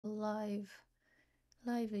ラ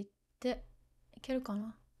イブ行っていけるか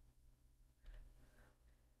な。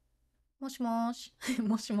もしもし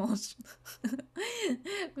もしもし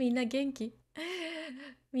みんな元気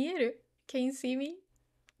見える？ Can you see me?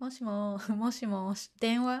 もしもし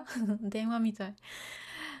電話電話みたい。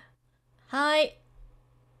はい、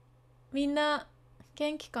みんな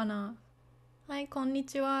元気かな？はい、こんに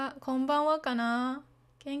ちは、こんばんはかな？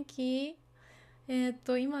元気？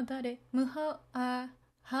今誰？ムハオ、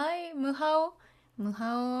はい、ムハオ。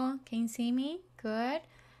Can you see me? Good.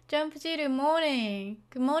 Jump Good morning.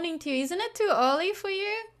 Good morning to you. Isn't it too early for you?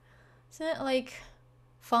 Isn't it like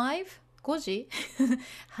 5? 5時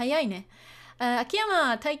早いね。秋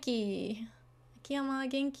山、大輝。秋山、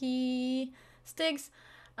元気。Sticks.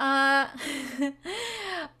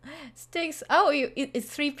 Sticks. Oh, it's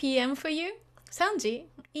 3 p.m. for you? 3時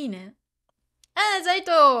いいね。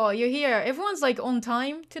Zaito, you're here. Everyone's like on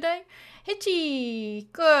time today. Hichi,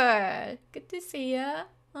 good. Good to see ya.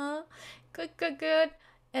 Good.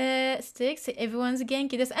 Sticks, everyone's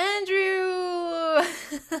genki desu. Andrew!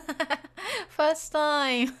 First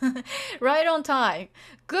time. Right on time.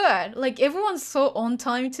 Good. Like everyone's so on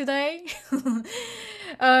time today.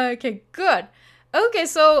 Okay, good. Okay,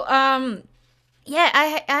 so yeah,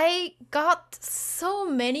 I got so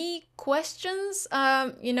many questions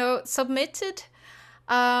submitted.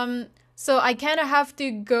 So I kind of have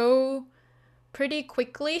to go pretty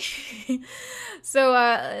quickly. So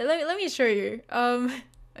let me show you.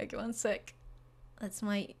 Okay, one sec. That's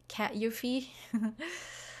my cat Yuffie.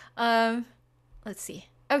 Let's see.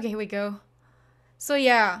 Okay, here we go. So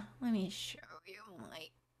yeah, let me show you my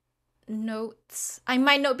notes. I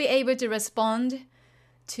might not be able to respond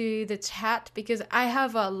to the chat because I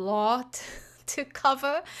have a lot to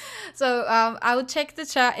cover. So I'll check the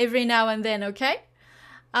chat every now and then, okay?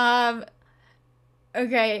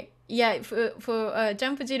 Okay, yeah, for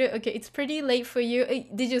Jumpujiru, okay, it's pretty late for you.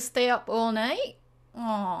 Did you stay up all night?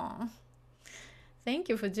 Aww. Thank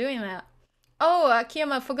you for doing that. Oh,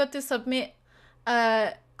 Kiyama forgot to submit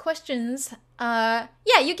questions. Yeah,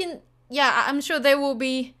 you can, yeah, I'm sure there will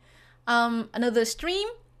be another stream.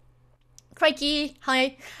 Crikey,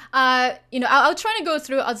 hi. I'll try to go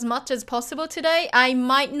through as much as possible today. I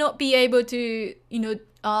might not be able to,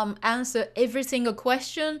 answer every single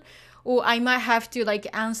question, or I might have to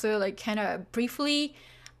answer kind of briefly,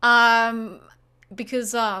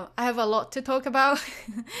 because I have a lot to talk about.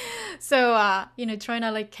 So trying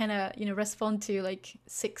to respond to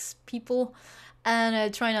 6 people,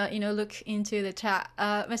 and trying to look into the chat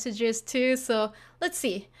messages too. So let's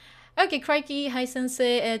see. Okay, Crikey, hi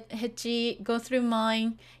Sensei, Hechi, go through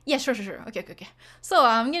mine. Yeah, sure. Okay. So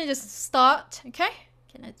I'm gonna just start, okay?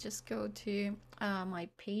 Can I just go to my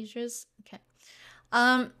pages? Okay.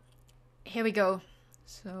 Here we go.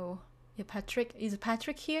 So, yeah, is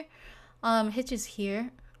Patrick here? Hitch is here.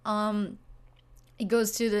 It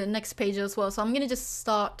goes to the next page as well. So I'm gonna just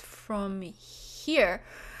start from here.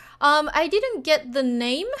 I didn't get the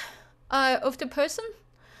name of the person.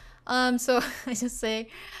 So I just say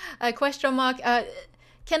question mark.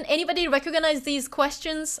 Can anybody recognize these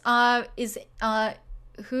questions?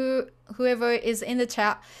 Whoever is in the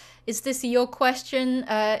chat, is this your question?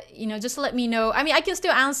 Just let me know. I mean, I can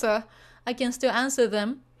still answer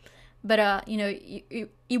them, but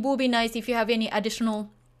it will be nice if you have any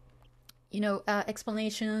additional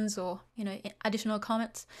explanations or additional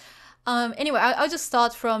comments. Anyway, I'll just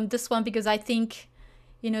start from this one because I think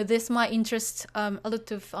this might interest a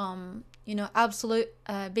lot of absolute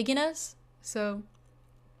beginners. So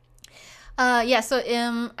so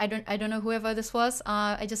I don't know whoever this was.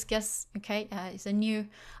 I just guess, okay, it's a new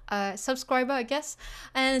subscriber, I guess.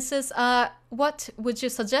 And it says, what would you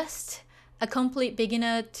suggest a complete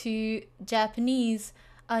beginner to Japanese,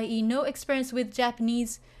 i.e. no experience with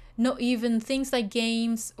Japanese, not even things like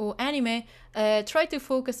games or anime, try to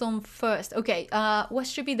focus on first? Okay, what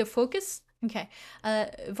should be the focus? Okay,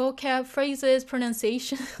 vocab, phrases,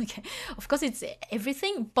 pronunciation. Okay, of course it's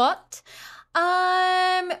everything, but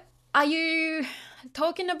are you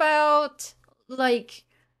talking about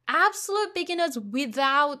absolute beginners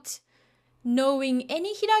without knowing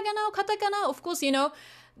any hiragana or katakana? Of course,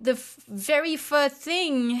 the very first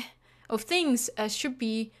thing of things should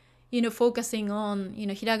be focusing on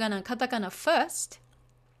hiragana and katakana first.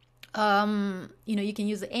 You can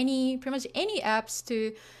use pretty much any apps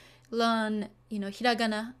to learn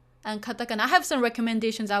hiragana and katakana. I have some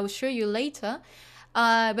recommendations I will show you later,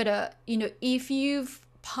 but if you've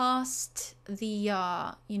passed the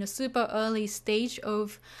super early stage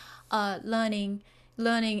of learning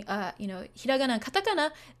hiragana and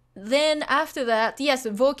katakana, then after that, yes,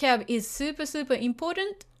 vocab is super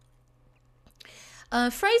important.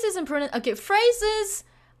 Phrases and pronouns. Okay, phrases.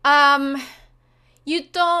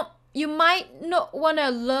 You might not want to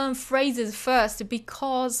learn phrases first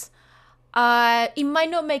because it might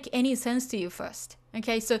not make any sense to you first.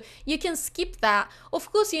 Okay, so you can skip that. Of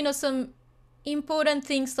course, some important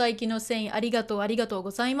things like, saying ありがとう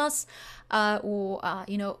ございます or, お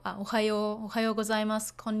はようございま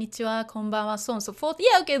す こんにちはこんばんは so on and so forth.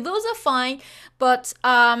 Yeah, okay, those are fine. But,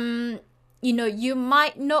 you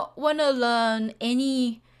might not want to learn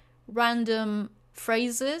any random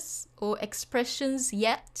phrases or expressions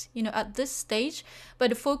yet, at this stage.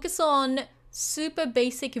 But focus on super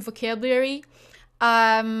basic vocabulary.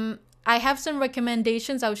 I have some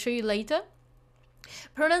recommendations I'll show you later.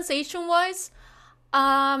 Pronunciation wise,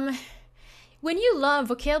 when you learn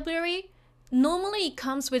vocabulary, normally it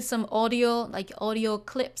comes with some audio, like audio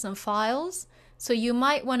clips and files. So you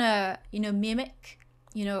might want to, mimic,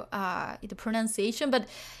 the pronunciation, but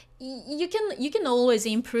you can always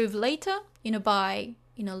improve later, by,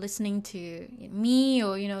 listening to me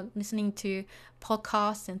or, listening to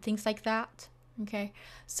podcasts and things like that. Okay.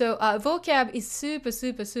 So vocab is super,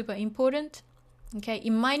 super, super important. Okay, it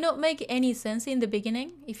might not make any sense in the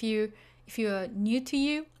beginning if you are new to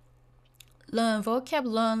you. Learn vocab,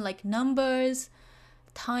 learn like numbers,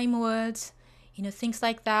 time words, things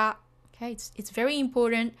like that. Okay, it's very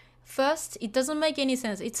important. First, it doesn't make any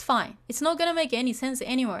sense. It's fine. It's not gonna make any sense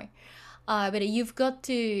anyway. But you've got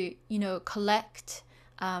to collect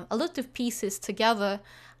a lot of pieces together,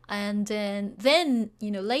 and then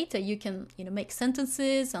later you can make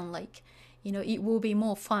sentences and like. It will be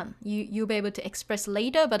more fun. You'll be able to express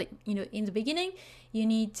later, but in the beginning, you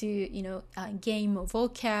need to gain more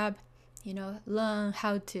vocab. Learn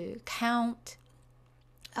how to count.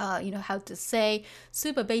 How to say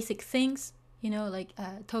super basic things. Like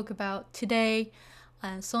talk about today,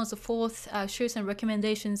 and so on and so forth. I'll show you some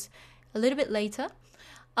recommendations a little bit later.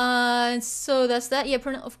 So that's that. Yeah,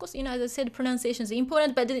 of course, as I said, pronunciation is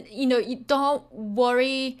important, but you don't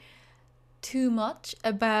worry too much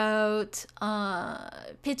about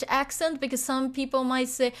pitch accent, because some people might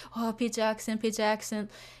say, oh, pitch accent is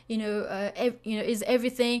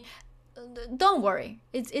everything. Don't worry,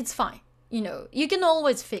 it's fine. You can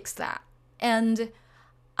always fix that. And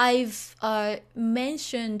I've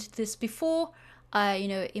mentioned this before,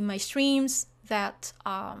 in my streams, that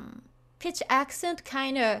pitch accent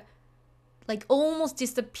kind of like almost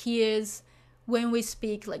disappears when we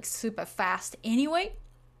speak like super fast anyway.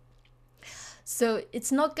 So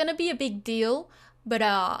it's not gonna be a big deal, but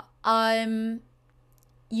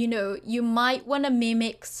you might want to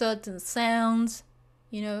mimic certain sounds.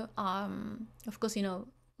 Of course,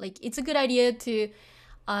 like it's a good idea to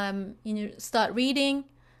start reading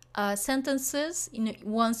sentences.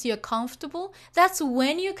 Once you're comfortable, that's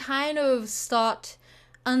when you kind of start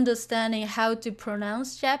understanding how to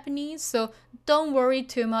pronounce Japanese. So don't worry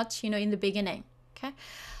too much, in the beginning. Okay,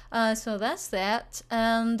 so that's that.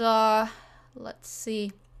 And let's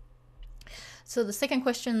see. So the second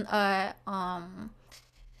question,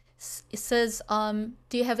 it says,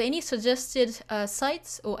 do you have any suggested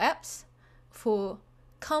sites or apps for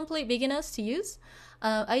complete beginners to use,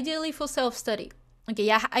 ideally for self-study? Okay,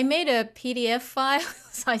 yeah, I made a PDF file.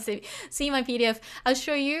 So I see my PDF. I'll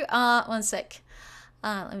show you. One sec.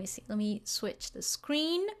 Let me see. Let me switch the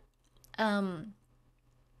screen. Let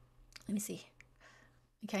me see.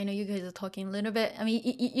 Okay, I know you guys are talking a little bit. I mean,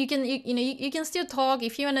 you can still talk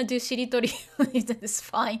if you wanna do shiritori. It's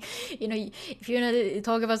fine. If you wanna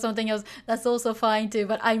talk about something else, that's also fine too.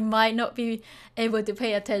 But I might not be able to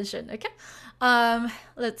pay attention. Okay.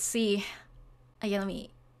 Let's see. Again, let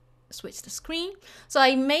me switch the screen. So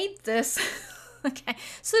I made this. Okay,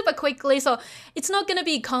 super quickly. So it's not gonna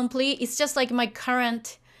be complete. It's just like my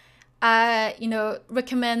current,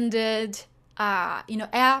 recommended.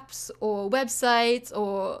 Apps or websites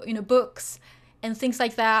or books and things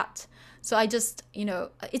like that. So I just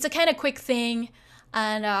it's a kind of quick thing,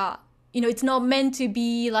 and it's not meant to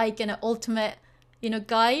be like an ultimate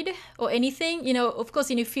guide or anything. Of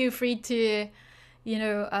course, feel free to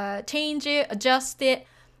change it, adjust it,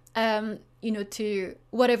 to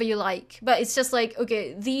whatever you like. But it's just like,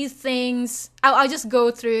 okay, these things I'll just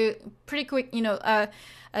go through pretty quick,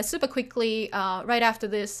 super quickly right after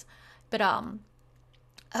this. But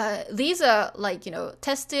these are like,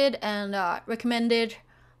 tested and recommended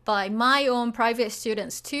by my own private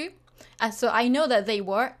students too. So I know that they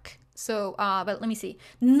work. So, but let me see.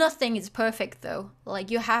 Nothing is perfect though.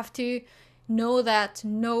 Like you have to know that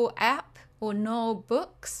no app or no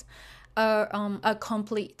books are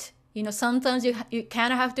complete. Sometimes you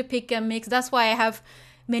kind of have to pick a mix. That's why I have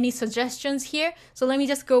many suggestions here. So let me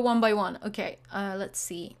just go one by one. Okay, let's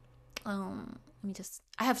see.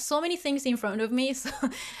 I have so many things in front of me, so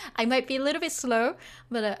I might be a little bit slow,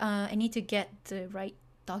 but I need to get the right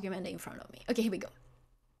document in front of me. Okay, here we go.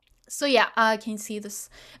 So yeah, I can see this.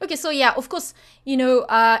 Okay, so yeah, of course,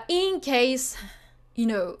 in case,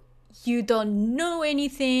 you don't know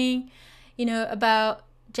anything, about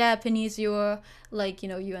Japanese, you're like,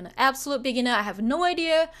 you're an absolute beginner. I have no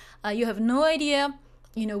idea. You have no idea,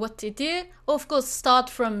 what to do. Of course, start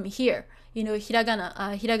from here. Hiragana,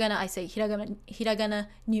 I say hiragana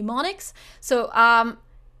mnemonics. So I'm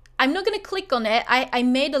not gonna click on it. I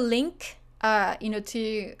made a link,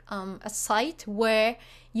 to a site where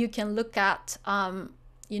you can look at,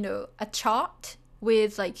 a chart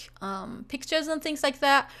with like pictures and things like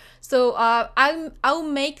that. So I'll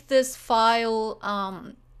make this file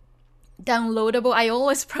downloadable. I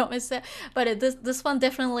always promise it, but this one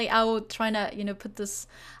definitely I will try to put this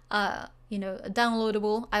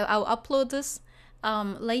downloadable. I'll upload this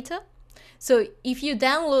later. So if you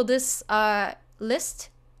download this list,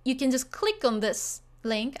 you can just click on this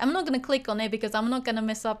link. I'm not going to click on it because I'm not going to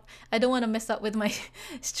mess up. I don't want to mess up with my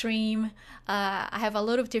stream. I have a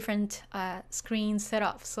lot of different screens set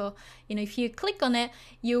up. So, if you click on it,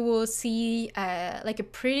 you will see like a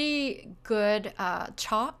pretty good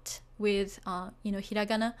chart with,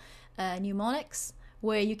 hiragana mnemonics,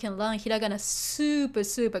 where you can learn hiragana super,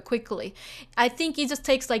 super quickly. I think it just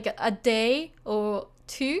takes like a day or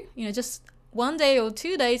two, just 1 day or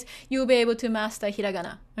 2 days, you'll be able to master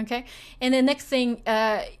hiragana, okay? And the next thing,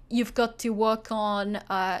 you've got to work on,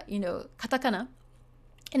 katakana.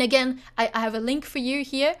 And again, I have a link for you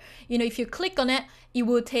here. If you click on it, it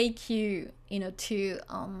will take you, to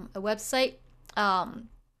a website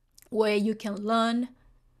where you can learn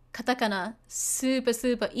katakana super,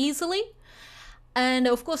 super easily. And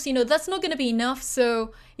of course, that's not going to be enough.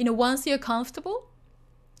 So, once you're comfortable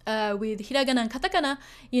with hiragana and katakana,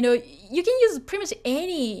 you can use pretty much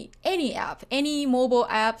any app, any mobile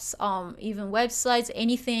apps, even websites,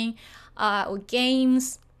 anything, or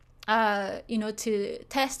games, to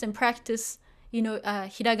test and practice,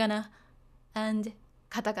 hiragana and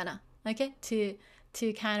katakana, okay?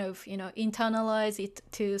 To kind of, internalize it,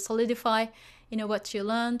 to solidify, what you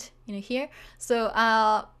learned, here. So,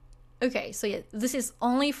 okay, so yeah, this is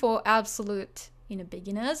only for absolute,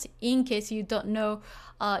 beginners. In case you don't know,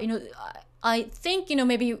 I think,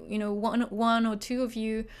 maybe, one or two of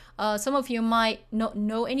you, some of you might not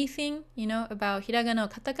know anything, about hiragana or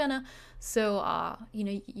katakana. So,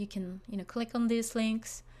 you can, click on these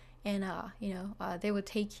links and, they will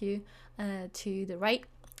take you to the right,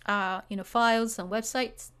 files and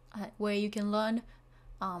websites where you can learn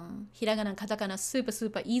hiragana and katakana super,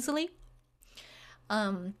 super easily.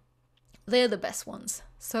 They're the best ones.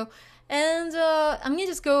 So, and I'm gonna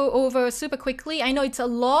just go over super quickly. I know it's a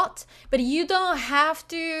lot, but you don't have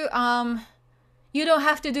to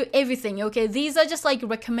do everything, okay? These are just like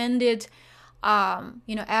recommended,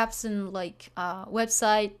 apps and like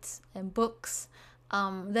websites and books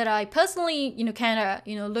that I personally, kind of,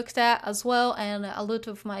 looked at as well. And a lot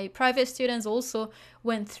of my private students also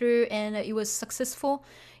went through, and it was successful.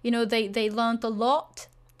 They learned a lot.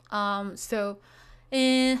 So,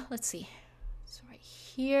 let's see. So right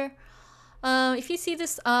here. If you see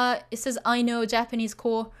this, it says I know Japanese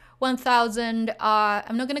core 1000.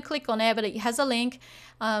 I'm not gonna click on it, but it has a link.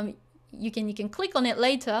 You can click on it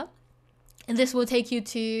later, and this will take you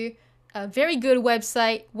to a very good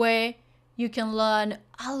website where you can learn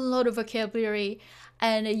a lot of vocabulary,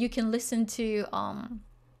 and you can listen to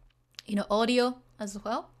audio as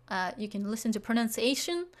well. You can listen to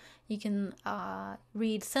pronunciation. You can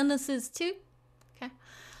read sentences too. Okay,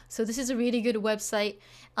 so this is a really good website.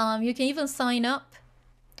 You can even sign up,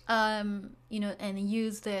 and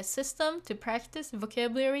use their system to practice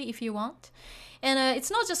vocabulary if you want. And it's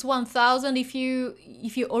not just 1000. If you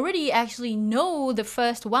already actually know the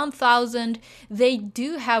first 1000, they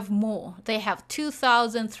do have more. They have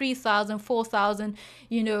 2000, 3000, 4000.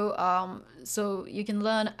 So you can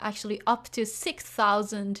learn actually up to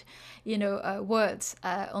 6000, words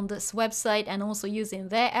on this website, and also using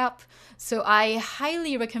their app. So I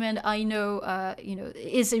highly recommend. I know,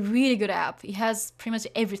 it's a really good app. It has pretty much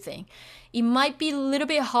everything. It might be a little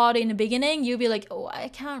bit hard in the beginning. You'll be like, oh, I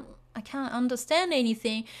can't understand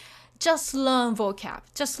anything. Just learn vocab.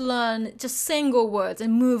 Just learn just single words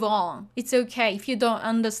and move on. It's okay if you don't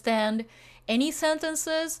understand any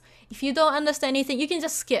sentences. If you don't understand anything, you can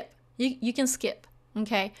just skip. You can skip,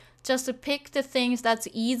 okay? Just to pick the things that's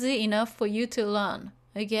easy enough for you to learn,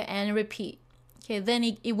 okay, and repeat. Okay, then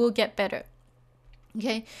it will get better.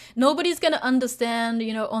 Okay, nobody's gonna understand,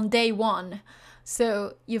 on day one.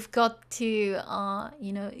 So you've got to,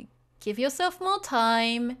 give yourself more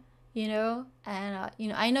time, and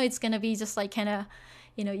I know it's gonna be just like kind of,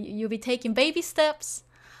 you'll be taking baby steps.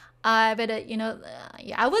 But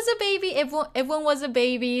I was a baby. Everyone was a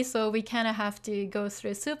baby, so we kind of have to go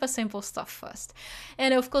through super simple stuff first.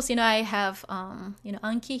 And of course, I have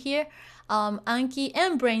Anki here, Anki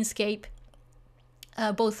and Brainscape,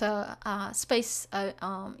 both spaced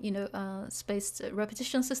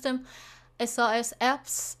repetition system, SRS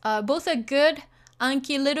apps. Both are good.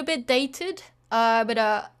 Anki a little bit dated,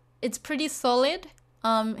 but it's pretty solid.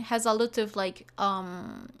 Has a lot of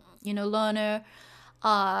learner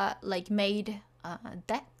made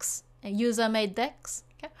decks, user-made decks.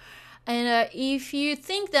 Okay, and if you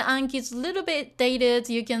think that Anki is a little bit dated,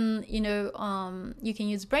 you can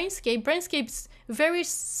use Brainscape. Brainscape's very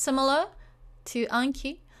similar to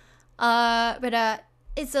Anki, but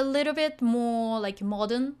it's a little bit more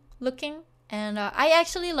modern looking, and I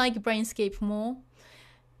actually like Brainscape more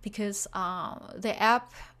because the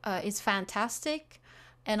app is fantastic.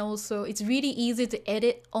 And also, it's really easy to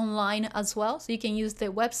edit online as well. So you can use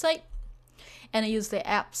their website and use their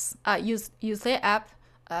apps. Use their app.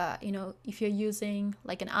 If you're using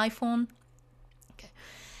an iPhone. Okay.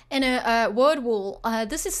 And word wall.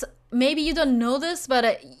 This is, maybe you don't know this,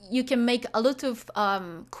 but you can make a lot of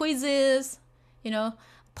quizzes.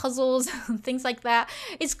 Puzzles, things like that.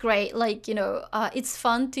 It's great. It's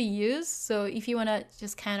fun to use. So if you wanna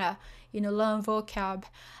just kind of learn vocab.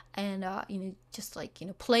 And just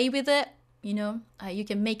play with it. You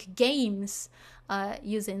can make games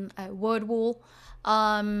using word wall.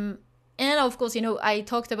 And of course, I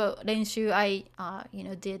talked about Renshu. I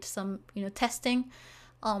did some testing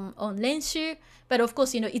on Renshu. But of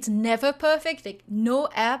course, it's never perfect. No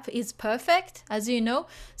app is perfect, as you know.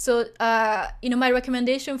 So my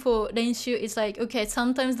recommendation for Renshu is okay,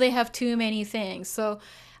 sometimes they have too many things. So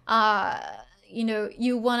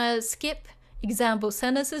you wanna skip example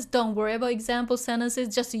sentences. Don't worry about example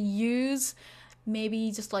sentences. Just use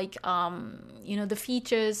maybe just the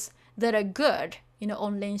features that are good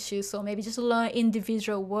on Renshu. So maybe just learn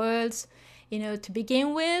individual words to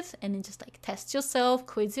begin with, and then just test yourself,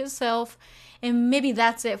 quiz yourself, and maybe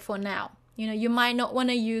that's it for now. You might not want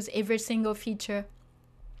to use every single feature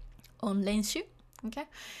on Renshu. Okay,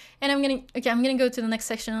 and I'm gonna go to the next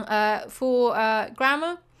section for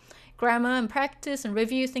grammar and practice and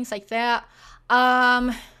review, things like that.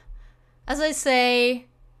 As I say,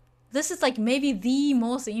 this is maybe the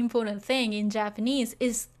most important thing in Japanese,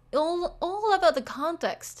 is all about the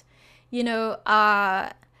context.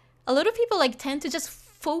 A lot of people tend to just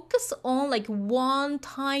focus on one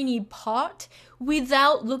tiny part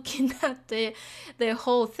without looking at the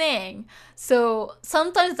whole thing. So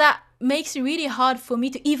sometimes that makes it really hard for me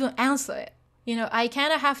to even answer it. I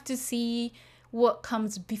kind of have to see what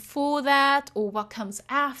comes before that or what comes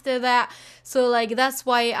after that. So that's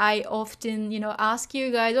why I often ask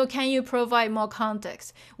you guys, can you provide more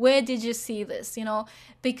context? Where did you see this?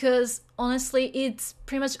 Because honestly, it's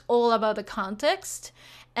pretty much all about the context.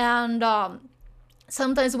 And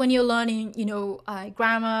sometimes when you're learning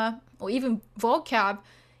grammar or even vocab,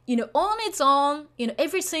 on its own,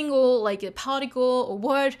 every single particle or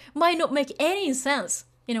word might not make any sense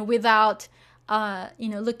without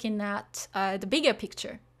looking at the bigger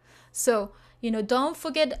picture. So, don't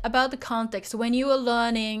forget about the context when you are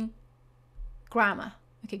learning grammar.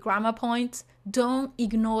 Okay, grammar points. Don't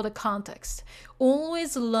ignore the context.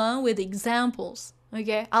 Always learn with examples.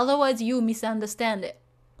 Okay, otherwise you misunderstand it.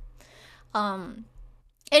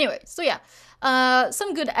 Anyway, so yeah,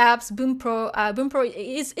 some good apps. Bunpro. Bunpro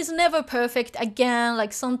is never perfect. Again,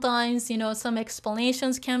 sometimes some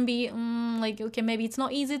explanations can be okay, maybe it's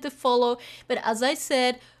not easy to follow. But as I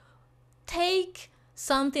said, take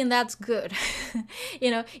something that's good.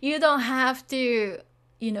 You don't have to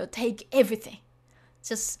take everything.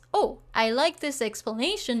 Just, I like this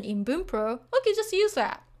explanation in Bunpro. Okay, just use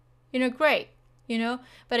that. Great.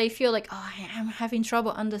 But I feel I'm having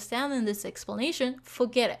trouble understanding this explanation.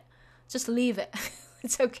 Forget it. Just leave it.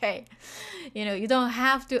 It's okay. You don't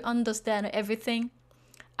have to understand everything.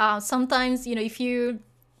 Sometimes, if you,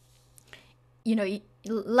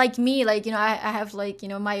 like me, I have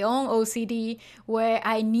my own OCD where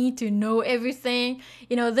I need to know everything.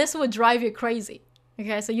 This would drive you crazy.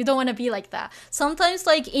 Okay, so you don't want to be like that. Sometimes,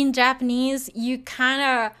 in Japanese, you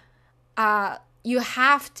kind of, you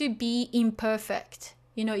have to be imperfect.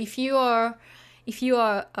 If you are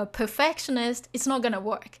a perfectionist, it's not gonna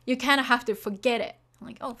work. You kind of have to forget it.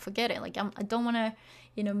 Forget it. I don't want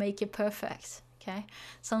to, make it perfect. Okay.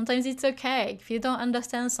 Sometimes it's okay if you don't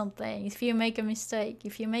understand something. If you make a mistake,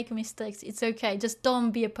 it's okay. Just don't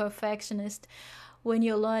be a perfectionist. when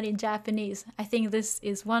you're learning Japanese. I think this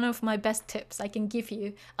is one of my best tips I can give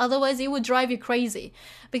you. Otherwise, it would drive you crazy.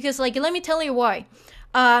 Because, like, let me tell you why.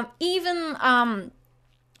 Even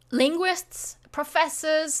linguists,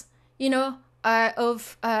 professors,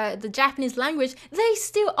 of the Japanese language, they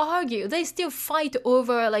still argue. They still fight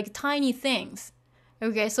over, like, tiny things.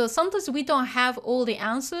 Okay, so sometimes we don't have all the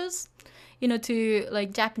answers, to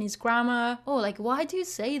like Japanese grammar. Oh, like, why do you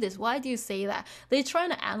say this? Why do you say that? They're trying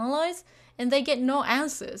to analyze and they get no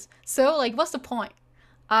answers. So, like, what's the point?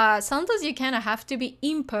 Sometimes you kind of have to be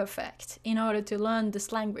imperfect in order to learn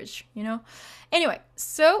this language, Anyway,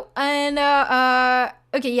 so, and,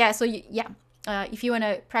 okay, yeah, so, if you want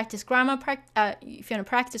to practice grammar,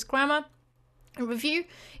 review,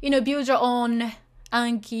 build your own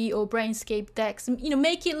Anki or Brainscape decks,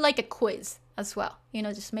 make it like a quiz as well,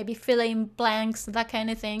 just maybe fill in blanks, that kind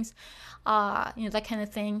of things, that kind of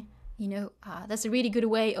thing, that's a really good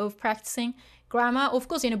way of practicing grammar. Of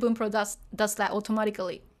course, Bunpro does that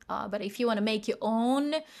automatically, but if you want to make your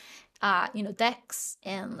own, decks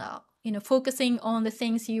and, focusing on the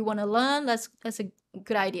things you want to learn, that's a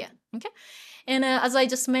good idea, okay? And as I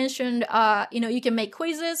just mentioned, you can make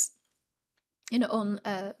quizzes, on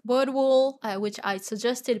Word Wall, which I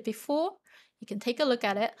suggested before. You can take a look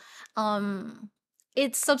at it.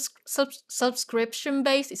 It's subscription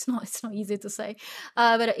based. It's not easy to say,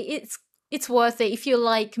 but it's worth it if you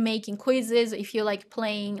like making quizzes, if you like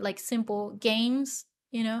playing like simple games,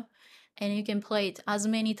 and you can play it as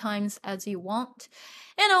many times as you want.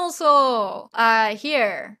 And also,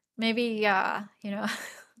 here, maybe,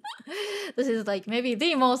 this is like maybe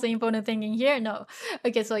the most important thing in here. No.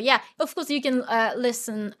 Okay, so yeah, of course you can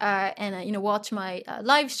listen and watch my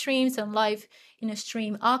live streams and live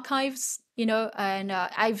stream archives, and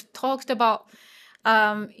I've talked about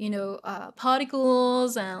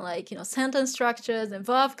particles and like sentence structures and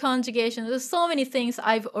verb conjugation. There's so many things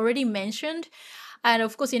I've already mentioned, and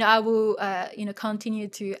of course I will continue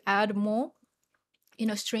to add more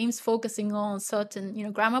streams focusing on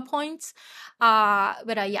certain grammar points,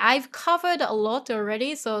 but yeah, I've covered a lot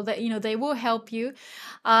already, so that they will help you,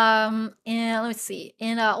 and let's see,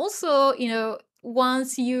 and also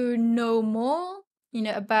once you know more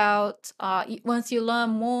about once you learn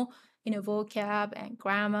more vocab and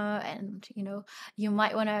grammar, and you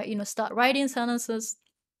might want to start writing sentences.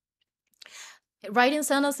 Writing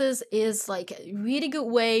sentences is like a really good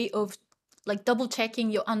way of like double checking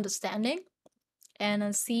your understanding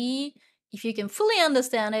and see if you can fully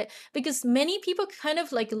understand it, because many people kind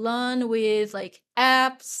of like learn with like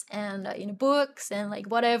apps and books and like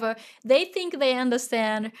whatever. They think they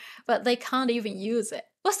understand, but they can't even use it.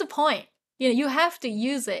 What's the point? You have to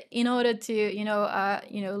use it in order to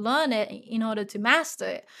learn it, in order to master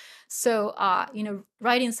it. So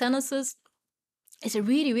writing sentences is a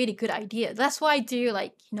really, really good idea. That's why I do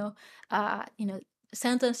like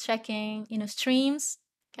sentence checking streams.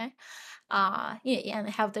 Okay. And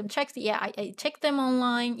have them checked. Yeah, I check them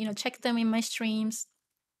online, check them in my streams,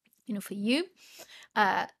 for you.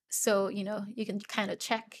 So, you can kind of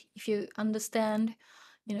check if you understand,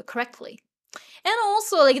 correctly. And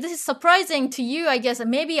also, like, this is surprising to you, I guess.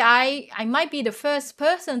 Maybe I might be the first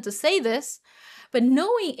person to say this, but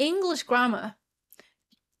knowing English grammar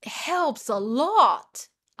helps a lot.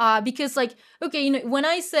 Because, like, okay, when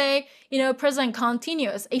I say, present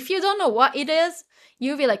continuous, if you don't know what it is,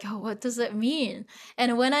 you'll be like, oh, what does it mean?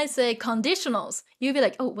 And when I say conditionals, you'll be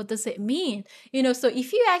like, oh, what does it mean? So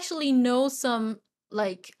if you actually know some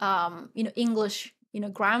like, English,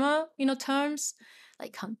 grammar, terms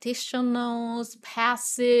like conditionals,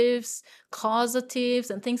 passives, causatives,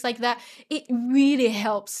 and things like that, it really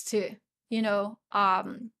helps too,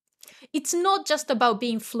 It's not just about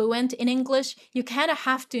being fluent in English. You kind of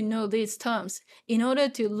have to know these terms in order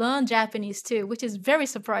to learn Japanese too, which is very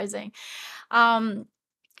surprising.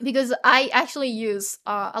 Because I actually use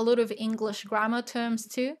a lot of English grammar terms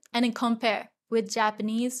too, and then compare with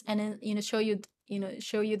Japanese, and then show you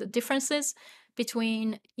the differences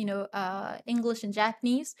between English and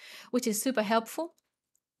Japanese, which is super helpful.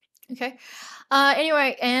 Okay.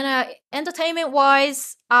 Anyway, and entertainment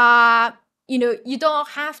wise, you don't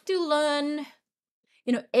have to learn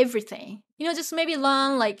everything. Just maybe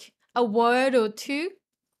learn like a word or two.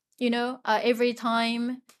 Every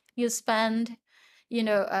time you spend.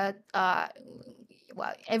 Well,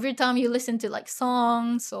 every time you listen to like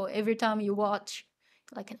songs, or every time you watch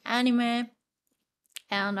like an anime,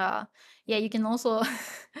 and yeah, you can also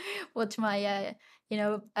watch my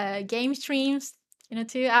game streams,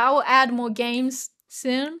 too. I will add more games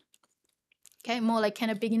soon. Okay, more like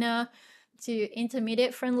kind of beginner to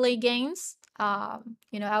intermediate friendly games.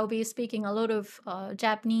 I'll be speaking a lot of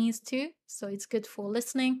Japanese too, so it's good for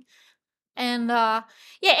listening. And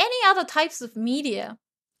any other types of media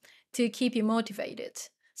to keep you motivated.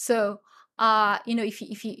 So if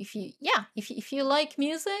you like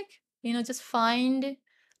music, just find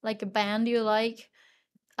like a band you like.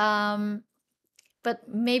 But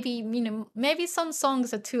maybe some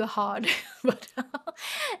songs are too hard, but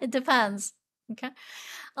it depends. Okay.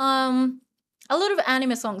 A lot of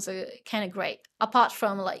anime songs are kind of great, apart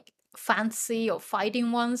from like fantasy or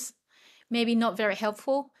fighting ones. Maybe not very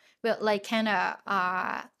helpful, but like kind of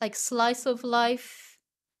like slice of life,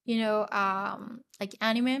 like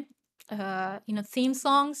anime. Theme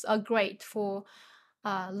songs are great for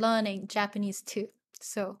learning Japanese too.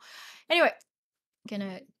 So anyway, I'm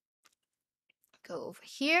gonna go over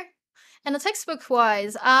here. And the textbook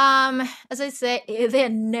wise, as I said, they're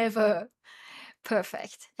never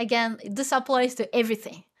perfect. Again, this applies to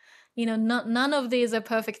everything. None of these are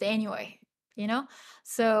perfect anyway.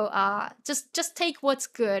 So just take what's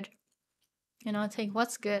good. Take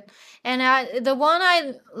what's good. And the one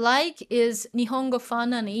I like is Nihongo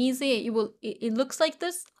Fun and Easy. It looks like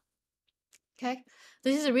this. Okay,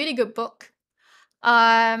 this is a really good book.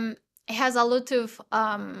 It has a lot of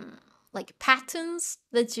like patterns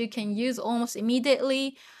that you can use almost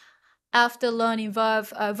immediately after learning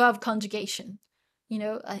verb conjugation.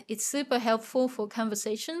 It's super helpful for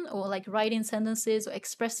conversation or like writing sentences or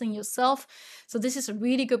expressing yourself. So this is a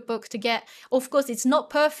really good book to get. Of course, it's not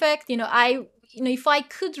perfect. If I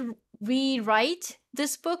could rewrite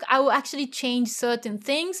this book, I will actually change certain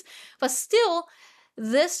things. But still,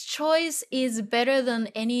 this choice is better than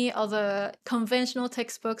any other conventional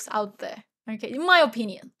textbooks out there. Okay, in my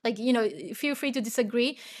opinion, like, feel free to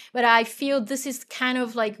disagree, but I feel this is kind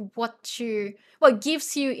of like what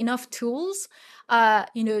gives you enough tools, to,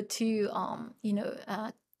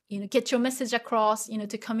 get your message across,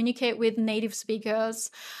 to communicate with native speakers,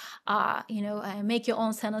 make your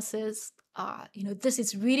own sentences. This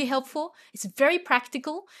is really helpful. It's very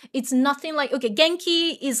practical. It's nothing like, okay,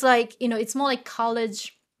 Genki is like, it's more like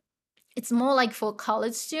college. It's more like for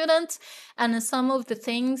college students, and some of the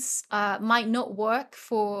things might not work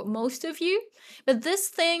for most of you. But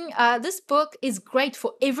this book is great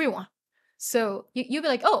for everyone. So you'll be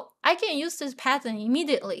like, oh, I can use this pattern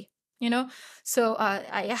immediately, So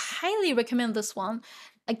I highly recommend this one.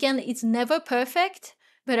 Again, it's never perfect,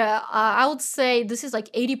 but I would say this is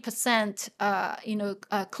like 80%,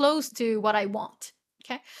 close to what I want.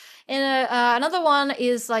 Okay. And another one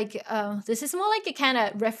is like, this is more like a kind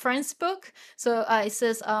of reference book. So it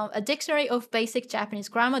says a dictionary of basic Japanese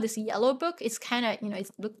grammar. This yellow book, it's kind of,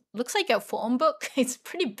 it looks like a phone book. It's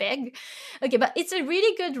pretty big. Okay, but it's a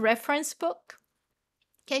really good reference book.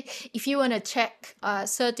 Okay, if you want to check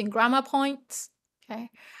certain grammar points. Okay.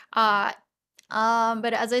 But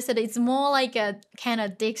as I said, it's more like a kind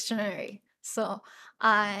of dictionary. So,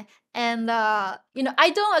 I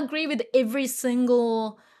don't agree with every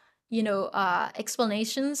single,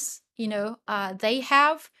 explanations, they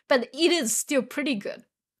have, but it is still pretty good.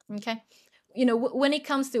 Okay. When it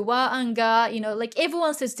comes to wa and ga, like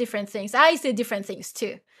everyone says different things. I say different things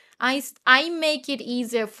too. I make it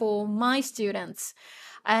easier for my students,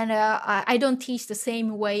 and I don't teach the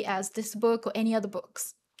same way as this book or any other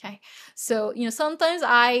books. Okay, so sometimes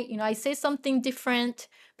I say something different,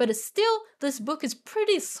 but still this book is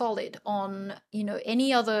pretty solid on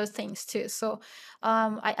any other things too. So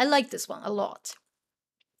I like this one a lot.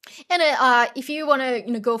 And if you want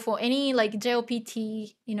to go for any like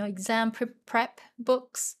JLPT exam prep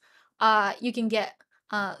books, you can get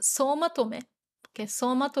Soumatome. Okay,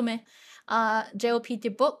 Soumatome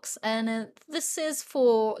JLPT books, and this is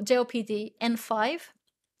for JLPT N5.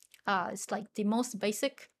 It's like the most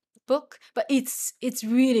basic book, but it's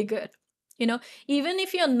really good. Even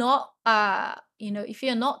if you're not if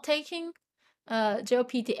you're not taking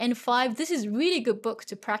JLPT N5, this is really good book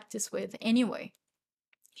to practice with anyway.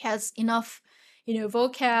 It has enough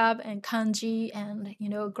vocab and kanji and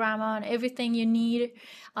grammar and everything you need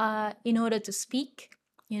in order to speak,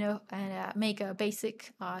 and make a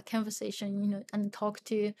basic conversation, and talk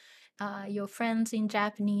to your friends in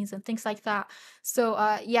Japanese and things like that. So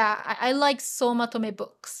I like Soumatome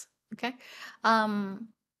books. Okay.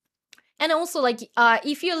 And also like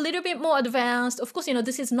if you're a little bit more advanced, of course,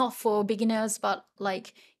 this is not for beginners, but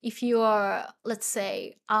like if you are, let's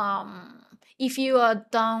say, if you're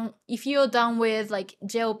done with like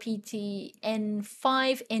JLPT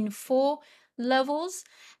N5, N4 levels,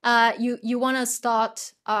 you want to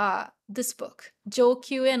start this book,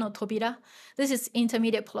 Jokyue no Tobira. This is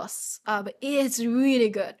intermediate plus, but it's really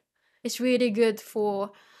good. It's really good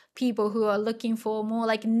for people who are looking for more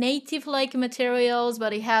like native like materials,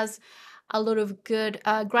 but it has a lot of good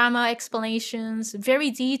grammar explanations,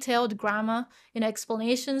 very detailed grammar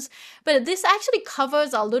explanations. But this actually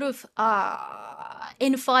covers a lot of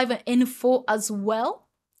N5 and N4 as well.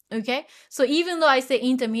 Okay, so even though I say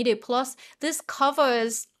intermediate plus, this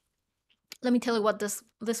covers, let me tell you what this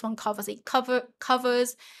one covers. It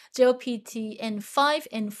covers JLPT N5,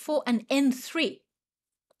 N4, and N3.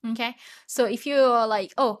 Okay, so if you're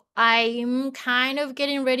like, oh, I'm kind of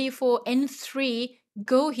getting ready for N3,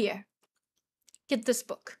 go here. Get this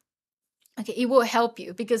book. Okay, it will help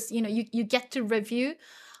you because you get to review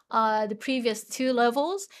the previous 2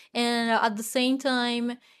 levels, and at the same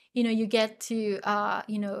time you get to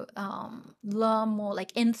learn more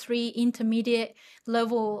like N3 intermediate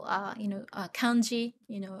level kanji,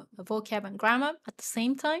 vocab and grammar at the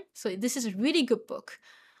same time. So this is a really good book.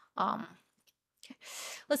 Okay.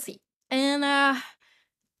 Let's see, and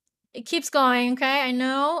it keeps going. Okay, I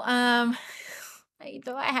know.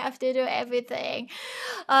 I have to do everything.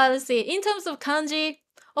 Let's see. In terms of kanji,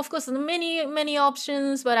 of course, many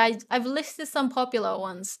options, but I've listed some popular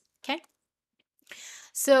ones. Okay.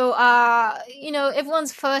 So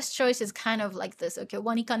everyone's first choice is kind of like this. Okay,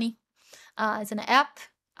 Wanikani. It's an app.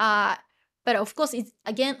 But of course,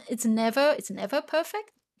 it's never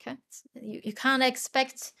perfect. Okay, you can't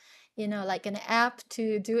expect like an app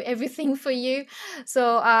to do everything for you.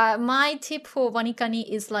 So my tip for Wanikani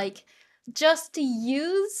is like, just to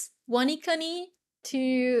use Wanikani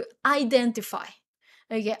to identify.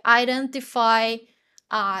 Okay, identify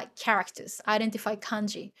characters, identify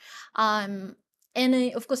kanji. And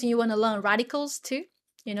of course, you want to learn radicals too.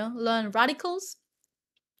 Learn radicals.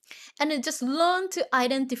 And then just learn to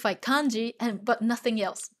identify kanji, but nothing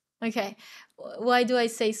else. Okay, why do I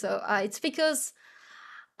say so? It's because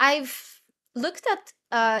I've looked at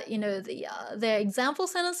their example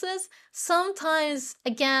sentences. Sometimes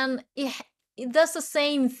again it does the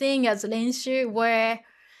same thing as Renshu, where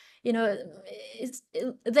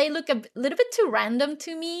they look a little bit too random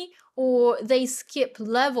to me, or they skip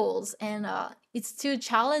levels, and it's too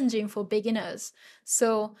challenging for beginners.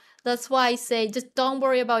 So that's why I say just don't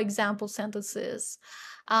worry about example sentences.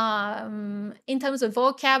 In terms of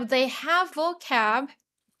vocab, they have vocab,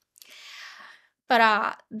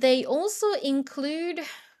 but they also include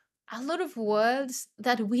a lot of words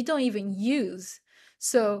that we don't even use.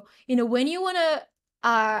 So when you wanna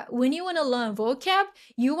learn vocab,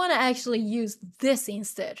 you wanna actually use this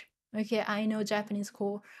instead. Okay, I know Japanese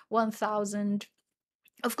call 1000.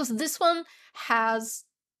 Of course, this one has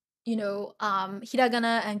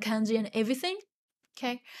hiragana and kanji and everything.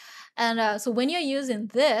 Okay, and so when you're using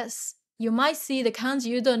this, you might see the kanji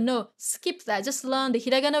you don't know. Skip that. Just learn the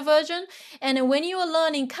hiragana version. And then when you are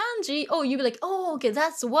learning kanji, you'll be like, oh, okay,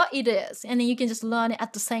 that's what it is. And then you can just learn it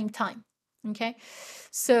at the same time. Okay.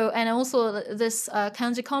 So, and also this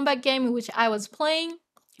kanji combat game, which I was playing,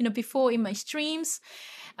 before in my streams,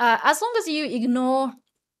 as long as you ignore,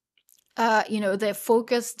 the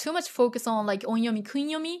focus, too much focus on like onyomi,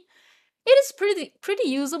 kunyomi, it is pretty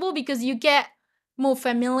usable because you get more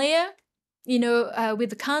familiar with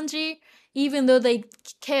the kanji, even though they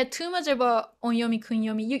care too much about onyomi,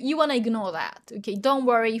 kunyomi. You want to ignore that. Okay, don't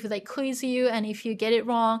worry if they quiz you and if you get it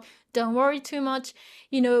wrong. Don't worry too much,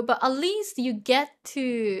 but at least you get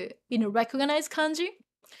to recognize kanji.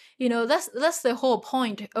 That's the whole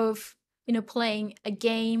point of playing a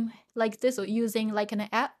game like this or using like an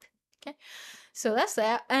app. Okay, so that's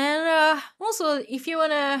that. And also, if you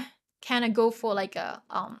wanna kind of go for like a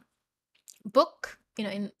book,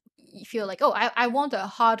 if you're like, oh, I want a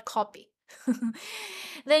hard copy,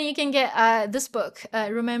 then you can get this book,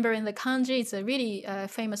 Remembering the Kanji. It's a really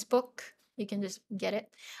famous book. You can just get it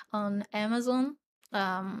on Amazon.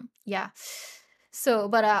 Yeah. So,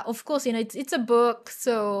 but of course, it's a book.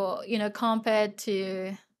 So, compared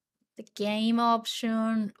to the game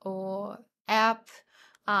option or app,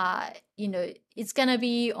 it's gonna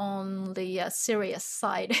be on the serious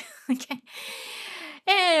side. Okay.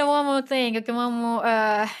 And one more thing. Okay, one more.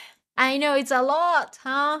 I know it's a lot,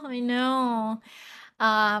 huh? I know.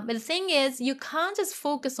 But the thing is, you can't just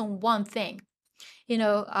focus on one thing. You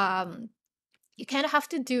kind of have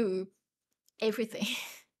to do everything.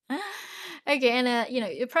 Okay, and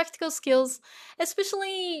your practical skills,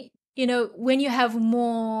 especially when you have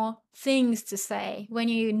more things to say, when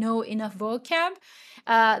you know enough vocab,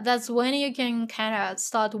 that's when you can kind of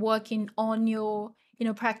start working on your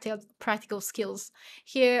practical skills.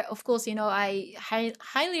 Here, of course, I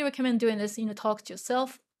highly recommend doing this. Talk to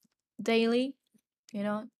yourself daily.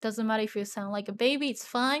 Doesn't matter if you sound like a baby, it's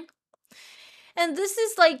fine. And this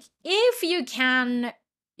is like, if you can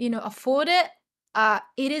afford it,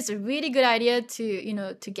 it is a really good idea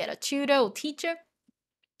to get a tutor or teacher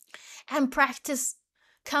and practice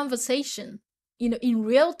conversation, in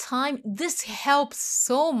real time. This helps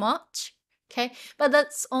so much. Okay, but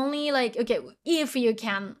that's only like, okay, if you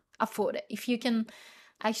can afford it, if you can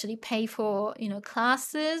actually pay for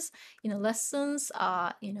classes, lessons,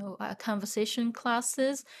 conversation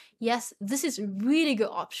classes. Yes, this is a really good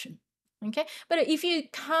option. Okay, but if you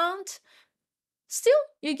can't, still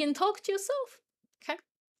you can talk to yourself. Okay.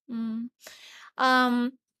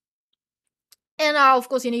 And of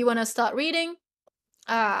course, you want to start reading.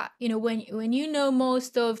 When you know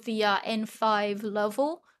most of the N5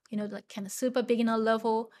 level, like kind of super beginner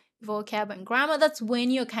level vocab and grammar, that's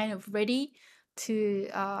when you're kind of ready to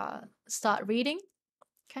start reading.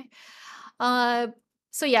 Okay.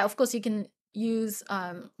 So yeah, of course you can use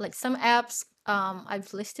like some apps.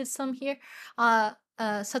 I've listed some here.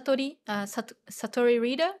 Satori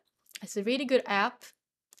Reader. It's a really good app.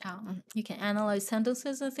 You can analyze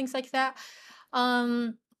sentences and things like that.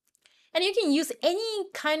 And you can use any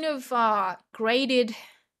kind of graded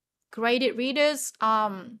readers.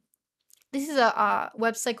 This is a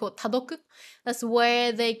website called Tadoku. That's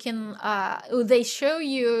where they can they show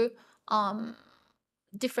you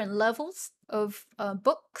different levels of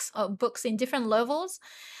books in different levels.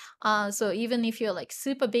 So even if you're like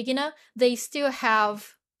super beginner, they still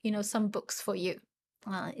have some books for you.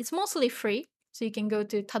 It's mostly free, so you can go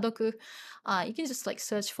to Tadoku. You can just like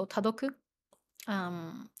search for Tadoku,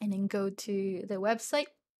 and then go to the website.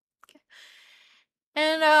 Okay.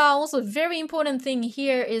 And also very important thing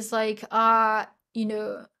here is like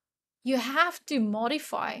you have to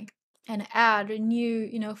modify and add new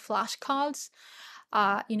flashcards.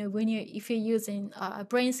 If you're using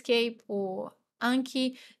Brainscape or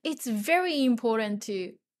Anki, it's very important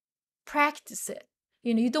to practice it.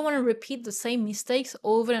 You don't want to repeat the same mistakes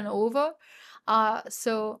over and over.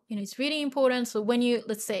 So it's really important. So when you,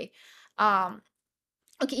 let's say,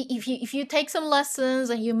 okay, if you take some lessons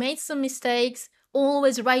and you made some mistakes,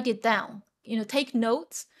 always write it down. Take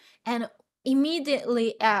notes and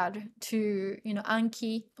immediately add to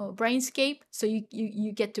Anki or Brainscape, so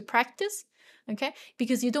you get to practice. Okay,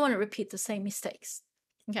 because you don't want to repeat the same mistakes.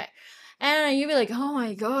 Okay, and you'll be like, oh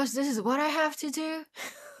my gosh, this is what I have to do.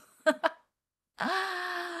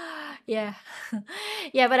 Yeah.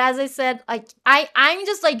 Yeah, but as I said, like I'm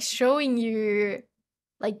just like showing you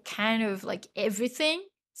like kind of like everything.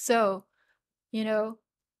 So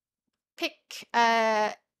pick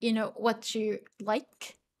what you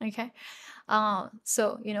like. Okay.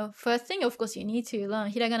 So first thing, of course, you need to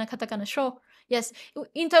learn hiragana, katakana, sho. Yes,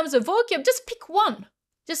 in terms of vocab, just pick one.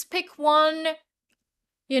 Just pick one.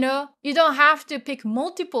 You don't have to pick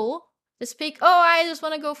multiple. Just pick, oh, I just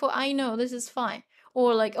want to go for I know, this is fine.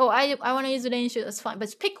 Or like, oh, I want to use the renshu, that's fine. But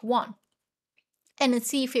just pick one and then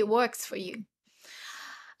see if it works for you.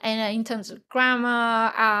 And in terms of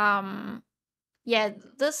grammar, yeah,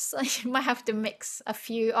 this you might have to mix a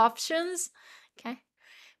few options. Okay.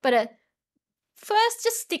 But first,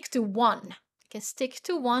 just stick to one. Okay, stick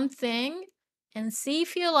to one thing and see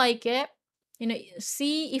if you like it.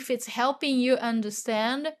 See if it's helping you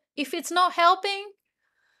understand. If it's not helping,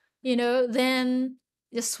 then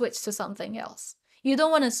just switch to something else. You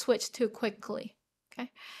don't want to switch too quickly.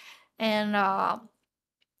 Okay. And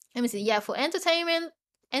let me see. Yeah, for entertainment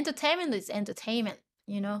is entertainment.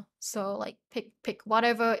 So like pick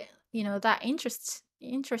whatever that interests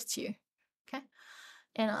you. Okay.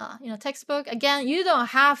 And textbook, again, you don't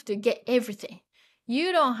have to get everything.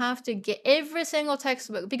 You don't have to get every single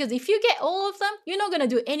textbook, because if you get all of them, you're not going to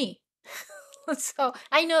do any. So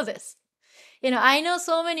I know this. I know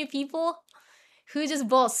so many people who just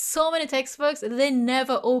bought so many textbooks and they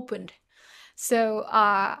never opened. So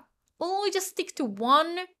only just stick to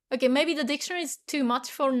one. Okay, maybe the dictionary is too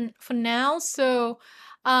much for now. So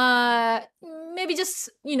maybe just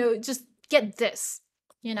get this,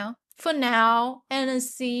 for now, and then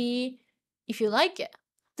see if you like it.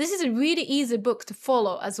 This is a really easy book to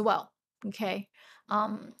follow as well. Okay,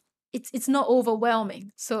 it's not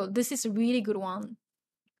overwhelming. So this is a really good one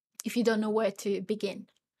if you don't know where to begin.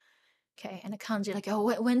 Okay, and the kanji, like,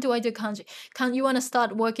 oh, when do I do kanji? You want to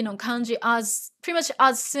start working on kanji pretty much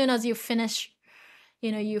as soon as you finish,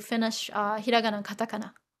 hiragana and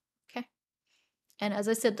katakana. Okay, and as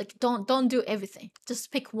I said, like, don't do everything.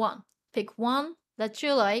 Just pick one. Pick one that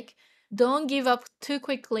you like. Don't give up too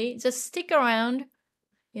quickly. Just stick around,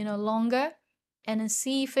 longer, and then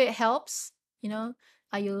see if it helps.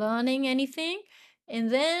 Are you learning anything?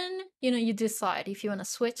 And then, you decide if you want to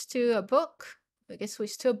switch to a book. You can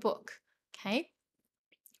switch to a book. Okay.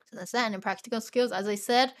 So that's that. And in practical skills, as I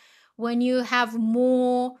said, when you have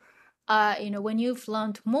more when you've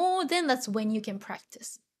learned more, then that's when you can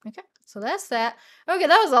practice. Okay, so that's that. Okay,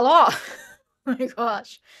 that was a lot. Oh my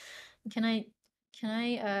gosh. Can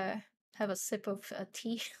I have a sip of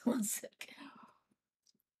tea? One sec.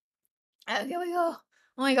 Here we go.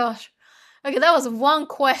 Oh my gosh. Okay, that was one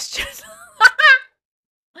question.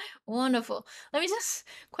 Wonderful. Let me just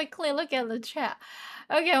quickly look at the chat.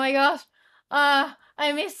 Okay, oh my gosh. I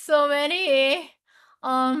missed so many.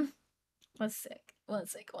 One sec. I'm gonna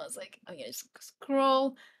just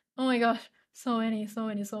scroll. Oh my gosh. So many.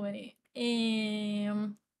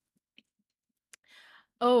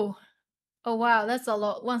 Oh wow, that's a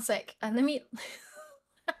lot. One sec. Let me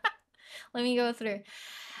let me go through.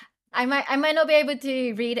 I might not be able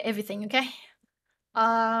to read everything, okay?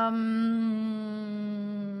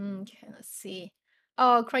 Okay, let's see.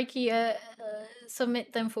 Oh, crikey,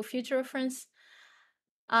 submit them for future reference.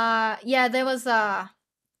 Yeah, there was I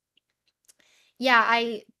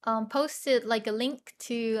posted like a link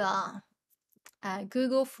to a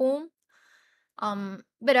Google form.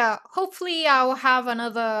 But hopefully I'll have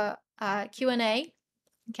another Q&A.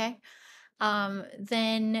 Okay.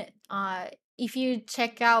 Then if you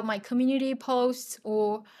check out my community posts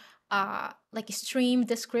or like a stream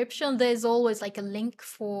description, there's always like a link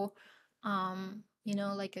for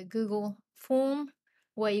like a Google form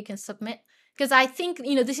where you can submit, because I think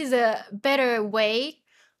this is a better way,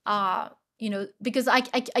 because I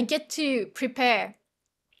get to prepare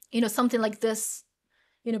something like this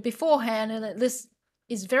beforehand, and this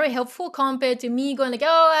is very helpful compared to me going like,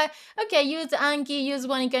 okay, use Anki, use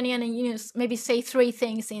Wanikani, and maybe say 3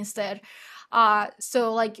 things instead.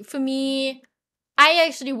 So like for me, I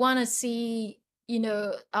actually want to see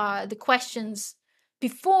the questions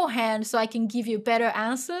beforehand so I can give you better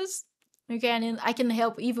answers. Okay, and then I can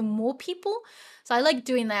help even more people. So I like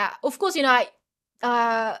doing that. Of course, I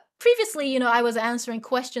previously I was answering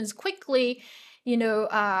questions quickly,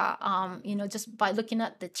 just by looking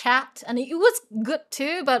at the chat, and it was good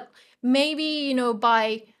too, but maybe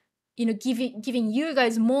by giving you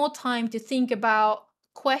guys more time to think about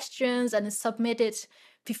questions and submit it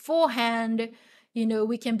beforehand,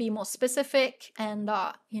 we can be more specific, and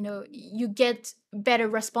you get better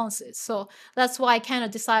responses. So that's why I kind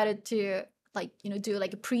of decided to do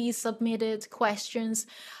like pre-submitted questions,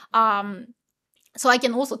 so I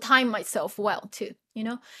can also time myself well too,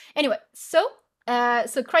 anyway. So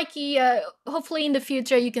crikey, hopefully in the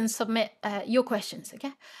future you can submit your questions.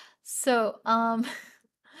 Okay, so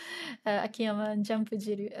Akiyama and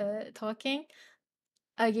Jampujiru talking.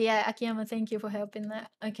 Yeah, Akiyama, thank you for helping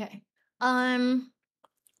that. Okay. Oh,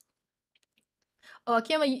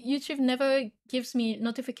 Akiyama, YouTube never gives me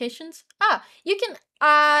notifications. You can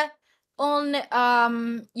on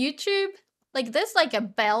YouTube, like there's like a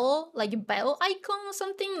bell icon or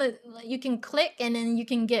something that you can click, and then you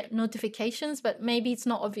can get notifications, but maybe it's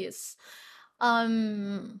not obvious. Let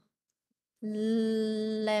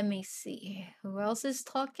me see. Who else is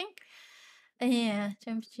talking? Yeah,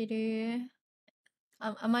 Jampujiru.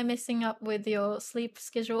 Am I messing up with your sleep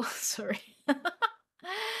schedule? Sorry.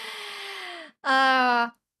 Yeah,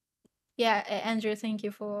 Andrew, thank you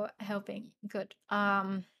for helping. Good.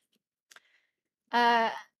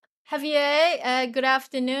 Javier, good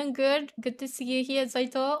afternoon. Good to see you here,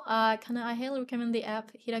 Zaito. Can I highly recommend the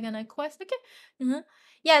app Hiragana Quest? Okay.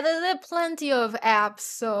 Yeah, there are plenty of apps,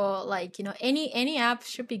 so like any app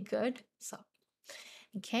should be good. So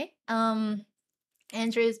okay.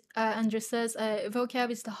 Andrew says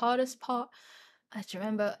vocab is the hardest part. I have to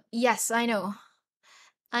remember. Yes, I know.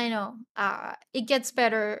 It gets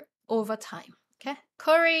better over time. Okay.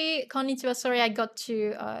 Corey, konnichiwa. Sorry I got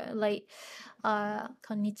you late.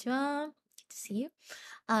 Konnichiwa. Good to see you.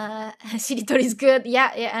 Shiritori is good.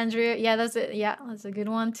 Yeah, Andrew. Yeah, that's it. Yeah, that's a good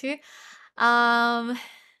one too. Yeah,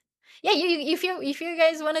 if you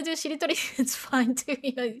guys want to do shiritori, it's fine too.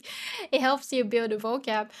 It helps you build a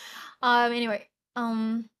vocab. Anyway.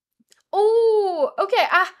 Oh, okay.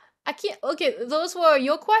 Okay, those were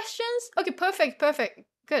your questions. Okay, perfect.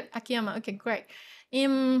 Good, Akiyama. Okay, great.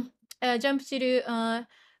 Jampujiru,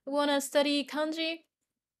 wanna study kanji?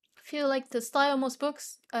 Feel like the style of most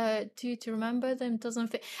books to remember them doesn't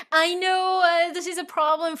fit. I know this is a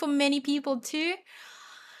problem for many people too.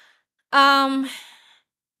 Yeah,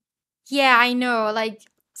 I know. Like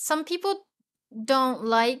some people don't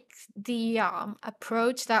like the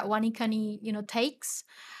approach that Wanikani takes,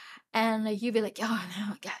 and you'll be like, oh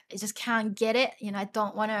no, God, I just can't get it. I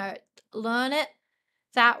don't want to learn it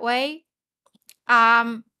that way.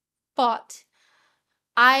 But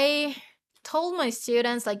I told my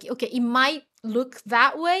students like, okay, it might look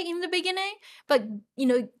that way in the beginning, but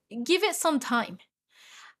give it some time,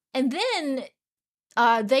 and then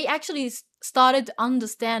they actually started to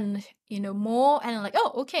understand, more, and like,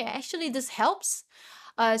 oh, okay, actually this helps.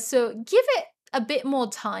 So give it a bit more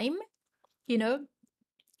time,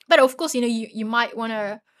 but of course, you might want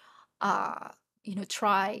to,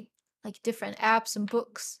 try like different apps and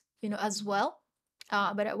books, as well.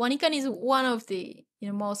 But Wanikan is one of the,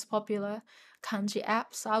 most popular kanji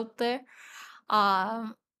apps out there.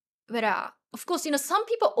 But of course, some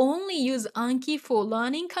people only use Anki for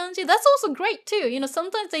learning kanji. That's also great too.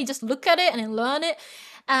 Sometimes they just look at it and then learn it.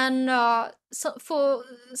 And so for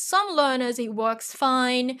some learners, it works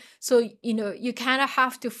fine. So, you kind of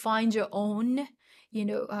have to find your own,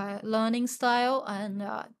 learning style. And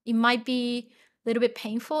it might be a little bit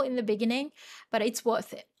painful in the beginning, but it's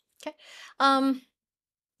worth it. Okay.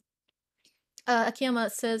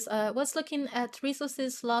 Akiyama says, was looking at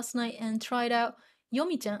resources last night and tried out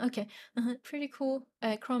Yomi-chan. Okay, pretty cool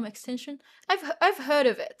Chrome extension. I've heard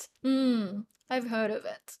of it. I've heard of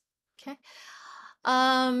it. Okay.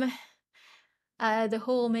 The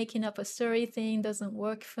whole making up a story thing doesn't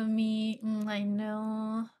work for me. I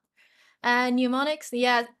know. Mnemonics,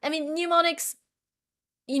 yeah. I mean, mnemonics,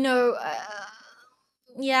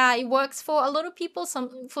 yeah, it works for a lot of people.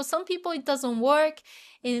 For some people, it doesn't work.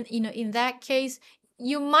 In that case,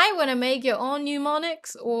 you might want to make your own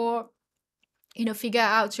mnemonics, or figure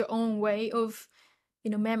out your own way of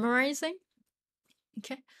memorizing.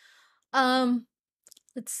 Okay.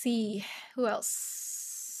 Let's see who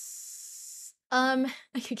else.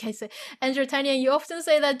 Okay, so Andrew Tanya, you often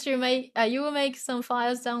say that you will make some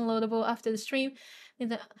files downloadable after the stream.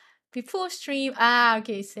 Before stream.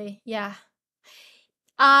 Okay, say yeah.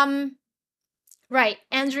 Right,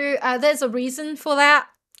 Andrew, there's a reason for that.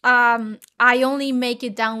 I only make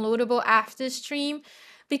it downloadable after stream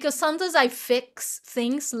because sometimes I fix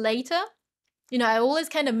things later. I always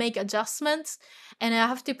kind of make adjustments, and I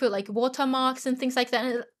have to put like watermarks and things like that.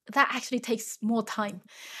 And that actually takes more time.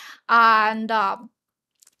 And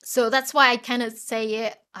so that's why I kind of say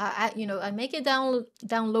it, I make it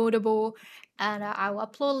downloadable, and I'll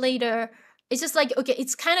upload later. It's just like, okay,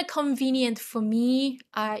 it's kind of convenient for me,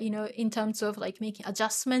 in terms of like making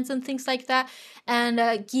adjustments and things like that,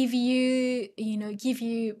 and give you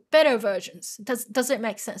better versions. Does it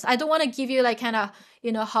make sense? I don't want to give you like kind of,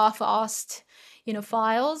 half-assed,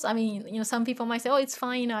 files. I mean, some people might say, oh, it's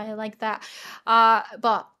fine, I like that.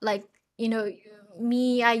 But like,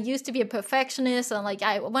 me, I used to be a perfectionist, and like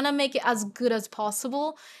I want to make it as good as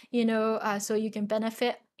possible, so you can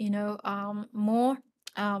benefit, more.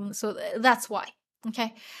 So that's why.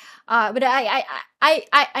 Okay. But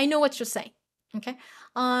I know what you're saying. Okay.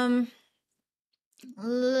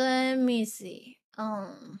 Let me see.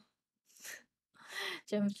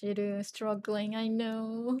 Jamshiru struggling, I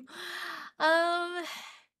know.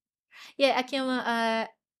 Yeah, Akiyama,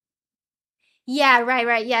 yeah,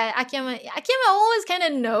 right. Yeah, Akiyama always kind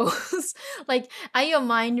of knows. Like, are you a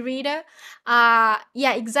mind reader? Yeah,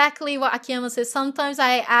 exactly what Akiyama says. Sometimes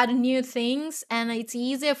I add new things, and it's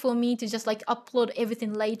easier for me to just like upload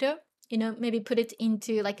everything later. Maybe put it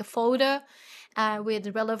into like a folder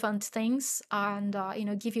with relevant things, and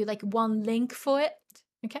give you like one link for it.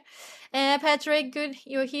 Okay. Patrick, good,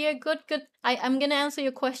 you're here. Good. I'm gonna answer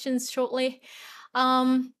your questions shortly.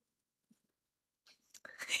 A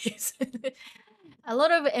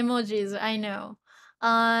lot of emojis, I know.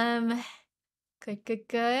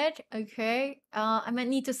 Good. Okay. I might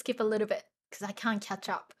need to skip a little bit because I can't catch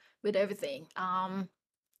up with everything.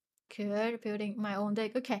 Good. Building my own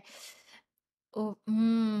deck. Okay. Oh,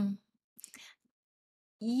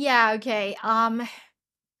 yeah, okay.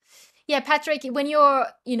 Yeah, Patrick, when you're,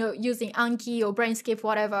 using Anki or Brainscape,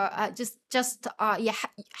 whatever, just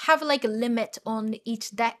have like a limit on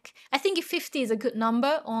each deck. I think 50 is a good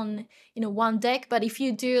number on, one deck, but if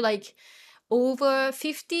you do like over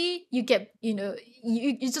 50, you get, you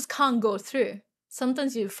just can't go through.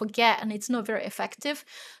 Sometimes you forget and it's not very effective.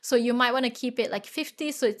 So you might want to keep it like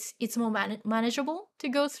 50 so it's more manageable to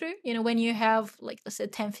go through. When you have like, let's say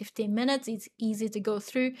 10-15 minutes, it's easy to go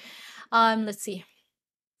through. Let's see.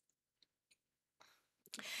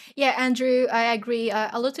 Yeah, Andrew, I agree.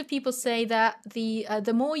 A lot of people say that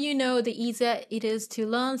the more you know, the easier it is to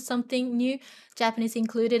learn something new, Japanese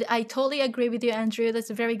included. I totally agree with you, Andrew. That's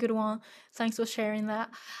a very good one. Thanks for sharing that.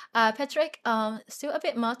 Patrick, still a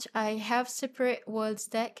bit much. I have separate words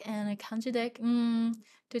deck and a kanji deck.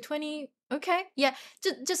 To 20. Okay, yeah.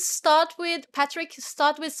 Just start with, Patrick.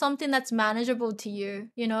 Start with something that's manageable to you.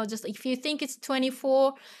 Just if you think it's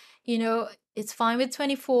 24, it's fine with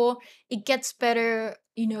 24. It gets better,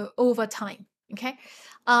 over time. Okay.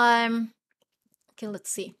 Okay,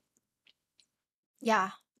 let's see.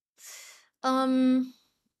 Yeah.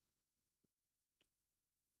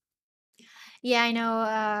 Yeah, I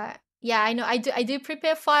know. Yeah, I know. I do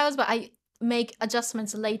prepare files, but I make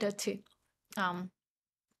adjustments later too. Um,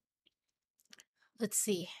 let's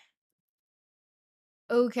see.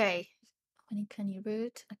 Okay. When can you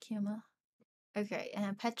boot? Akiyama. Okay,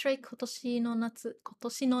 Patrick, 今年の夏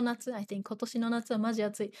I think 今年の夏はマジ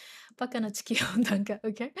暑い。バカな地球温暖化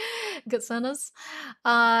Okay, good sentence.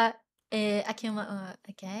 Akiyama,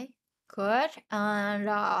 okay, good. And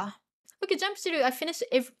okay, jump to I finished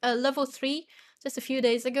level 3 just a few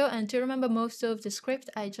days ago, and to remember most of the script,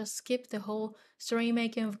 I just skipped the whole story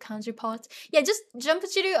making of kanji parts. Yeah, just jump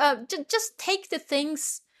to just take the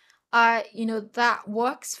things that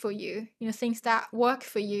works for you, things that work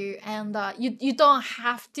for you, and you don't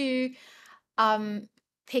have to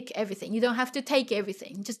pick everything, you don't have to take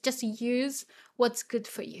everything, just use what's good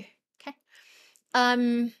for you. Okay.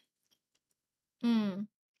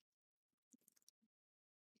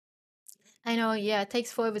 I know, yeah, it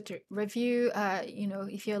takes forever to review.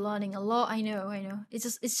 If you're learning a lot, I know.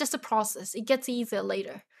 It's just a process. It gets easier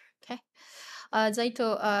later. Okay.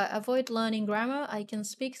 Zaito, avoid learning grammar. I can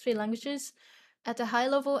speak 3 languages at a high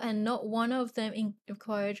level, and not one of them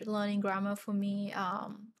required learning grammar for me.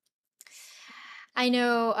 I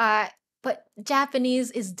know, but Japanese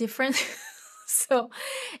is different. So,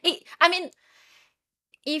 I mean,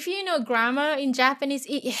 if you know grammar in Japanese,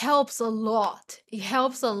 it helps a lot. It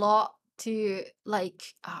helps a lot to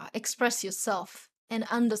express yourself and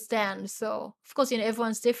understand. So, of course,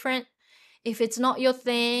 everyone's different. If it's not your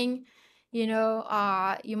thing, you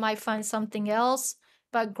might find something else.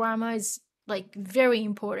 But grammar is very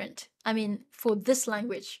important. I mean, for this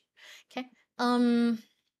language. Okay.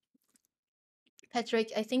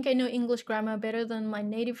 Patrick, I think I know English grammar better than my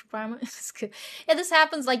native grammar. It's good. Yeah, this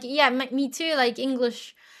happens. Me too.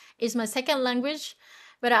 English is my second language,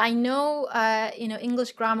 but I know,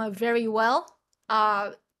 English grammar very well.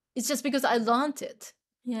 It's just because I learned it.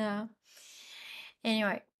 Yeah.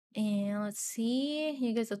 Anyway, and let's see.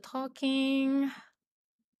 You guys are talking.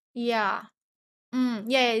 Yeah.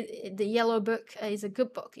 Yeah, the Yellow Book is a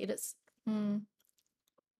good book. It is.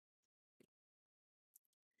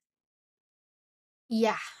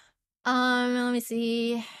 Yeah. Let me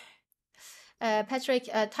see. Patrick,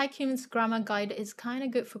 Tycoon's grammar guide is kind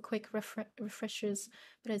of good for quick refreshers,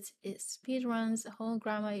 but it speed runs the whole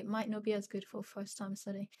grammar. It might not be as good for first time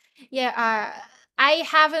study. Yeah, I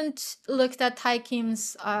haven't looked at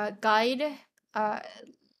Tycoon's guide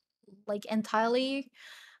entirely.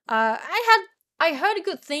 I heard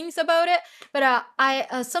good things about it, but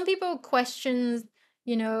some people question,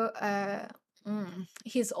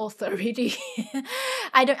 his authority.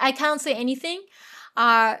 I can't say anything.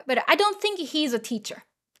 But I don't think he's a teacher.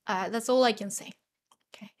 That's all I can say.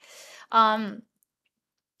 Okay.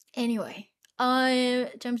 Anyway,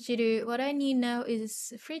 Jamshiru, what I need now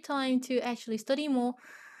is free time to actually study more.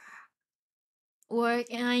 Work,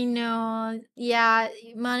 and I know. Yeah,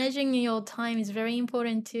 managing your time is very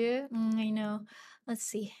important too. I know. Let's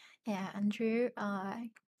see. Yeah, Andrew.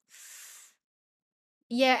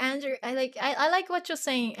 Yeah, Andrew. I like what you're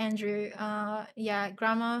saying, Andrew. Yeah,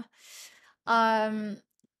 grammar.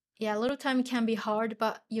 Yeah, a lot of time can be hard,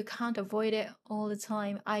 but you can't avoid it all the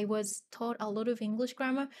time. I was taught a lot of English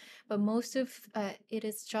grammar, but most of it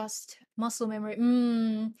is just muscle memory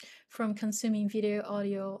from consuming video,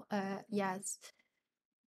 audio. Yes.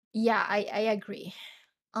 Yeah, I agree.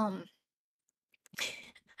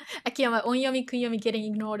 Akiyama, onyomi, kunyomi getting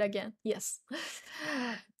ignored again. Yes.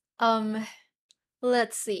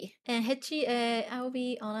 Let's see. And Hechi, I'll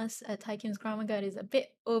be honest, Taikin's grammar guide is a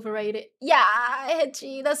bit overrated. Yeah,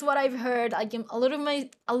 Hechi, that's what I've heard. A lot of my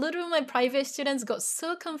private students got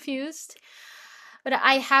so confused. But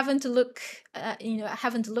I haven't looked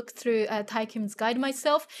through Taikim's guide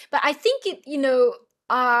myself. But I think it,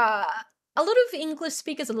 a lot of English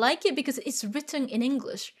speakers like it because it's written in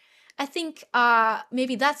English. I think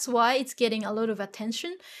maybe that's why it's getting a lot of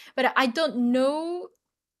attention. But I don't know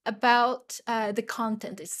about the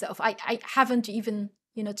content itself. I haven't even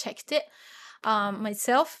checked it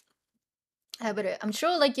myself. But I'm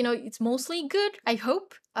sure it's mostly good. I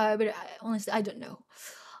hope. But honestly, I don't know.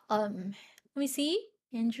 Let me see,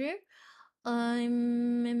 Andrew.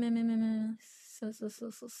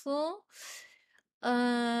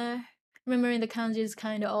 Remembering the kanji is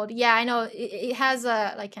kind of odd. Yeah, I know. It has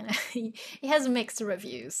it has mixed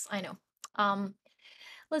reviews. I know.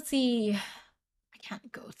 Let's see. I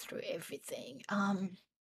can't go through everything.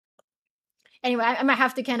 Anyway, I might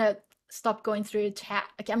have to kind of stop going through the chat.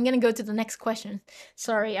 Okay, I'm gonna go to the next question.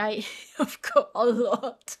 Sorry, I've got a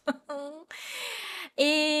lot.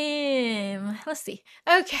 Let's see.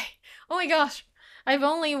 Okay. Oh my gosh, I've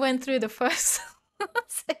only went through the first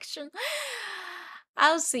section.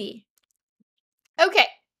 I'll see. Okay.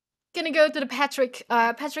 Gonna go to the Patrick's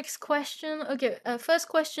question. Okay, first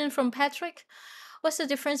question from Patrick. What's the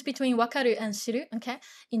difference between wakaru and shiru? Okay,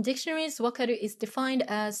 in dictionaries, wakaru is defined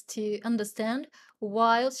as to understand,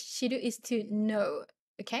 while shiru is to know.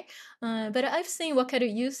 Okay, but I've seen wakaru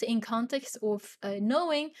used in context of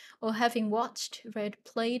knowing or having watched, read,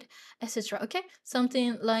 played, etc. Okay,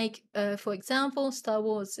 something like, for example, Star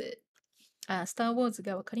Wars. Star Wars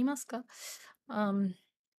がわかりますか?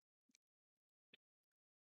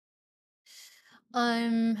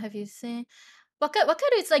 Have you seen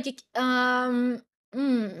Wakaru is like I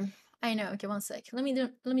know. Okay, one sec. Let me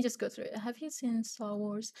just go through it. Have you seen Star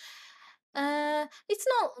Wars? It's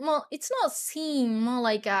not seen, more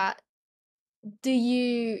like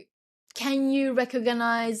can you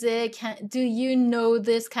recognize it? Do you know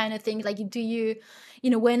this kind of thing? Like, do you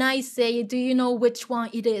when I say, do you know which one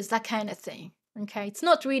it is? That kind of thing. Okay, it's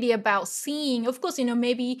not really about seeing. Of course,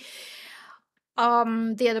 maybe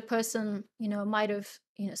the other person might have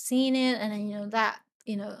seen it, and then that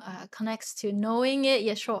connects to knowing it.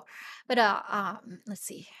 Yeah, sure. But let's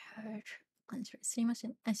see. 知り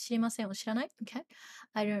ませんを知らない? Okay,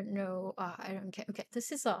 I don't know. I don't care. Okay,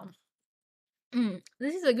 this is a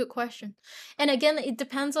good question, and again, it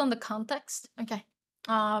depends on the context. Okay,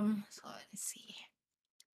 so let's see.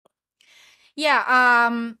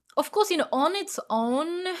 Yeah, of course, on its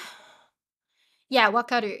own, yeah,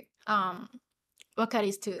 wakaru. Wakaru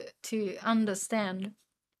is to understand,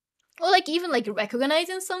 or like even like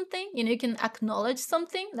recognizing something. You can acknowledge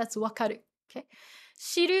something. That's wakaru. Okay,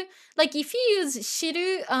 shiru. Like if you use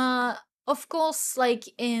shiru, of course, like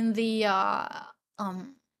in the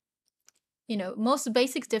most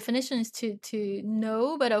basic definition is to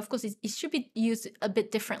know, but of course it should be used a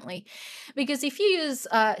bit differently, because if you use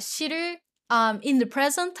shiru in the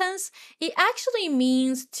present tense, it actually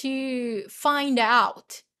means to find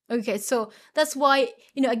out. Okay, so that's why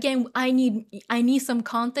again I need some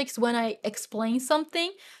context when I explain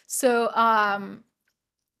something. So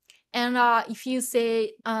and if you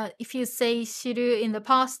say shiru in the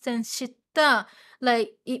past tense, shitta,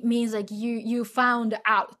 like it means like you found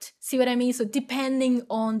out. See what I mean? So depending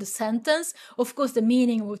on the sentence, of course the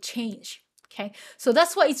meaning will change. Okay, so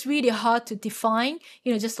that's why it's really hard to define.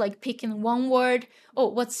 Just like picking one word. Oh,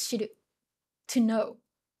 what's shiru? To know.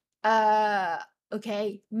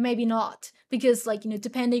 Okay, maybe not, because like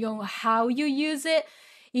depending on how you use it,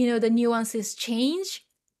 the nuances change.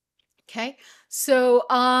 Okay, so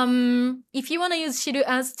if you want to use shiru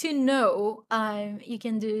as to know, you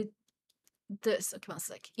can do this. Okay, one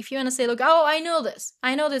sec. If you want to say, look, oh, I know this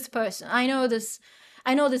person, I know this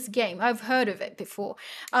game, I've heard of it before.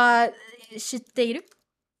 知っている?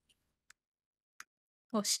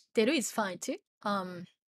 Well, 知ってる is fine too. Let's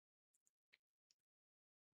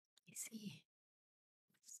see.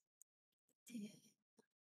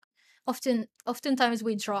 Oftentimes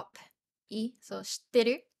we drop e, so 知って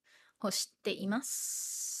る or 知っていま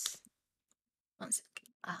す. One sec.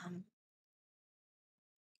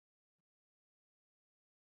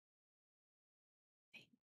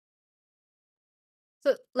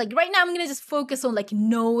 So like right now I'm gonna just focus on like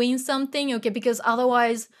knowing something, okay, because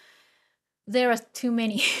otherwise there are too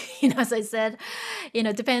many, as I said,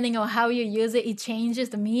 depending on how you use it, it changes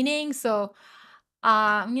the meaning. So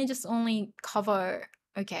I'm gonna just only cover,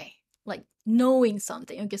 okay, like knowing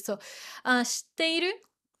something. Okay, so 知っている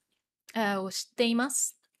or 知っていま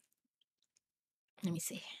す. Let me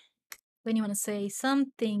see. When you want to say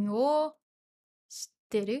something or 知っ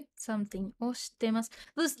てる something を知ってます.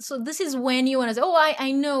 So this is when you want to say, oh,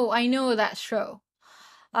 I know that show.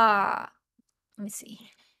 Let me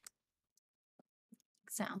see.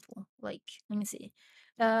 Example, like, let me see.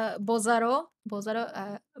 ボザロ、Bocce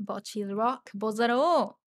the Rock, ボザロ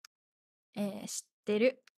を、知って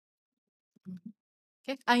る.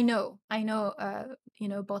 Okay, I know, Bocce,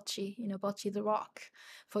 Bocce the Rock,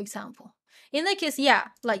 for example. In that case,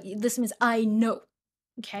 yeah, like this means I know.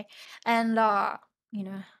 Okay, and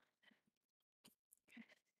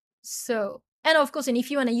so, and of course, and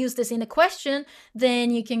if you want to use this in a question,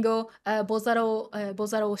 then you can go ボザロ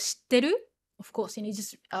を知ってる? Of course, you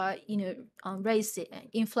just raise the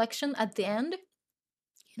inflection at the end,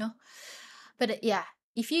 But yeah,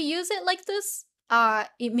 if you use it like this,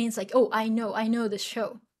 it means like, oh, I know the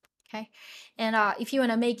show. Okay, and if you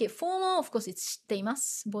want to make it formal, of course, it's 知っていま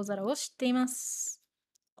す. ボザロを知っています.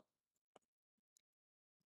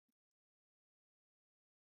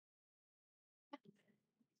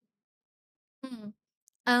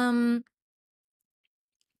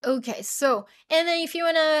 Okay, so, and then if you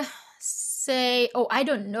want to say, oh, I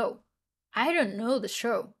don't know the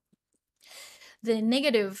show, the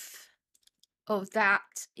negative of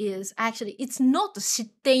that is actually, it's not 知っ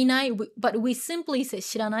ていない, but we simply say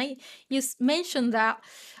知らない. You mentioned that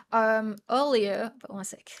earlier, but one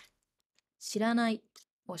sec. 知らない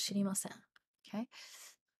or 知りません. Okay.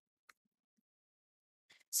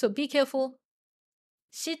 So be careful.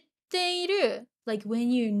 知っている, like when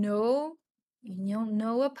you know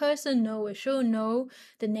a person, know a show, know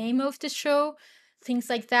the name of the show, things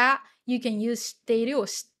like that, you can use 知っている or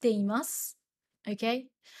知っています. Okay.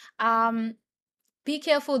 Be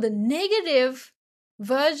careful the negative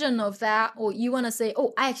version of that, or you want to say,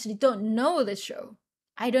 oh, I actually don't know the show.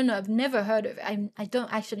 I don't know. I've never heard of it. I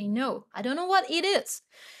don't actually know. I don't know what it is.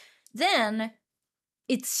 Then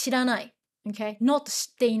it's 知らない. Okay, not 知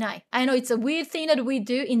っていない. I know it's a weird thing that we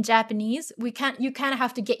do in Japanese. You kind of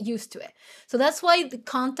have to get used to it. So that's why the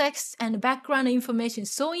context and background information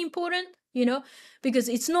is so important, because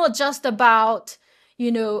it's not just about,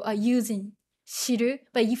 using 知る.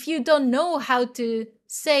 But if you don't know how to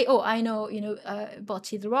say, oh, I know,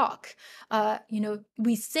 bocce the rock,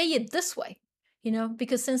 we say it this way.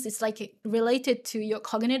 Because since it's like related to your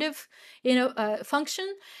cognitive,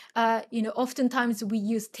 function, oftentimes we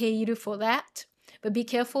use teiru for that. But be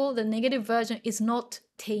careful, the negative version is not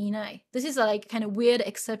teinai. This is like kind of weird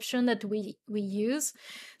exception that we use.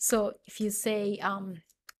 So if you say,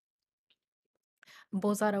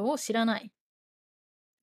 ボザラを知らない.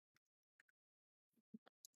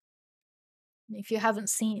 If you haven't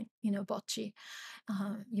seen, bocce,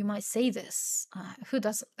 you might say this. Who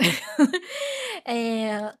doesn't?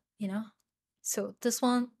 And, so this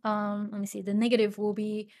one, let me see. The negative will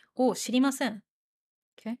be, を知りません.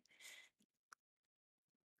 Okay.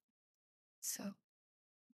 So,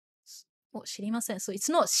 を知りません. So it's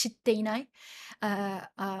not 知っていない.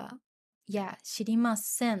 Yeah, 知りま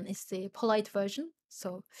せん is the polite version.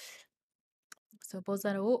 So ボ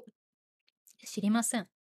ザラを知りません.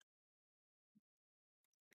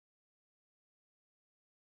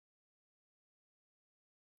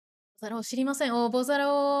 ボザラを知りません. ボザラ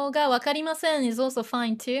がわかりません is also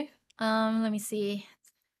fine too. Let me see.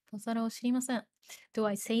 ボザラを知りません. Do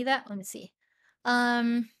I say that? Let me see.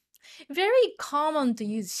 Very common to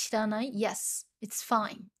use 知らない. Yes, it's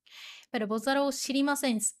fine. But ボザラを知りま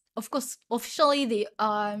せん is, of course, officially the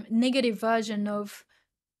negative version of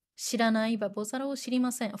知らない but ボザラを知り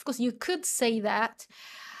ません. Of course, you could say that.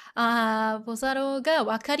 ボザラが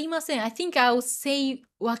わかりません. I think I'll say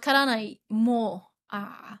わからない more.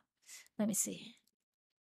 Let me see.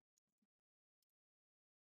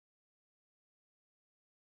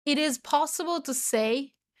 It is possible to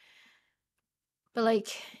say, but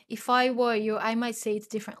like if I were you, I might say it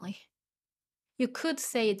differently. You could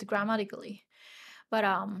say it grammatically, but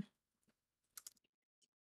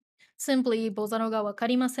simply ボザロがわか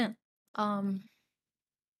りません. Okay,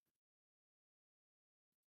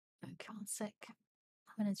 one sec.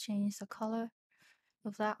 I'm gonna change the color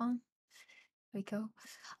of that one. There we go.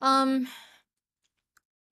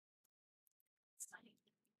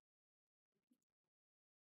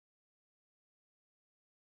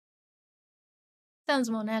 Sounds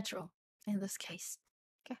more natural in this case.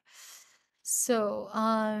 Okay. So,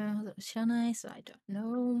 知らない so I don't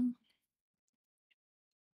know.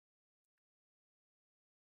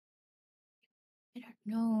 I don't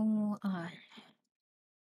know.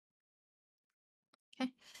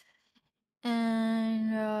 Okay.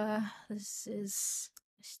 And this is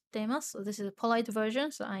知っています So this is a polite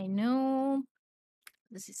version, so I know.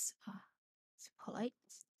 This is it's polite.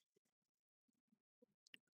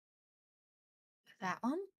 That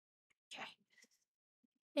one. Okay.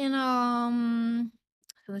 And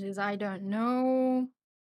so this is I don't know.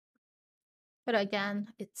 But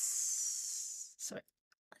again, it's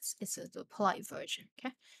the polite version.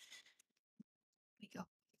 Okay. There we go.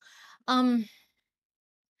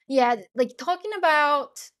 Yeah, like talking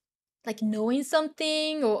about like knowing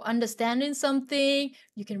something or understanding something,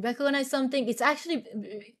 you can recognize something. It's actually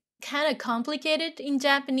kind of complicated in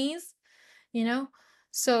Japanese,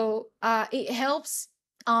 So it helps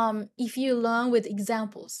if you learn with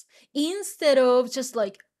examples instead of just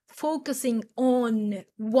like focusing on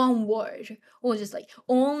one word or just like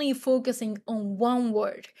only focusing on one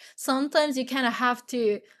word. Sometimes you kind of have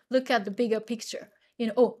to look at the bigger picture.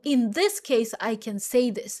 In this case, I can say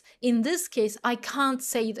this. In this case, I can't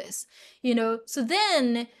say this. So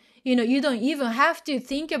then, you don't even have to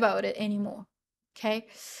think about it anymore. Okay?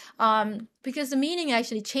 Because the meaning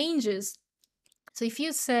actually changes. So if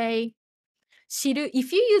you say 知る,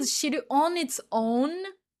 if you use 知る on its own,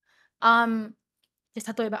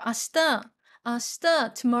 例えば明日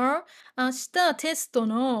tomorrow 明日テスト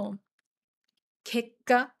の結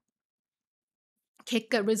果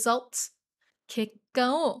results 結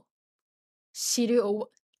果を知る or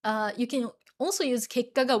you can also use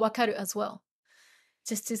結果がわかる as well.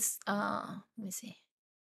 Just to, let me see.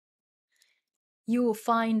 You will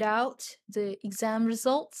find out the exam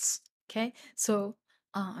results. Okay, so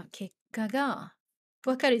結果が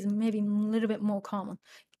わかる is maybe a little bit more common.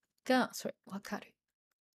 が、sorry, わかる.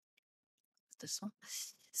 This one.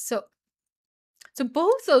 So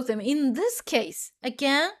both of them, in this case,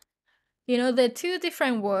 again, you know, they're two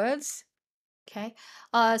different words. Okay.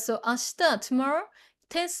 So 明日 tomorrow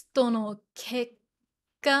テストの結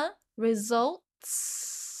果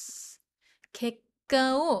results 結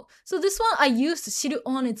果を so this one I used 知る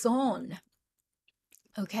on its own.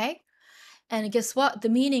 Okay. And guess what? The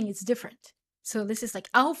meaning is different. So this is like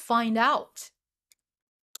I'll find out.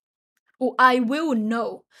 Or I will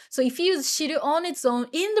know. So if you use 知る on its own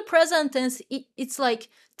in the present tense, it's like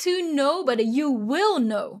to know, but you will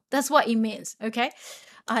know. That's what it means. Okay.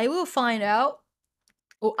 I will find out.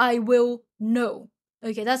 Or I will know.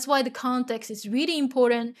 Okay, that's why the context is really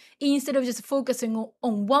important. Instead of just focusing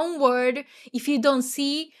on one word, if you don't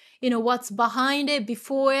see, you know, what's behind it,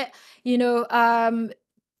 before it, you know,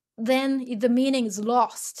 then the meaning is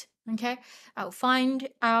lost. Okay, I'll find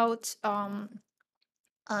out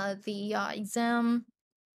the exam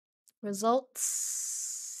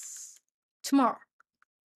results tomorrow.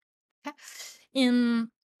 Okay,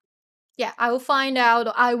 yeah, I will find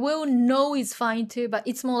out. I will know is fine too, but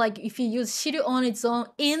it's more like if you use 知る on its own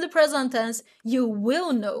in the present tense, you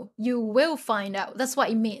will know, you will find out. That's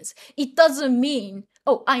what it means. It doesn't mean,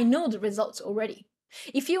 oh, I know the results already.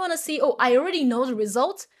 If you want to see, oh, I already know the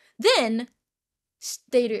results, then 知っ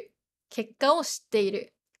ている。結果を知ってい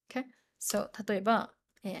る。Okay? So, 例えば、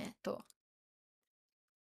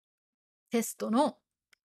テストの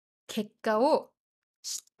結果を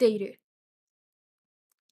知っている。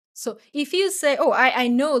So if you say, oh, I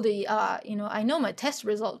know the, I know my test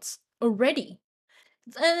results already,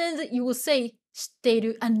 then you will say 知ってい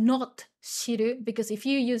る and not 知る because if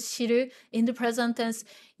you use 知る in the present tense,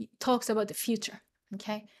 it talks about the future.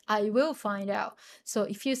 Okay? I will find out. So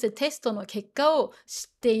if you say テストの結果を知っ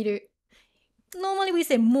ている, normally we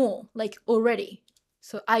say more, like already.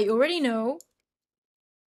 So I already know,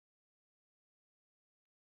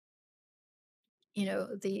 you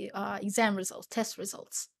know, the exam results, test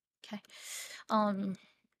results. Okay.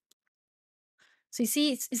 So you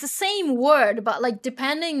see, it's the same word, but like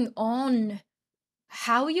depending on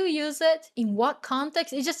how you use it, in what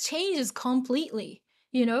context, it just changes completely.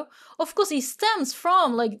 You know, of course, it stems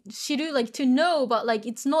from like 知る, like to know, but like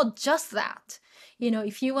it's not just that. You know,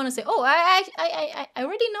 if you want to say, oh, I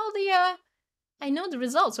already know I know the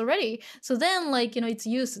results already. So then, like, you know, it's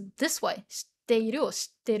used this way. 知っている or 知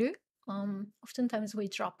ってる. Oftentimes we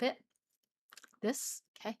drop it. This,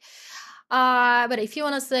 okay. But if you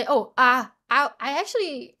want to say, oh, I'll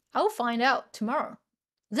find out tomorrow.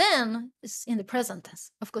 Then it's in the present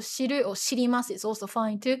tense. Of course, 知る or 知ります is also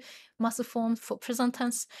fine too. Must form for present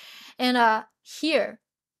tense. And here,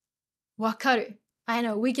 わかる. I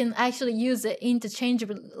know we can actually use it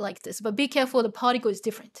interchangeably like this, but be careful, the particle is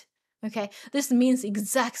different. Okay, this means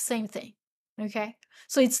exact same thing. Okay,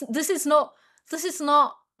 so this is not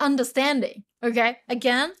understanding. Okay,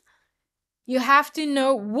 again, you have to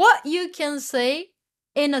know what you can say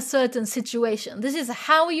in a certain situation. This is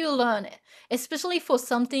how you learn it, especially for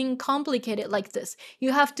something complicated like this.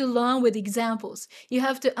 You have to learn with examples. You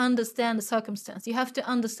have to understand the circumstance. You have to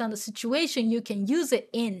understand the situation you can use it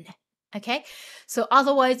in. Okay? So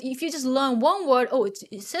otherwise, if you just learn one word, oh,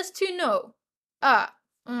 it says to know.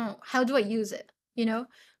 How do I use it? You know,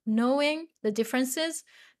 knowing the differences,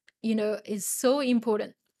 you know, is so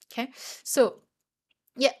important. Okay? So,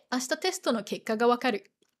 yeah, 明日テストの結果がわかる.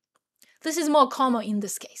 This is more common in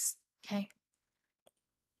this case. Okay?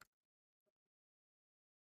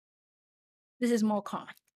 This is more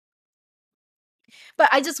common. But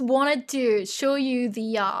I just wanted to show you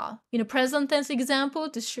the present tense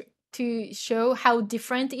example to show how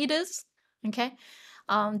different it is. Okay?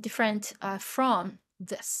 Different from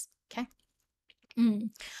this. Okay?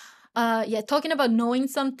 Yeah, talking about knowing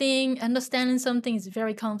something, understanding something is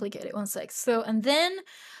very complicated. One sec. So, and then,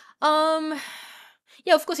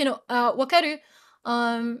 yeah, of course, you know, わかる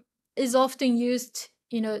is often used,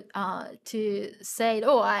 you know, to say,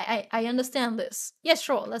 oh, I understand this. Yeah,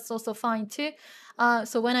 sure, that's also fine too.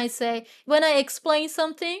 So when I explain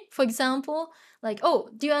something, for example, like, oh,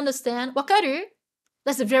 do you understand? わかる?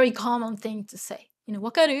 That's a very common thing to say. You know,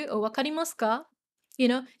 わかる or わかりますか? You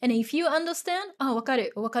know, and if you understand, わか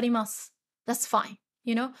る or わかります. That's fine,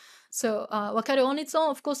 you know. So わかる on its own,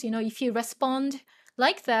 of course, you know, if you respond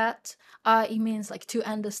like that, it means like to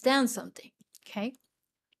understand something. Okay.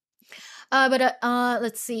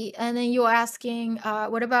 Let's see. And then you're asking,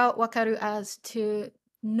 what about wakaru as to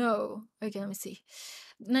know? Okay, let me see.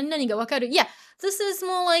 何々がわかる? Yeah, this is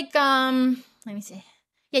more like, let me see.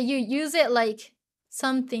 Yeah, you use it like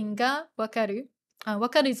something がわかる. わ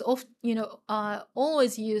かる is often,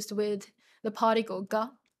 always used with the particle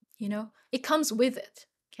が, it comes with it.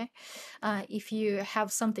 Okay, if you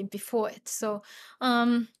have something before it. So,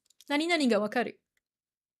 何々がわかる.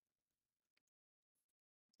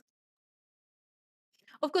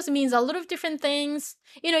 Of course, it means a lot of different things.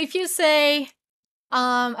 If you say,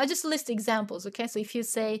 I just list examples, okay? So if you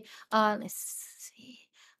say, let's see,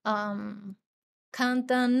 簡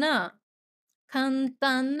単な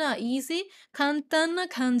easy, 簡単な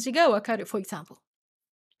漢字がわかる, for example.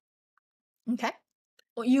 Okay?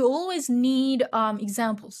 You always need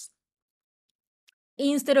examples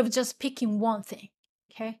instead of just picking one thing.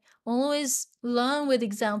 Okay? Always learn with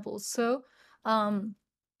examples. So,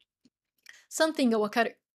 something がわか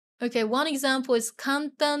る. Okay, one example is 簡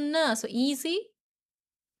単な, so easy.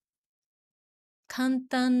 簡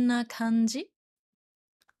単な漢字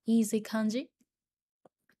easy 漢字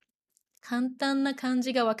簡単な漢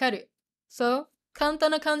字がわかる So 簡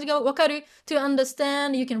単な漢字がわかる to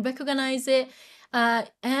understand, you can recognize it,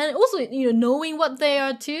 and also knowing what they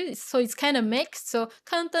are too, so it's kind of mixed. So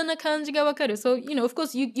簡単な漢字がわかる So of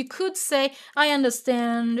course you could say I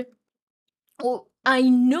understand, or I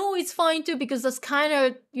know it's fine too, because that's kind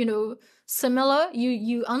of similar.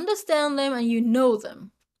 You understand them and you know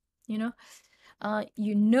them,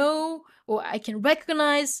 or I can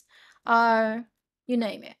recognize, you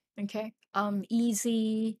name it, okay?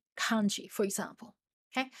 Easy kanji, for example,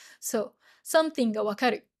 okay? So, something がわ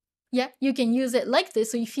かる. Yeah, you can use it like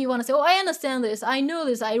this. So if you want to say, I understand this, I know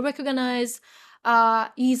this, I recognize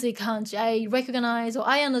easy kanji, I recognize, or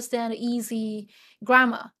I understand easy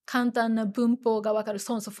grammar, 簡単な文法がわかる,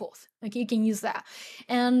 so on and so forth. Okay, you can use that.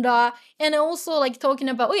 And also like talking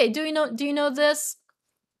about, okay, do you know this?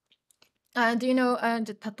 Do you know, 例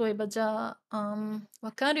えばじゃあ、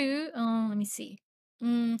わかる? Let me see.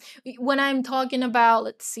 When I'm talking about,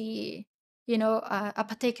 let's see, a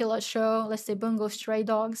particular show, let's say Bungo Stray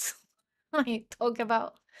Dogs. I talk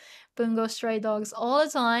about Bungo Stray Dogs all the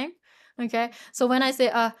time. Okay, so when I say,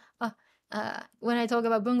 when I talk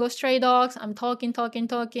about Bungo Stray Dogs, I'm talking,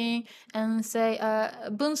 and say,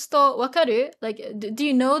 Bunsto wakaru? Like, do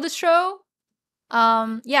you know the show?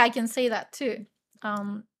 Yeah, I can say that too.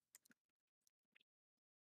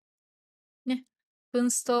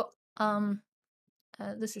 Bunsto,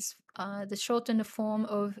 this is the shortened form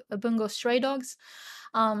of Bungo Stray Dogs.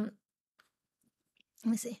 Let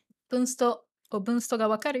me see. Bunsto or Bunsto が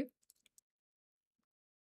わかる?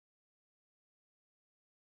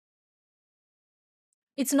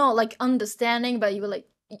 It's not like understanding, but you were like,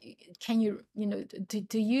 can you,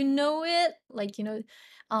 do you know it? Like,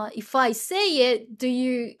 if I say it,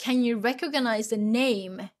 can you recognize the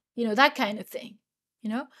name? That kind of thing,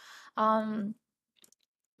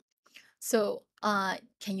 So,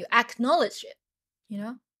 can you acknowledge it?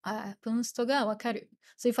 文ストがわかる.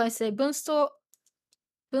 So if I say 文スト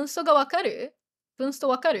がわかる? 文スト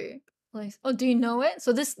わかる? Like, do you know it?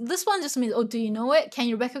 So this one just means, do you know it? Can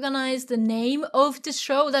you recognize the name of the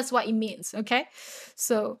show? That's what it means, okay?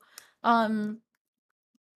 So, Bungo,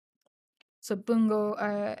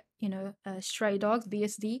 Stray Dogs,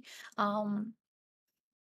 BSD,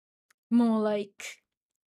 more like,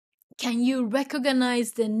 can you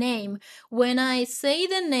recognize the name? When I say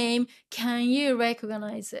the name, can you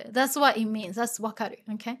recognize it? That's what it means. That's wakaru,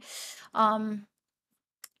 okay?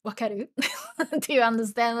 Wakaru? Do you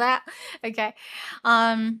understand that? Okay.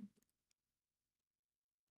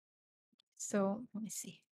 So let me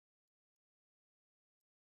see.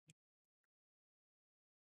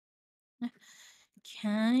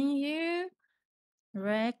 Can you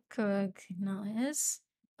recognize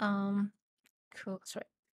cool, sorry.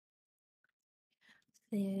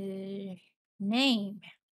 The name?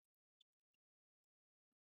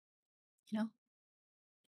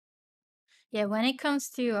 Yeah, when it comes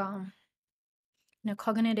to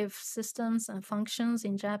cognitive systems and functions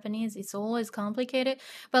in Japanese, it's always complicated.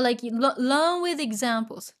 But like, learn with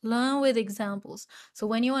examples. So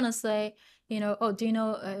when you want to say, do you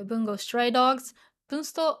know Bungo Stray Dogs?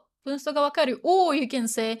 Bunsto ga wakaru. Or you can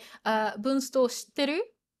say, Bunsto shitteru?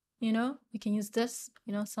 You can use this,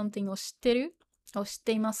 something o shitteru or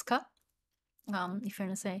shitteimasu ka? If you're going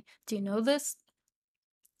to say, do you know this?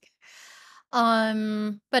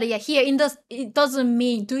 But yeah, here it doesn't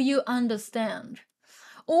mean, do you understand?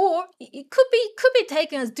 Or it could be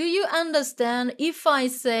taken as, do you understand if I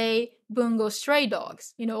say Bungo Stray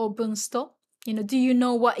Dogs, or Bunsto? Do you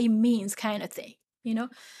know what it means, kind of thing,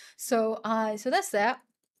 So that's that.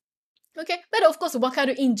 Okay, but of course,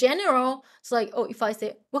 wakaru in general, it's like, oh, if I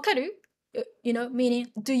say wakaru,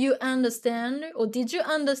 meaning, do you understand or did you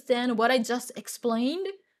understand what I just explained?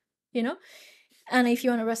 And if you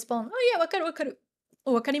want to respond, oh yeah, wakaru,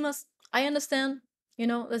 or wakarimasu, I understand.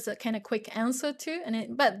 That's a kind of quick answer too.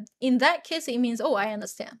 But in that case, it means, oh, I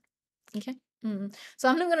understand. Okay. So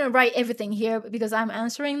I'm not gonna write everything here because I'm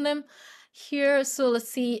answering them here. So let's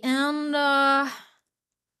see, and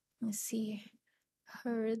let's see.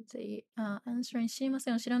 Heard the answering 知りま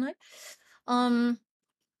せん、知らない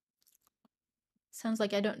sounds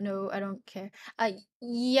like I don't know, I don't care.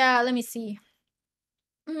 Yeah, let me see.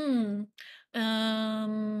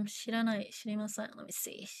 知らない、知りません。Let me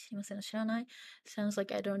see. 知りません、知らない sounds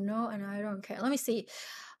like I don't know and I don't care. Let me see.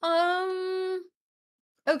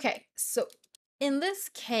 Okay, so in this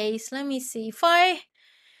case, let me see if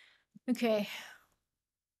okay,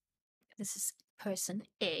 this is person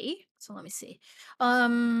A. So let me see.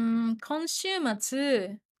 今週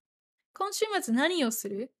末何をす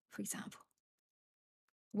る For example.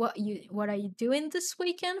 What are you doing this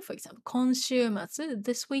weekend? For example, 今週末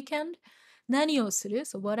this weekend 何をする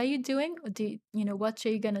So what are you doing? What are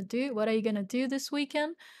you gonna do? What are you gonna do this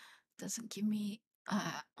weekend? Doesn't give me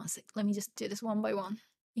one sec. Let me just do this one by one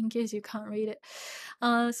in case you can't read it.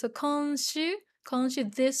 So 今週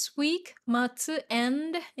this week 末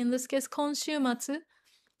and in this case 今週末 it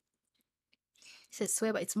says そうい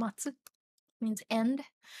えば it's 末 means end.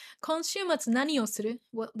 今週末何をする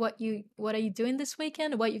what are you doing this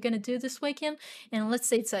weekend? What are you gonna do this weekend? And let's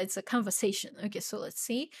say it's a conversation. Okay, so let's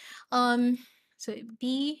see. So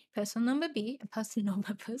B, person number B,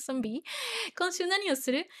 person B. 今週何を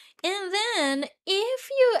する And then if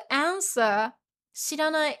you answer 知ら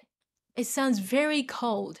ない it sounds very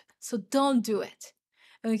cold. So don't do it.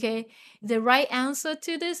 Okay? The right answer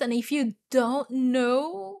to this, and if you don't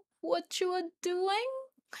know what you are doing,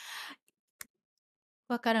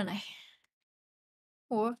 わからない.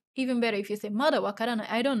 Or even better if you say まだわからない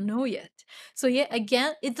I don't know yet. So yeah,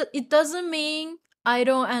 again, it doesn't mean I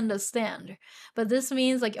don't understand. But this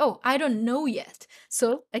means like, oh, I don't know yet.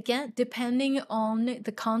 So again, depending on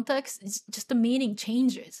the context, it's just the meaning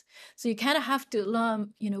changes. So you kind of have to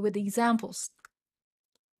learn, with the examples.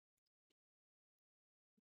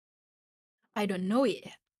 I don't know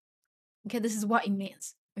yet. Okay, this is what it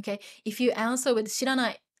means. Okay, if you answer with 知ら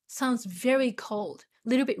ない sounds very cold, a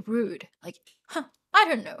little bit rude. Like, I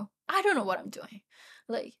don't know what I'm doing.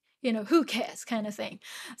 Like, who cares kind of thing.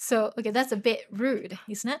 So, okay, that's a bit rude,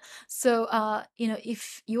 isn't it? So,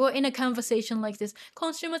 if you're in a conversation like this,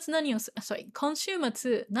 今週末何を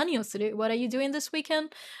する What are you doing this weekend?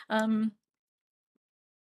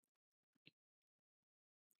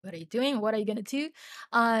 What are you doing? What are you gonna do?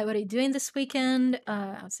 What are you doing this weekend?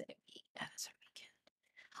 I'll say, sorry,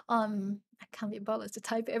 weekend. I can't be bothered to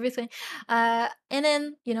type everything. And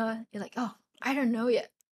then, you're like, oh, I don't know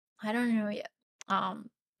yet.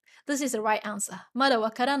 This is the right answer. まだ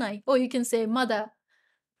わからない. Or you can say まだ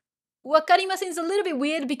わかりません. It's a little bit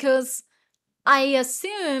weird because I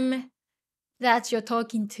assume that you're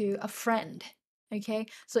talking to a friend. Okay?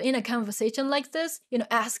 So in a conversation like this,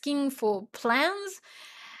 asking for plans,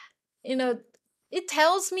 it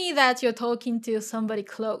tells me that you're talking to somebody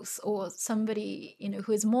close or somebody,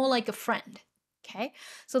 who is more like a friend. Okay?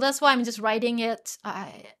 So that's why I'm just writing it,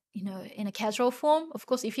 in a casual form. Of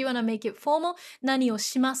course, if you want to make it formal, 何を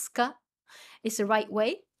しますか is the right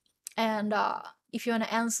way. And if you want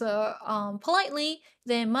to answer politely,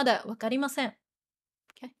 then まだわかりません.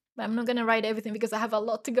 Okay? But I'm not going to write everything because I have a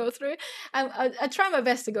lot to go through. I try my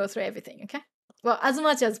best to go through everything, okay? Well, as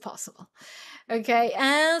much as possible. Okay,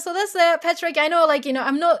 and so that's it, Patrick. I know,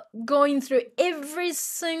 I'm not going through every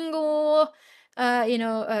single,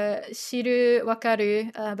 知る、わか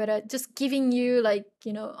る, but just giving you,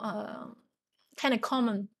 kind of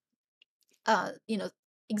common,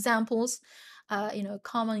 examples,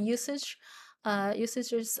 common usages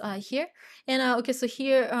here. And okay, so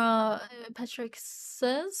here, Patrick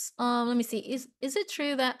says, let me see, is it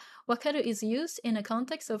true that wakaru is used in a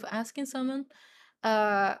context of asking someone,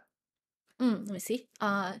 let me see,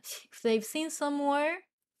 if they've seen somewhere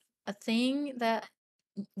a thing that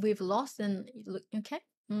we've lost, and okay,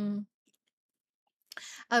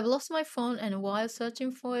 I've lost my phone, and while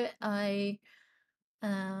searching for it, I'm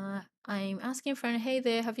asking a friend, hey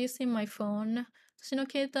there, have you seen my phone? 私の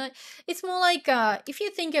携帯. It's more like, if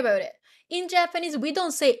you think about it, in Japanese, we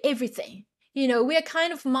don't say everything. We are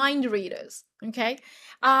kind of mind readers, okay?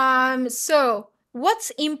 So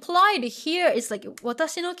what's implied here is like,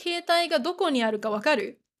 私の携帯がどこにあるかわか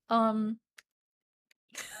る?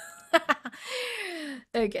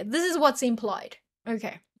 Okay, this is what's implied.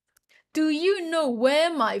 Okay. do you know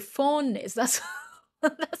where my phone is? That's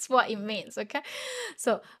that's what it means, okay?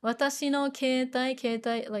 So 私の携帯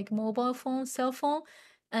like mobile phone, cell phone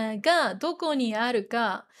がどこにある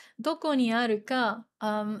か、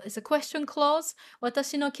it's a question clause.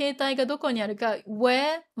 私の携帯がどこにあるか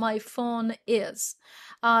where my phone is.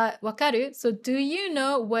 わかる? So do you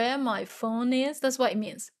know where my phone is? That's what it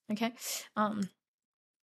means, okay?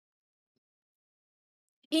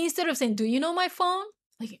 Instead of saying, do you know my phone?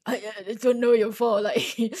 Like, I don't know your phone,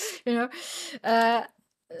 like, you know?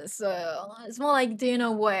 So it's more like, do you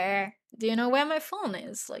know where? Do you know where my phone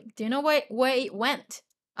is? Like, do you know where it went?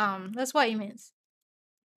 That's what it means.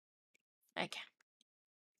 Okay.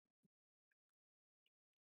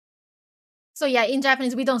 So yeah, in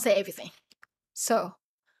Japanese, we don't say everything. So,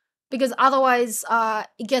 because otherwise,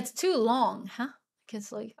 it gets too long, huh?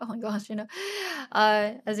 Because like, oh my gosh,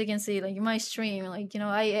 as you can see, like in my stream, like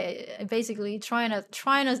I basically trying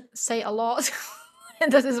to say a lot, and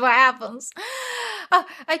this is what happens.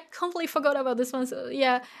 I completely forgot about this one. So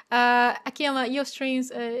yeah, Akiyama, your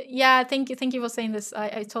streams. Yeah, thank you for saying this.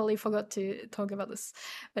 I totally forgot to talk about this,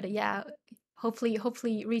 but yeah, hopefully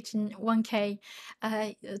reaching 1K.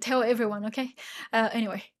 Tell everyone, okay?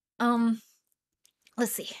 Anyway,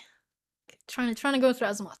 let's see. Trying to go through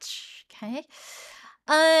as much, okay?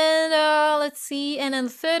 And let's see. And then the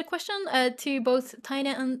third question to both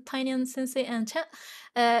Taenyan Sensei and Chat.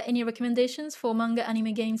 Any recommendations for manga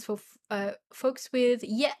anime games for folks with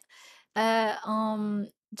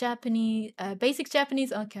Japanese basic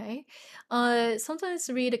Japanese? Okay. Sometimes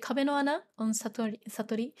read Kabe no Ana on Satori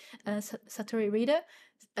Reader.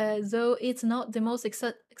 Though it's not the most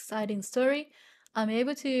exciting story, I'm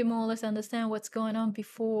able to more or less understand what's going on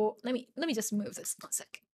before. Let me just move this 1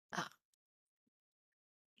 sec.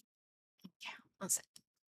 Yeah, 1 sec.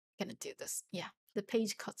 Gonna do this. Yeah, the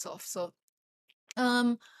page cuts off. So,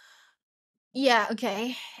 yeah,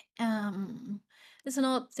 okay. It's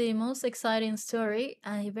not the most exciting story.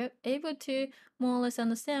 I'm able to more or less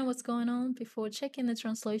understand what's going on before checking the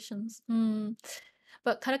translations.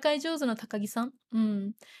 But からかい上手の高木さん、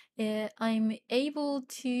I'm able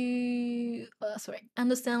to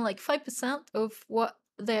understand like 5% of what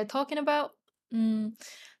they're talking about.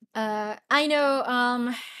 I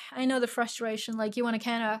know the frustration. Like you want to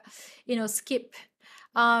kind of, skip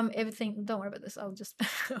everything. Don't worry about this. I'll just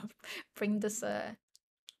bring this.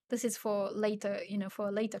 This is for later, for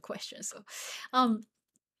a later question. So,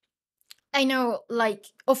 I know, like,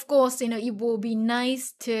 of course, it will be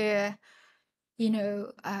nice to,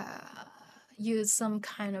 use some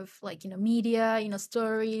kind of like media,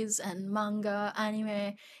 stories and manga,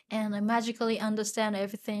 anime, and magically understand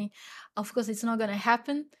everything. Of course, it's not gonna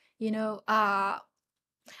happen.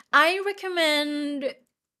 I recommend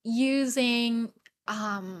using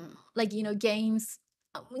games.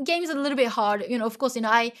 Games are a little bit hard, of course.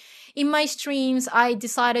 In my streams I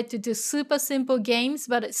decided to do super simple games,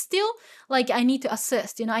 but still, like, I need to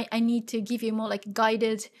assist. I need to give you more like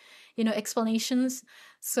guided explanations.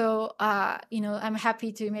 So I'm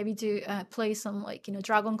happy to maybe do play some like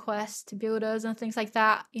Dragon Quest builders and things like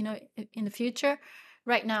that in the future.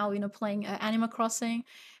 Right now playing Animal Crossing,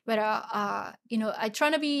 but I try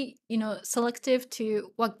to be selective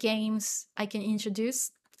to what games I can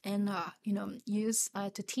introduce and use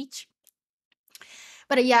to teach.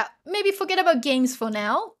 But yeah, maybe forget about games for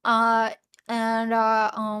now. And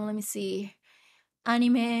let me see,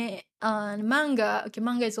 anime and manga. Okay,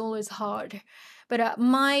 manga is always hard, but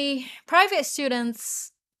my private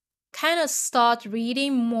students kind of start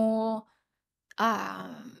reading more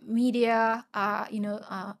media,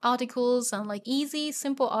 articles and like easy,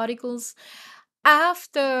 simple articles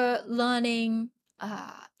after learning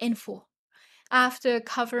info, after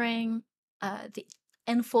covering the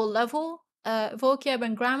info level vocab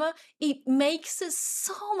and grammar. It makes it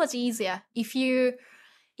so much easier if you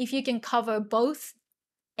can cover both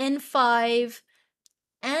N5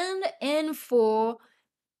 and N4.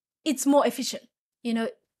 It's more efficient,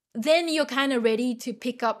 then you're kind of ready to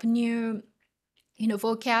pick up new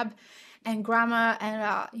vocab and grammar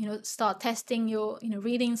and start testing your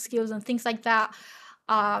reading skills and things like that.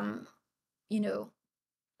 Of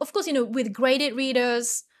course, with graded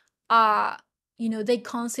readers, they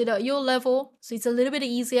consider your level, so it's a little bit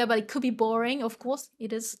easier, but it could be boring. Of course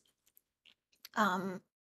it is.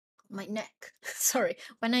 My neck sorry,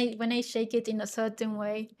 when I shake it in a certain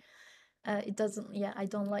way, it doesn't, I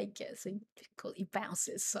don't like it, so it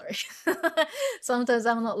bounces. Sorry. Sometimes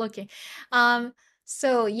I'm not looking.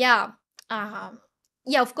 So yeah,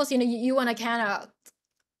 of course, you want to kind of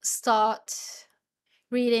start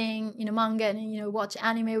reading, manga and, watch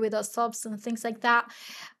anime without subs and things like that.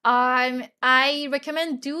 I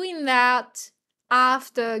recommend doing that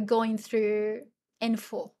after going through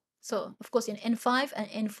N4. So, of course, in N5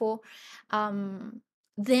 and N4,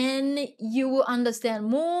 then you will understand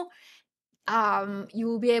more. You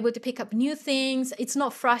will be able to pick up new things. It's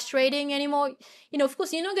not frustrating anymore. Of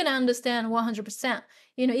course, you're not going to understand 100%.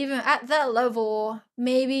 Even at that level,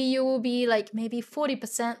 maybe you will be like maybe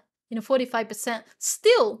 40%, 45%.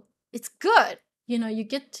 Still, it's good. You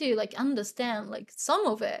get to like understand like some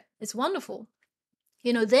of it. It's wonderful.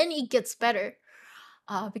 Then it gets better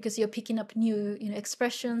because you're picking up new,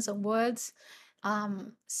 expressions and words.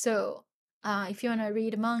 So if you want to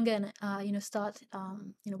read manga and start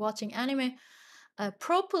watching anime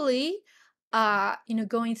properly,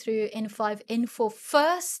 going through N5, N4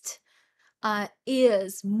 first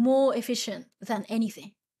is more efficient than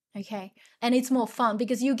anything. Okay, and it's more fun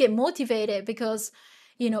because you get motivated because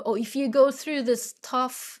or if you go through this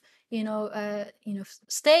tough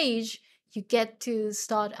stage, you get to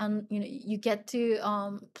start and you get to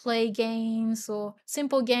play games or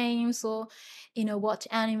simple games or watch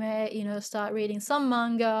anime, start reading some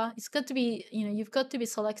manga. It's got to be you've got to be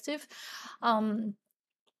selective.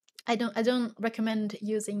 I don't recommend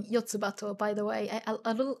using Yotsubato, by the way.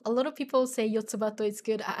 A lot of people say Yotsubato is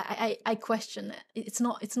good. I question it. It's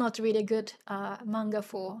not really a good manga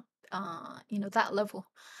for that level.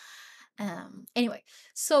 Anyway,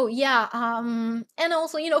 so yeah, and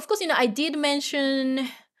also of course I did mention.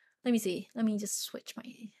 Let me see. Let me just switch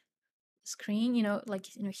my screen.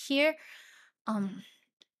 Here,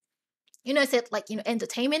 I said like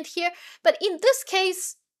entertainment here, but in this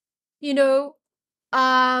case,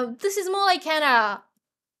 this is more like kind of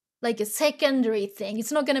like a secondary thing.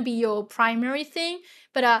 It's not gonna be your primary thing,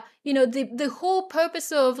 but the whole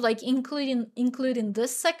purpose of like including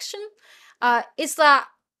this section is that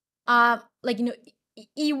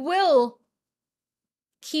it will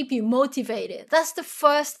keep you motivated. That's the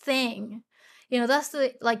first thing. That's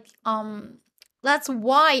the that's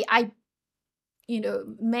why I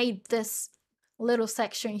made this little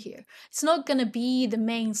section here. It's not gonna be the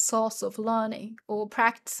main source of learning or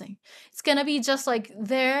practicing. It's gonna be just like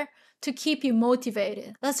there to keep you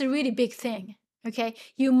motivated. That's a really big thing. Okay,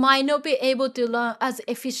 you might not be able to learn as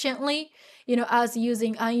efficiently as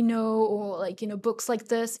using Aino or like books like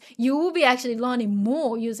this. You will be actually learning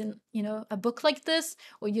more using a book like this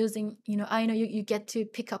or using Aino. You get to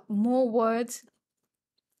pick up more words.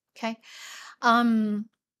 Okay,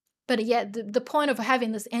 but yeah, the point of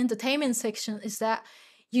having this entertainment section is that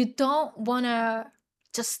you don't want to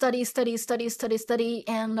just study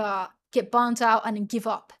and get burnt out and give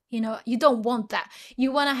up. You don't want that.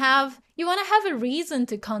 You want to have a reason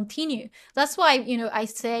to continue. That's why I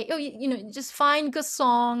say, just find good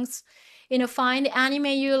songs, find anime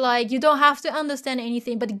you like. You don't have to understand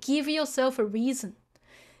anything, but give yourself a reason.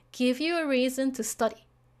 Give you a reason to study.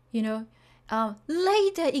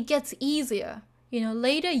 Later it gets easier.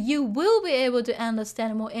 Later you will be able to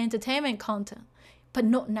understand more entertainment content, but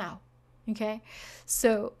not now. Okay,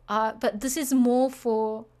 so but this is more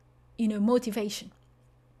for motivation.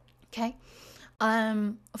 Okay,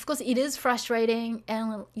 of course it is frustrating,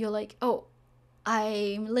 and you're like, oh,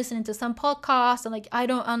 I'm listening to some podcast and like I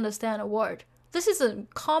don't understand a word. This is a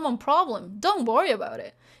common problem. Don't worry about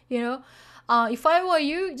it. If I were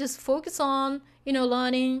you, just focus on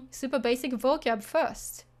learning super basic vocab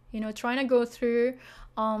first. Trying to go through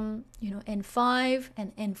N5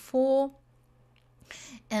 and N4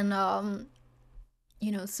 and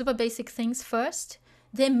super basic things first.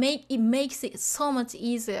 Then it makes it so much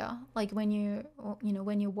easier, like when you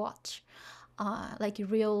watch like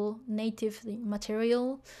real native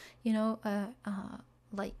material,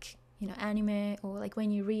 like anime, or like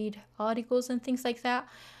when you read articles and things like that.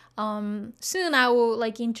 Soon I will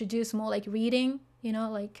like introduce more like reading,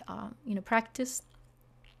 like practice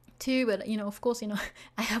too, but of course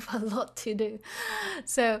I have a lot to do.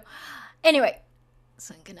 So anyway,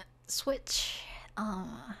 so I'm gonna switch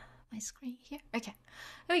my screen here. Okay,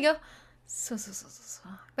 there we go. So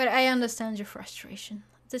but I understand your frustration.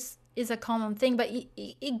 This is a common thing, but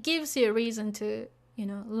it gives you a reason to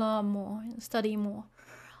learn more, study more.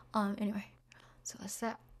 Anyway, so that's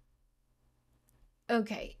that.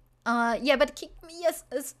 Okay. Yeah, but yes,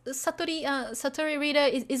 Satori Reader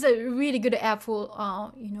is a really good app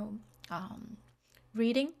for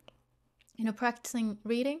reading, practicing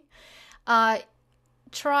reading.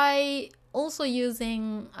 Try also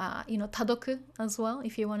using Tadoku as well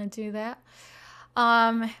if you want to do that.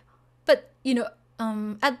 But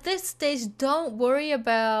at this stage, don't worry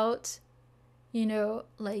about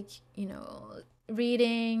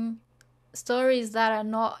reading stories that are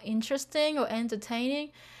not interesting or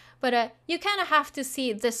entertaining. But you kind of have to see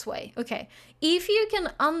it this way. Okay, if you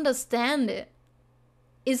can understand it,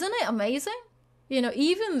 isn't it amazing?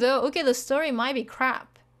 Even though, okay, the story might be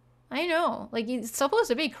crap. I know, like, it's supposed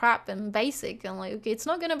to be crap and basic, and like, okay, it's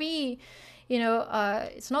not gonna be,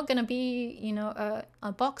 it's not gonna be,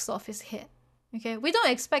 a box office hit. Okay, we don't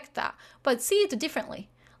expect that, but see it differently.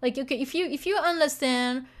 Like, okay, if you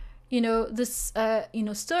understand, this,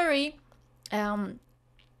 story,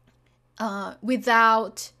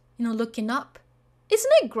 without, looking up,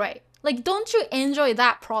 isn't it great? Like, don't you enjoy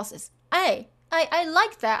that process? I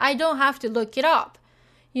like that. I don't have to look it up.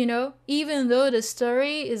 Even though the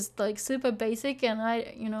story is like super basic and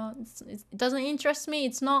it doesn't interest me,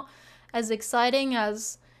 it's not as exciting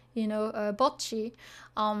as, bocce.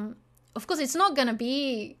 Of course, it's not gonna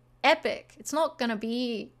be epic. It's not gonna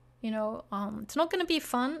be, it's not gonna be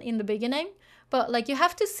fun in the beginning, but like, you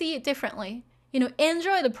have to see it differently.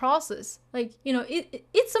 Enjoy the process. Like,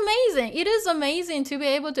 it's amazing. It is amazing to be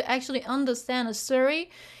able to actually understand a story,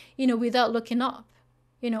 without looking up.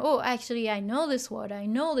 Oh, actually, I know this word, I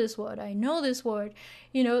know this word, I know this word.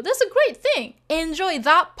 That's a great thing. Enjoy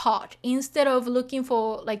that part instead of looking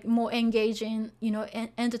for like more engaging,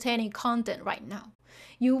 entertaining content right now.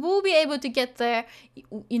 You will be able to get there,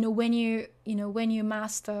 when you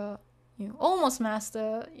master, almost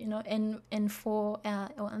master, N4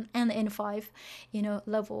 and N5,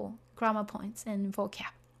 level grammar points and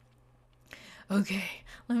vocab. Okay,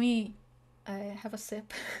 let me have a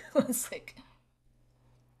sip. One sec.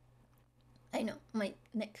 I know my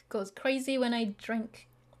neck goes crazy when I drink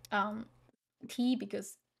tea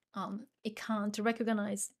because it can't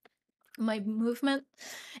recognize my movement.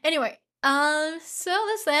 Anyway, so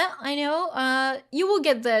that's that. I know you will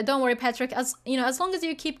get there. Don't worry, Patrick. As long as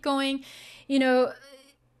you keep going,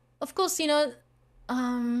 of course,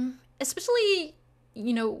 especially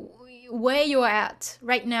where you're at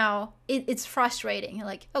right now, it's frustrating.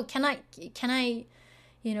 Like, oh, can I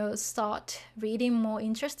start reading more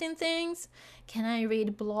interesting things? Can I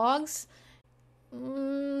read blogs?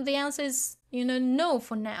 The answer is, no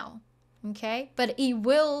for now. Okay, but it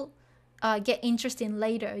will get interesting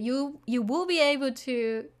later. You will be able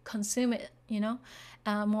to consume it,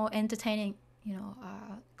 more entertaining,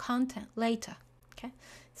 content later. Okay,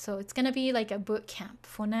 so it's gonna be like a boot camp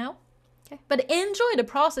for now. Okay, but enjoy the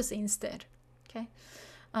process instead. Okay.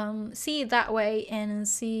 See it that way and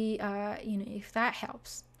see if that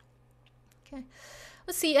helps. Okay,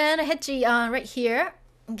 let's see. And Hechi right here.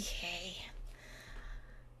 Okay,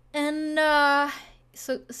 and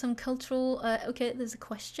so some cultural. Okay, there's a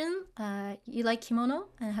question. You like kimono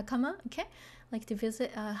and hakama? Okay, like to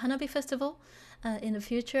visit Hanabi festival in the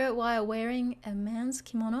future while wearing a man's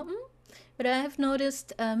kimono. But I have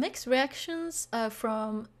noticed mixed reactions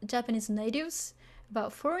from Japanese natives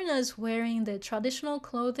about foreigners wearing their traditional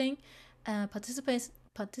clothing,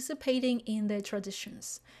 participating in their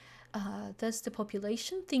traditions. Does the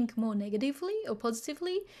population think more negatively or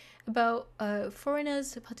positively about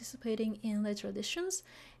foreigners participating in their traditions?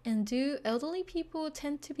 And do elderly people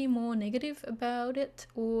tend to be more negative about it,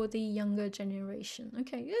 or the younger generation?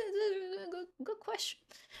 Okay, good question.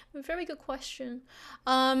 Very good question.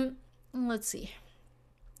 Let's see.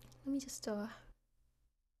 Let me just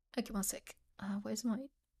okay, one sec. Where's my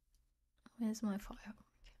file?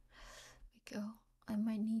 Okay. We go. I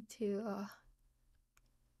might need to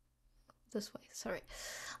this way. Sorry.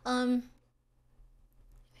 I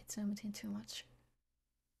zoomed in too much.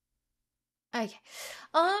 Okay.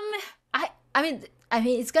 I mean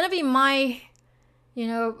it's gonna be my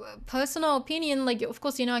personal opinion. Like, of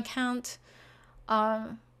course, I can't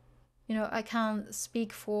I can't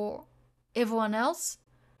speak for everyone else.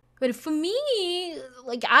 But for me,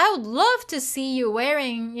 like, I would love to see you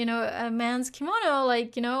wearing, a man's kimono.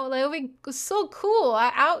 Like, that would be so cool.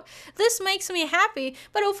 This makes me happy.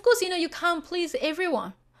 But of course, you can't please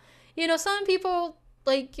everyone. Some people,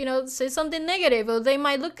 like, say something negative, or they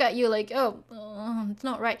might look at you like, oh, it's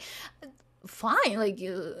not right. Fine. Like,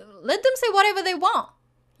 let them say whatever they want.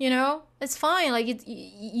 It's fine. Like,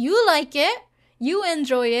 you like it, you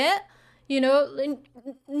enjoy it.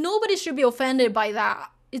 Nobody should be offended by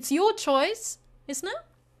that. It's your choice, isn't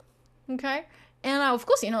it? Okay. And of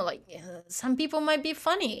course, like, some people might be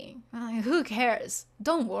funny. Who cares?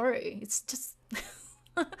 Don't worry. It's just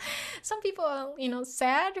some people are,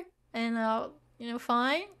 sad and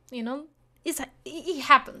fine. It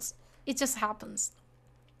happens. It just happens.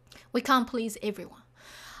 We can't please everyone.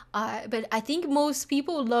 But I think most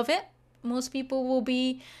people love it. Most people will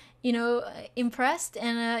be, impressed,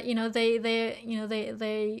 and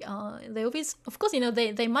they always, of course,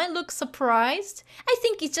 they might look surprised. I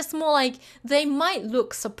think it's just more like they might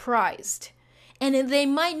look surprised, and they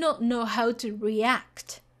might not know how to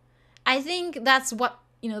react. I think that's what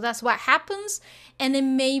happens, and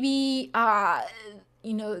then maybe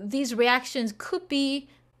these reactions could be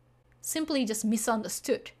simply just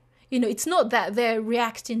misunderstood. It's not that they're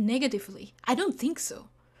reacting negatively. I don't think so.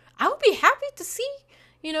 I would be happy to see,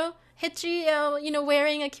 Hechi,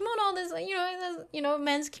 wearing a kimono. That's,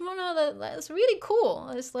 men's kimono. That's really cool.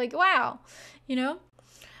 It's like, wow,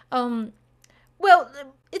 Well,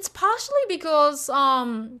 it's partially because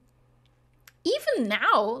even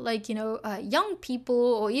now, like, young people,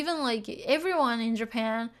 or even like everyone in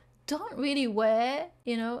Japan don't really wear,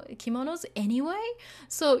 kimonos anyway.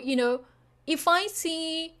 So, if I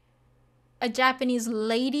see a Japanese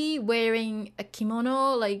lady wearing a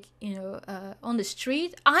kimono, like, on the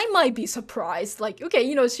street, I might be surprised. Like, okay,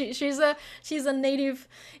 she's a native,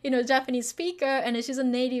 Japanese speaker, and she's a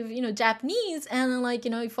native, Japanese. And like,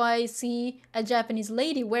 if I see a Japanese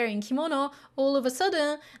lady wearing kimono, all of a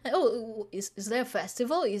sudden, oh, is there a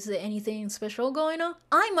festival? Is there anything special going on?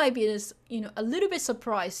 I might be just, a little bit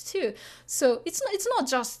surprised too. So it's not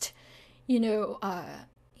just,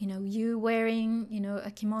 you wearing,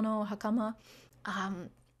 a kimono, hakama,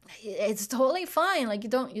 it's totally fine. Like, you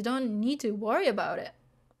don't need to worry about it.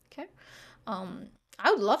 Okay.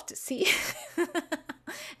 I would love to see.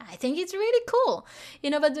 I think it's really cool.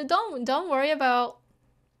 But don't worry about,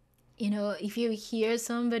 if you hear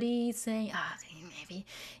somebody saying, maybe,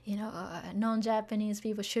 non-Japanese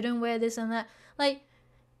people shouldn't wear this and that. Like,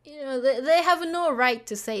 they have no right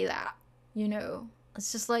to say that,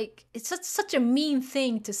 It's just like, it's such a mean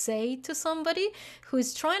thing to say to somebody who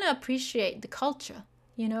is trying to appreciate the culture,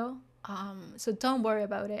 So don't worry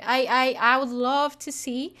about it. I would love to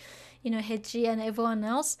see, Heiji and everyone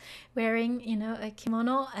else wearing, a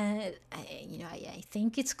kimono. And, I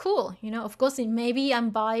think it's cool. Of course, maybe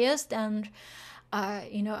I'm biased, and,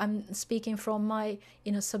 I'm speaking from my,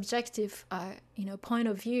 subjective, point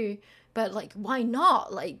of view. But like, why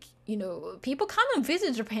not? Like, people come and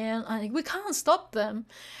visit Japan, and we can't stop them,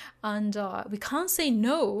 and we can't say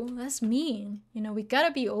no. That's mean. We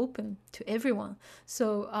gotta be open to everyone.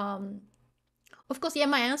 So, of course, yeah,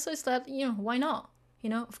 my answer is that, why not?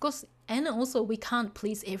 Of course, and also we can't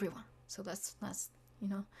please everyone. So that's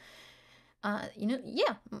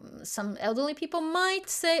yeah. Some elderly people might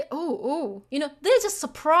say, oh, they're just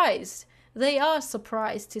surprised. They are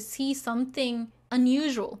surprised to see something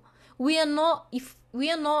unusual. We are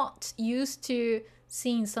not used to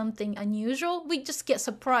seeing something unusual. We just get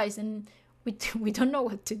surprised, and we don't know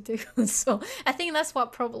what to do. So I think that's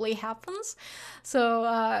what probably happens. So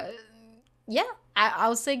yeah,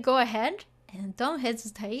 I'll say go ahead and don't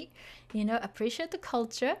hesitate. Appreciate the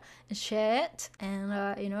culture and share it, and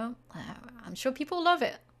I'm sure people love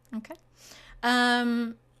it. Okay.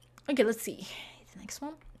 Okay, let's see the next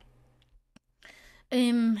one.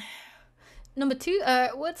 Number 2,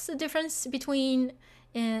 what's the difference between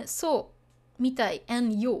so, mitai,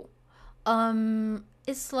 and yo?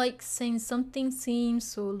 It's like saying something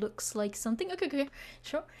seems or looks like something. Okay,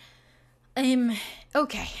 sure.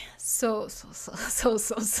 Okay, so. It's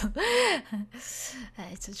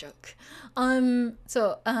a joke.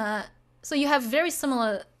 So you have very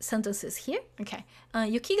similar sentences here. Okay.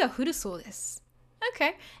 雪が降るそうです。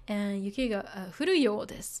Okay. And 雪が降るよう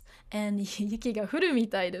です。And 雪が降るみ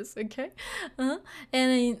たいです。Okay.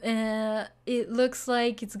 And it looks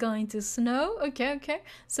like it's going to snow. Okay.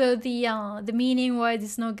 So the meaning wise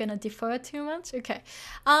is not gonna differ too much. Okay.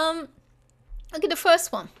 Okay, the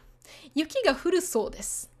first one. 雪が降るそうで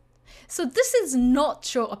す。So this is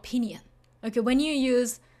not your opinion. Okay, when you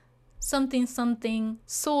use something,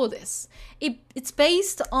 so this, it's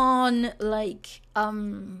based on like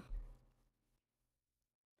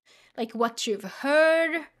what you've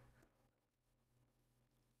heard.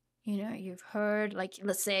 You've heard, like,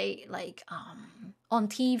 let's say, like on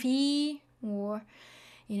TV, or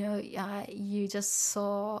you just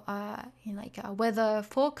saw like a weather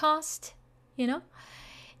forecast.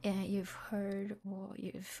 You've heard, or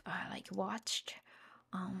you've like watched,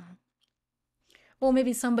 or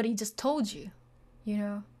maybe somebody just told you,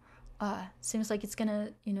 seems like it's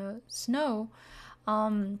gonna snow.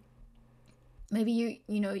 Maybe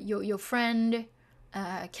your friend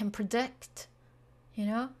can predict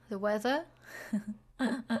the weather.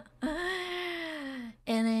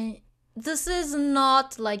 And this is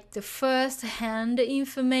not like the first-hand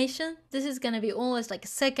information. This is gonna be almost like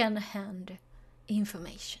second-hand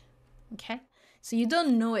information. Okay, so you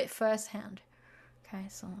don't know it firsthand. Okay,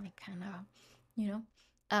 so like kind of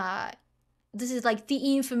this is like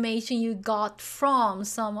the information you got from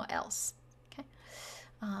someone else. Okay.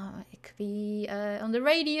 It could be on the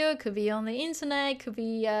radio, could be on the internet, could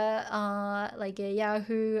be like a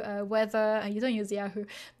Yahoo weather. You don't use Yahoo.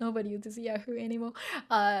 Nobody uses Yahoo anymore.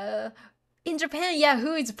 In Japan,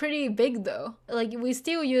 Yahoo is pretty big though. Like we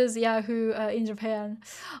still use Yahoo in Japan.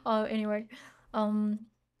 Anyway,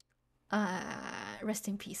 rest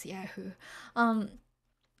in peace, Yahoo.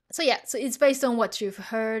 So yeah, so it's based on what you've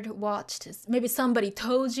heard, watched. Maybe somebody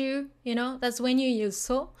told you, you know, that's when you use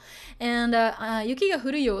so. And 雪が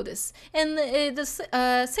降るようです. And the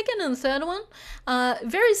second and third one,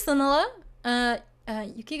 very similar.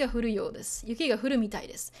 雪が降るようです. 雪が降るみたい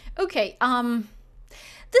です. Okay,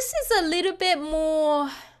 this is a little bit more,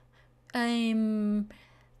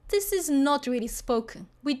 this is not really spoken.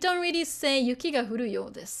 We don't really say 雪が降るよ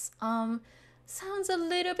うです. Sounds a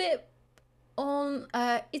little bit on,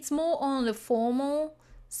 it's more on the formal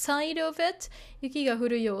side of it. 雪が降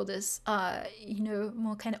るようです. You know,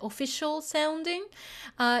 more kind of official sounding.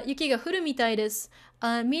 雪が降るみたいです.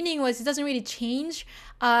 Meaning wise, it doesn't really change.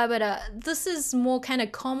 But this is more kind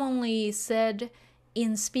of commonly said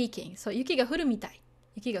in speaking. So 雪が降るみたい.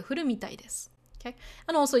 雪が降るみたいです. Okay.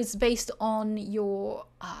 And also it's based on your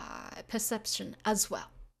perception as well.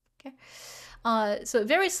 Okay. So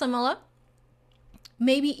very similar.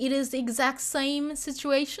 Maybe it is the exact same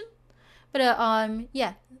situation, but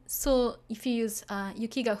yeah. So if you use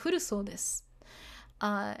雪が降るそうです,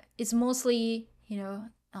 it's mostly, you know,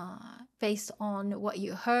 based on what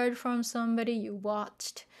you heard from somebody, you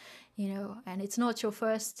watched, you know, and it's not your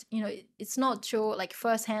first, you know, it's not your like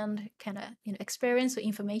first-hand kind of, you know, experience or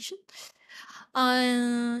information.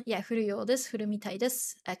 Yeah, 降るようです, 降るみたいで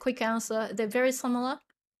す. Quick answer, they're very similar.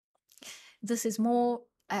 This is more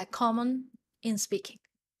common in speaking.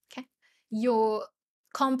 Okay,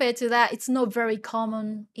 compared to that, it's not very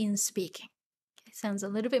common in speaking. Okay, sounds a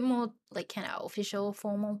little bit more like kind of official,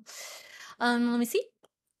 formal. Let me see.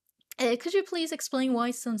 Could you please explain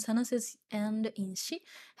why some sentences end in she?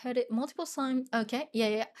 Heard it multiple times. Okay,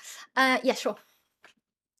 yeah. Yeah, sure.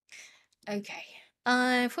 Okay.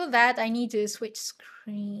 For that, I need to switch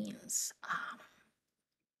screens.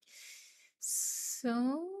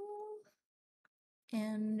 So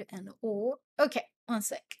and or. Okay, one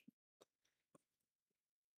sec.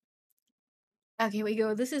 Okay, here we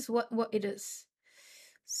go. This is what it is.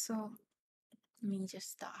 So let me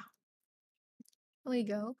just here we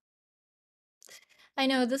go. I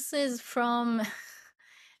know this is from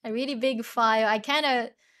a really big file. I kind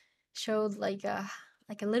of showed like a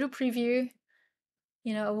little preview,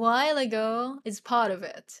 you know, a while ago. It's part of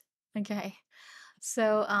it. Okay.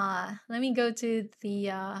 So let me go to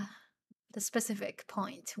the specific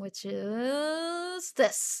point, which is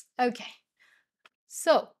this. Okay.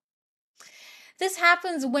 So this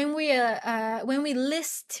happens when we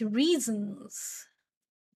list reasons.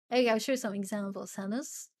 Okay, I'll show you some example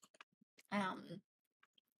sentences.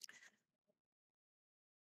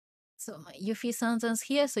 So my Yuffie sentence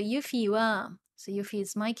here. So Yuffie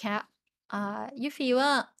is my cat. Yuffie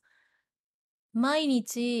は毎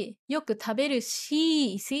日よく食べる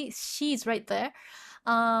し see, she is right there.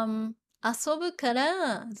 遊ぶか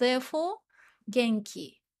ら therefore 元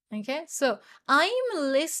気. Okay, so I'm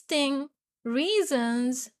listing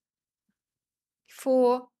reasons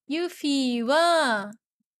for Yuffie は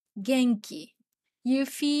元気.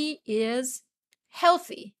 Yuffie is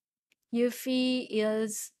healthy. Yuffie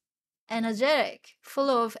is energetic, full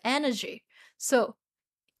of energy. So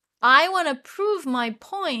I want to prove my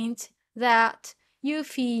point that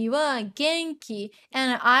Yuffie は元気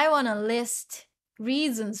and I want to list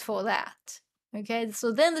reasons for that. Okay,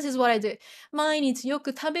 so then this is what I do. 毎日よ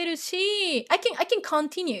く食べるし I can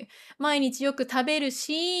continue. 毎日よく食べる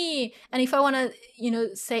し and if I want to, you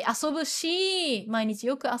know, say 遊ぶし毎日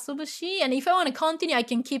よく遊ぶし and if I want to continue, I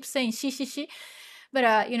can keep saying し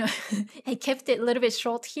but you know, I kept it a little bit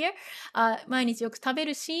short here. 毎日よく食べ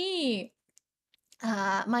るし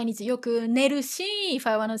毎日よく寝るし if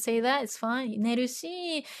I want to say that, it's fine. 寝る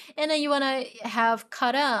し and then you want to have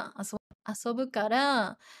から遊ぶか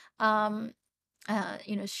ら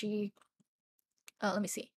you know, she let me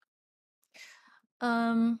see.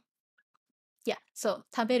 Yeah, so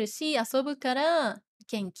食べるし遊ぶから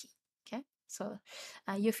元気. Okay, so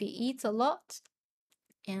Yuffie eats a lot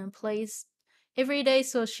and plays every day,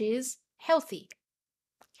 so she's healthy.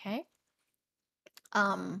 Okay.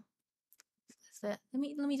 Let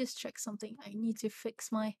me just check something. I need to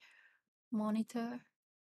fix my monitor.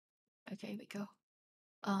 Okay, here we go.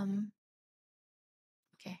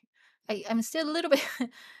 Okay. I'm still a little bit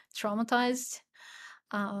traumatized.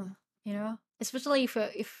 You know, especially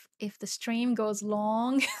if the stream goes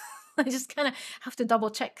long. I just kind of have to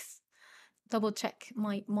double check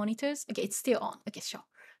my monitors. Okay, it's still on. Okay, sure.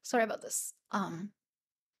 Sorry about this.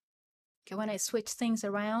 Okay, when I switch things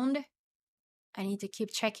around, I need to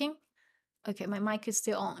keep checking. Okay, my mic is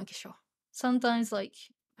still on. Okay, sure. Sometimes like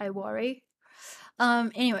I worry.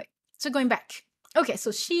 Anyway, so going back. Okay,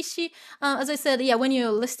 so she, as I said, yeah, when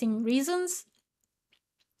you're listing reasons,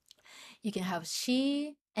 you can have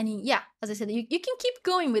she, and yeah, as I said, you can keep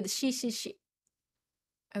going with she.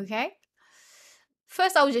 Okay?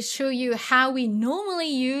 First, I'll just show you how we normally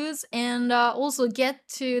use and also get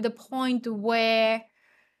to the point where,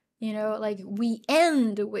 like we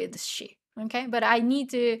end with she. Okay? But I need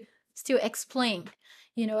to still explain,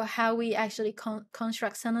 how we actually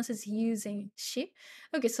construct sentences using she.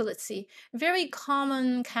 Okay, so let's see. Very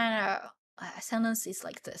common kind of sentence is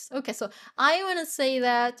like this. Okay, so I want to say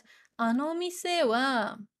that あの店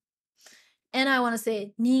は and I want to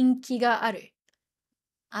say 人気がある。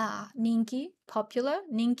人気 popular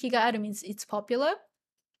人気がある means it's popular,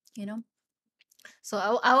 so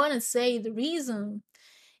I want to say the reason,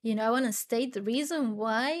 I want to state the reason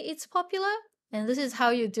why it's popular, and this is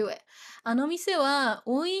how you do it. あの店は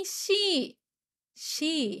美味しい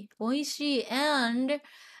美味しい and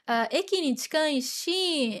駅に近い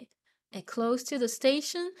し close to the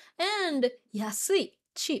station and 安い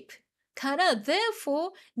cheap から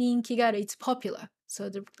therefore 人気がある it's popular. So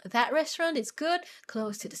that restaurant is good,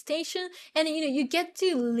 close to the station, and you get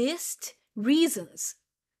to list reasons,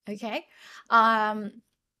 okay? But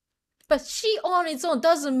she on its own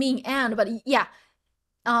doesn't mean and, but yeah,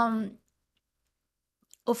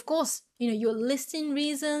 of course, you're listing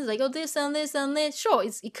reasons like this and this and this. Sure,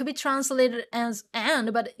 it could be translated as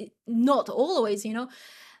and, but not always.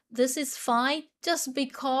 This is fine just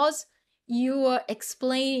because you are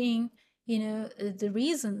explaining the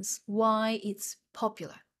reasons why it's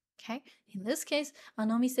popular. Okay, in this case, あ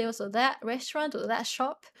の店 also that restaurant or that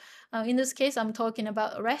shop. In this case, I'm talking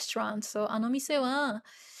about a restaurant. So あの店は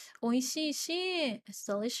美味しいし it's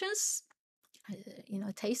delicious.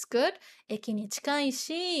 It tastes good. 駅に近い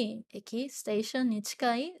し駅 station に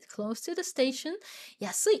近い close to the station.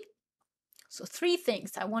 安い. So 3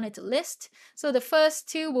 things I wanted to list. So the first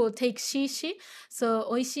 2 will take she.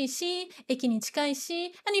 So 美味しいし、駅に近い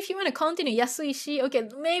し. And if you want to continue 安いし, okay,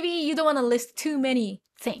 maybe you don't want to list too many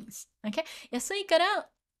things. Okay? 安いから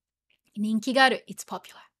人気がある. It's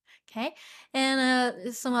popular. Okay?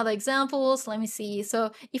 And some other examples. Let me see.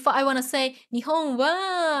 So if I want to say 日本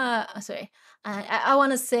は, I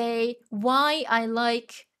want to say why I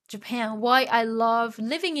like Japan, why I love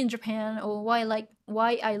living in Japan, or why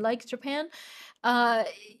I like Japan.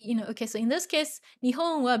 Okay, so in this case, 日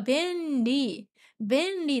本は便利。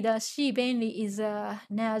便利だし、便利 is an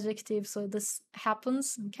adjective, so this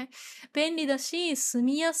happens, okay? 便利だし、住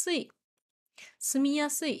みやすい。住みや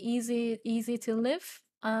すい easy to live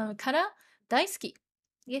から大好き。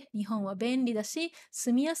日本は便利だし、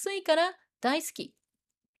住みやすいから大好き。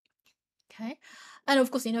Okay? And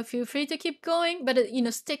of course, feel free to keep going, but,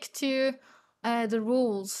 stick to the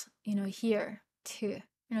rules, here too.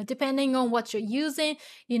 Depending on what you're using,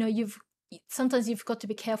 sometimes you've got to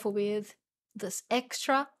be careful with this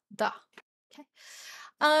extra da. Okay?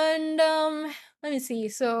 And let me see.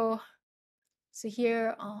 So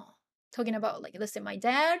here, talking about, like, let's say my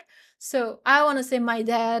dad. So I want to say my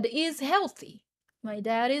dad is healthy. My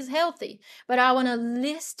dad is healthy. But I want to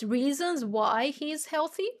list reasons why he's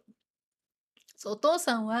healthy. So お父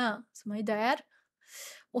さんは so my dad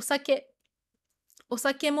お酒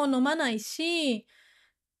も飲まないし、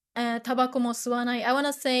タバコも吸わない。I want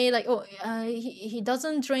to say like he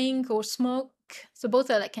doesn't drink or smoke. So both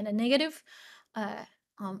are like kind of negative. I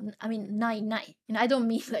mean ない。And I don't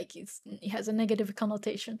mean like it has a negative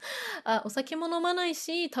connotation. お酒も飲まない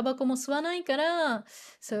し、タバコも吸わないから、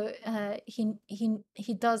so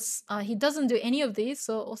he doesn't do any of these.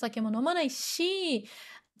 So お酒も飲まないし、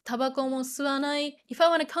タバコも吸わない。If I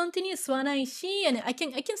want to continue 吸わないし、and I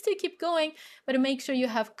can still keep going, but make sure you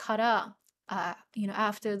have から、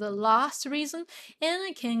after the last reason, and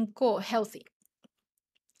I can go healthy.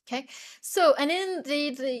 Okay, so and then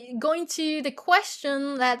the going to the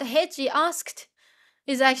question that Heiji asked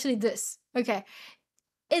is actually this. Okay,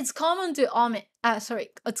 it's common to omit.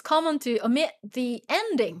 It's common to omit the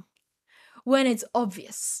ending when it's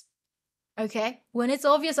obvious. Okay, when it's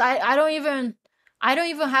obvious, I don't even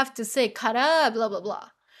have to say から blah blah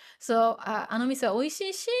blah. So あの店は美味し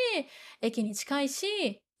いし、駅に近い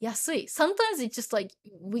し、安い. Sometimes it's just like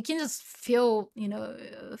we can just fill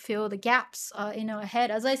the gaps in our head.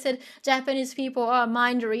 As I said, Japanese people are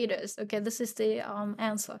mind readers. Okay, this is the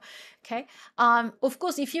answer. Okay. Of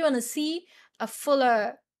course, if you want to see a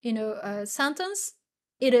fuller, sentence,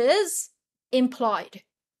 it is implied.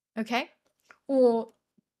 Okay? Or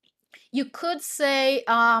you could say,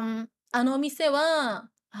 あの店は、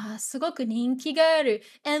すごく人気がある.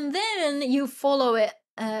 And then you follow it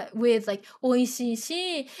with like 美味しい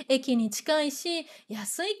し、駅に近いし、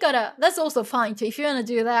安いから. That's also fine too. If you want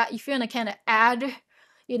to do that, if you want to kind of add,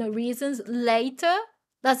 reasons later,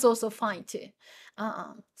 that's also fine too.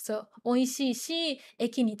 So 美味しいし、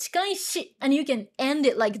駅に近いし. And you can end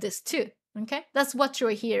it like this too. Okay? That's what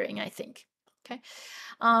you're hearing, I think. Okay?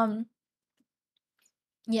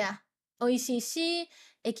 Yeah. 美味しいし、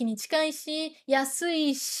駅に近いし、安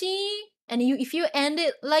いし. And if you end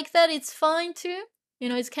it like that, it's fine too.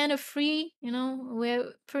 It's kind of free.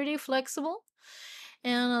 We're pretty flexible.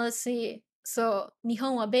 And let's see. So, 日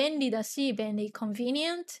本は便利だし、便利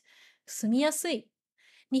convenient. 住みやすい。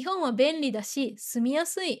日本は便利だし、住みや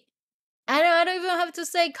すい。I don't even have to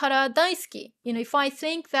say から大好き. If I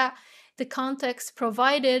think that the context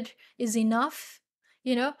provided is enough,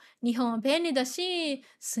 日本は便利だし、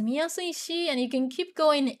住みやすいし, and you can keep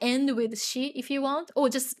going and end with し if you want, or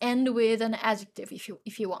just end with an adjective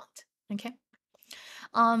if you want. Okay?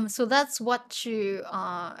 So that's what you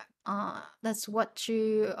are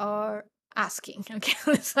asking. Okay?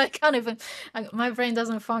 So I can't even, my brain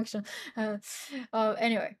doesn't function.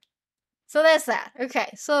 Anyway. So that's that. Okay,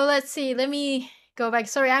 so let's see. Let me go back.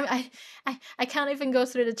 Sorry, I can't even go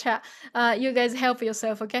through the chat. You guys help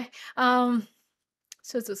yourself, okay?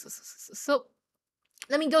 So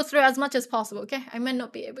let me go through as much as possible, okay? I might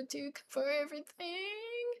not be able to cover everything.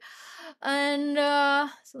 And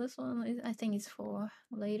so this one, I think is for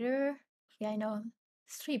later. Yeah, I know.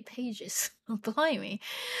 3 pages. Blimey.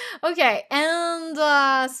 Okay, and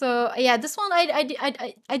so yeah, this one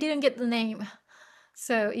I didn't get the name.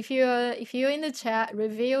 So if you're in the chat,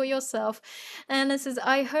 reveal yourself. And it says,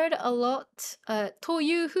 I heard a lot. と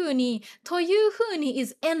いうふうに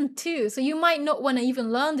is N too. So you might not want to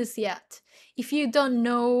even learn this yet. If you don't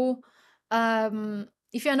know,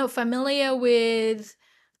 if you're not familiar with,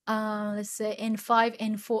 let's say N5,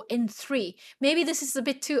 N4, N3. Maybe this is a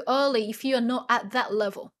bit too early if you are not at that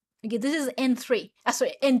level. Okay, this is N3.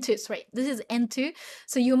 Sorry, N2. Sorry, this is N2.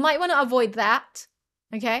 So you might want to avoid that.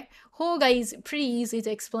 Okay, 方がいい is pretty easy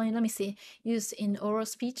to explain. Let me see. Used in oral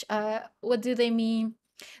speech. What do they mean?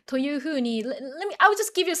 というふうに I'll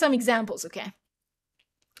just give you some examples, okay?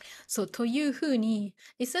 So というふうに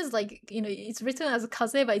it says like, it's written as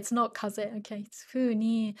風 but it's not 風. Okay, it's ふう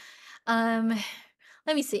に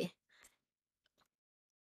let me see.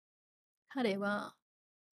 彼は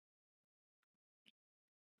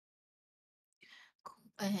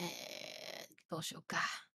どうしようか。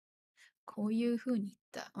こういうふうに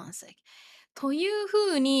言った。One sec. という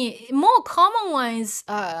ふうに more common one is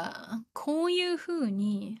こういうふう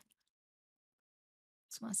に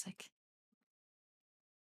One sec.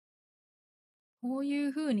 こうい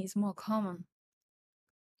うふうに is more common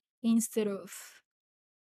instead of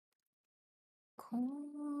こ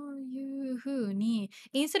ういうふうに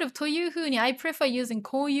instead of というふうに I prefer using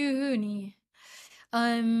こういうふうに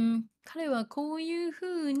彼はこういうふ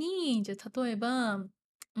うにじゃあ例えば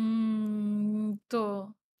例え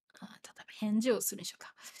ば返事をするでしょう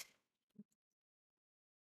か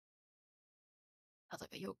例え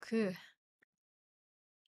ばよく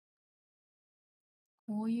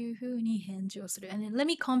こういうふうに返事をする and then let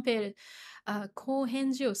me compare it こう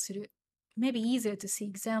返事をする maybe easier to see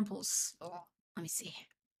examples let me see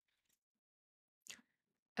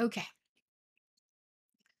okay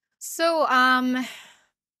so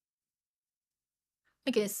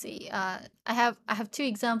okay, let's see. I have 2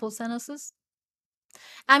 example sentences.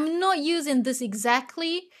 I'm not using this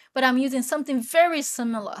exactly, but I'm using something very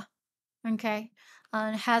similar. Okay,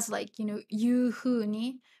 and it has like いうふう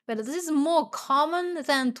に, but this is more common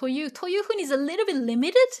than というふうに is a little bit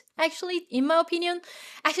limited, actually, in my opinion.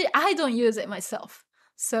 Actually, I don't use it myself.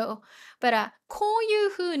 So, but こういう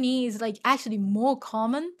ふうに is like actually more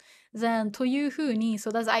common than というふうに.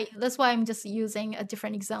 So that's why I'm just using a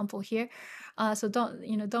different example here. So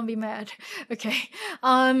don't be mad. Okay.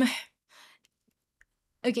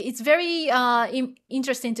 Okay, it's very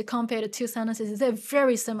interesting to compare the 2 sentences. They're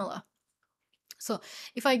very similar. So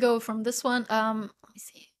if I go from this one, let me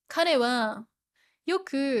see. 彼はよ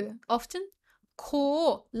く often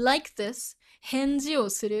こう like this 返事を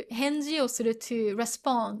する to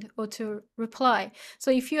respond or to reply.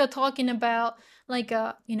 So if you are talking about like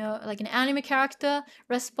like an anime character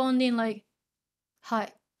responding like は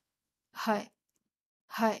いはい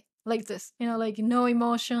like this, like no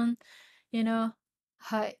emotion,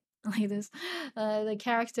 hi, like this. The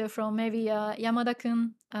character from maybe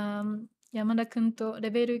Yamada-kun, 山田くんとレ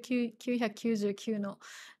ベル999の、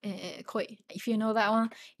恋。If you know that one,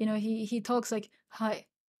 he talks like, hi,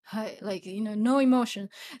 like, no emotion.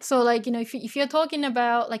 So like, if you're talking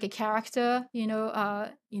about like a character,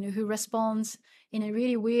 who responds in a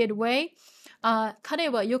really weird way, 彼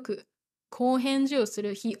はよくこう返事をす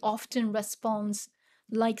る。He often responds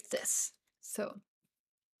like this. So,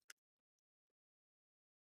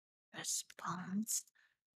 responds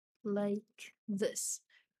like this.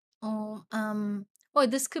 Or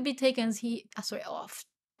this could be taken as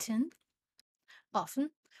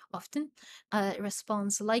often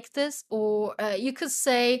responds like this, or you could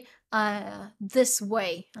say this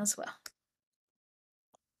way as well.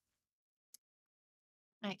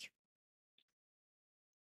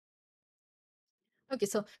 Okay,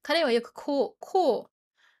 so 彼はよくこ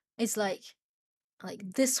う is like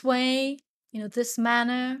this way, this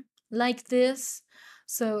manner, like this.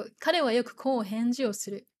 So 彼はよくこう返事を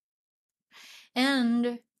する。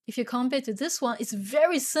And if you compare to this one, it's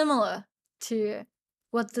very similar to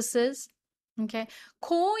what this is. Okay?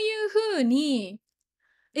 こういう風に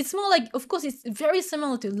it's more like, of course, it's very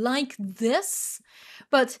similar to like this,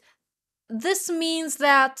 but this means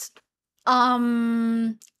that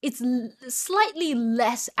it's slightly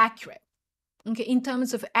less accurate. Okay, in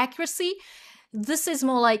terms of accuracy, this is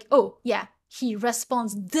more like, oh yeah, he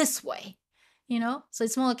responds this way. So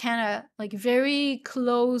it's more kind of like very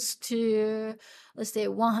close to, let's say,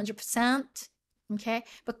 100%. Okay,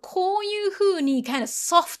 but こういう風に kind of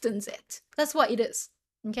softens it. That's what it is.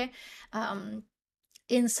 Okay,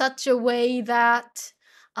 in such a way that,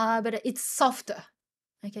 but it's softer.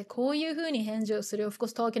 Okay, こういう風に返事をする. Of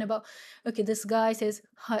course, talking about, okay, this guy says,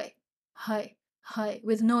 hi,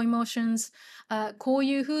 with no emotions. こう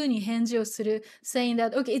いう風に返事をする, saying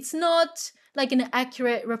that, okay, it's not like an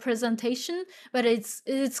accurate representation, but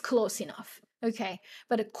it's close enough. Okay,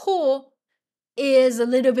 but こう is a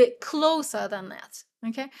little bit closer than that.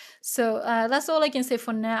 Okay, so that's all I can say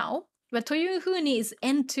for now. But という風に is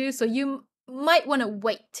N2, so you might want to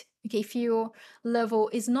wait. Okay, if your level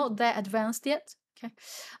is not that advanced yet. Okay,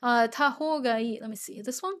 た方がいい. Let me see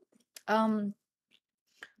this one.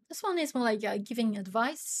 This one is more like giving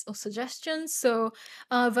advice or suggestions. So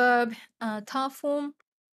verb た form.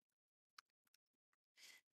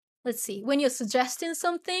 Let's see. When you're suggesting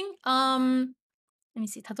something, let me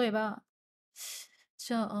see. 例えば、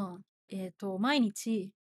じゃあ、毎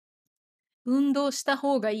日運動した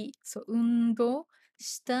方がいい。そう、運動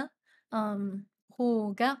した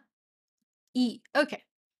方がいい。Okay.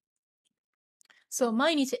 So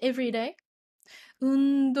毎日 every day.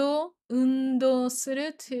 運動す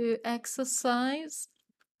る to exercise.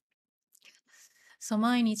 So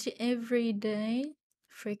毎日 every day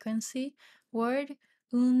frequency word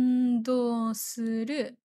運動す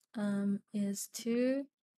るis to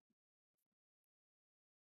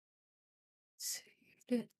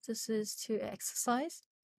this is to exercise,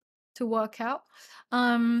 to work out.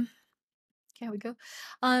 Here we go.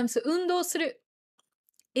 So 運動する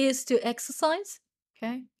is to exercise.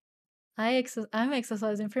 Okay. I'm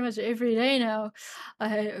exercising pretty much every day now.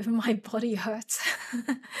 My body hurts.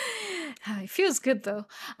 It feels good though.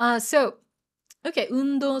 So, okay,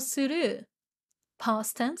 運動する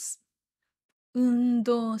past tense. 運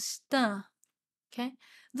動した Okay.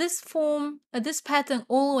 This pattern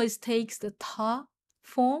always takes the ta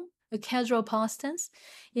form, a casual past tense.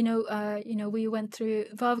 We went through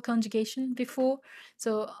verb conjugation before,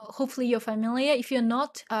 so hopefully you're familiar. If you're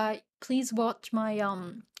not, please watch my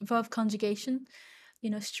verb conjugation,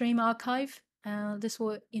 stream archive. This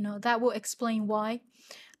will, that will explain why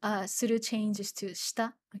suru changes to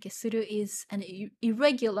shita. Okay, suru is an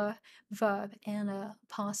irregular verb and a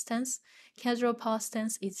past tense. Casual past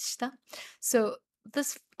tense is shita. So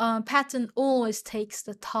this pattern always takes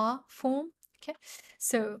the ta form. Okay,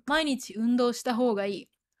 so 毎日運動した方がいい.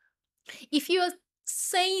 If you are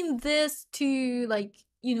saying this to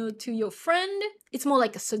to your friend, it's more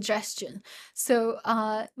like a suggestion. So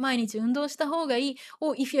毎日運動した方がいい.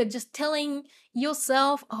 Or if you're just telling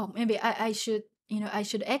yourself, oh, maybe I should I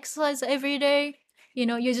should exercise every day.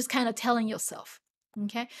 You're just kind of telling yourself.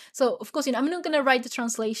 Okay, so of course, I'm not gonna write the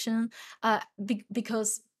translation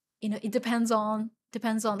because it depends on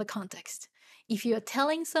the context. If you're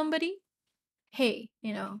telling somebody, hey,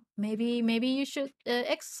 maybe you should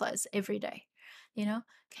exercise every day,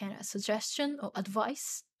 kind of suggestion or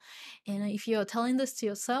advice. And if you're telling this to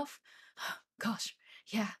yourself, gosh,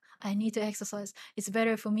 yeah, I need to exercise. It's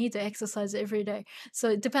better for me to exercise every day. So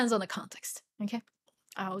it depends on the context. Okay,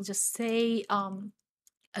 I'll just say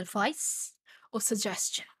advice or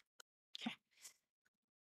suggestion. Okay.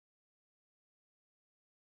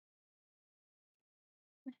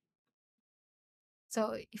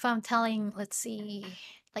 So if I'm telling, let's see,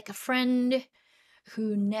 like a friend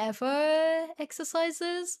who never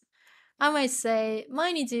exercises, I might say,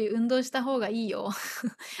 毎日運動した方がいいよ。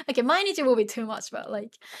Okay, 毎日 will be too much, but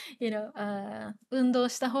like,運動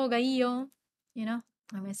した方がいいよ. I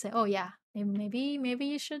might say, oh yeah, maybe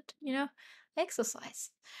you should,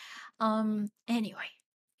 exercise. Anyway.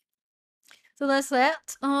 So that's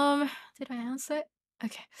that. Did I answer it?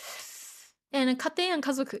 Okay. And 家庭 and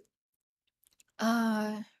家族.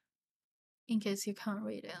 In case you can't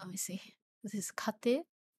read it, let me see. This is 家庭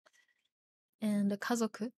and 家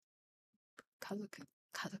族. 家族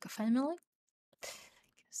family.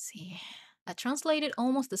 Let's see. I translated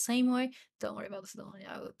almost the same way. Don't worry about this. Don't worry.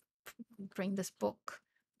 I will bring this book.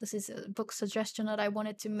 This is a book suggestion that I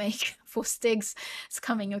wanted to make for Stigs. It's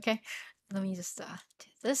coming, okay? Let me just do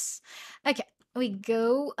this. Okay, we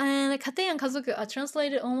go. And 家庭 and 家族 are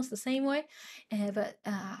translated almost the same way, but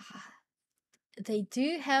they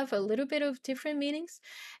do have a little bit of different meanings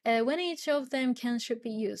when each of them should be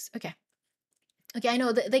used. Okay, I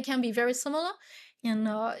know that they can be very similar, and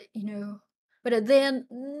but they're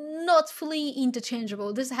not fully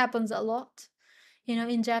interchangeable. This happens a lot,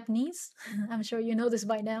 in Japanese. I'm sure you know this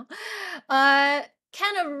by now.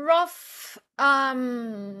 Kind of rough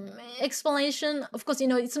explanation. Of course,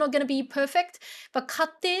 it's not gonna be perfect, but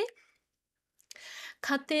kate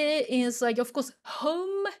is like, of course,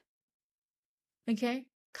 home. Okay,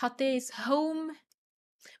 kate is home,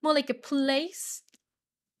 more like a place.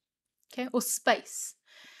 Okay, or space.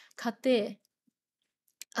 Kate,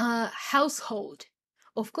 household.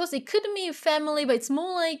 Of course, it could mean family, but it's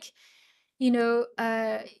more like, your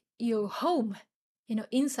home,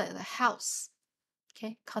 inside the house.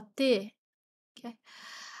 Okay, kate. Okay,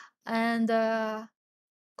 and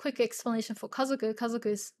quick explanation for kazoku. Kazoku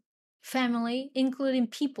is family, including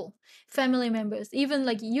people, family members, even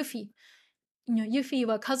like Yuffie. Yuffie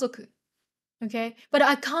wa kazoku. Okay, but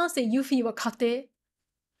I can't say Yuffie wa kate.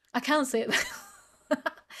 I can't say that.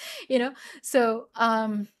 So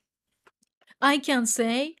I can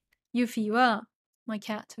say Yuffie wa my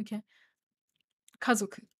cat. Okay,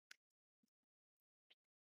 kazoku.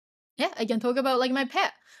 Yeah, I can talk about like my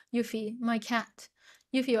pet, Yuffie, my cat.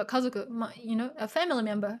 Yuffie wa kazoku, a family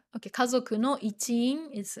member. Okay, 家族の一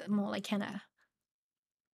員 is more like kind of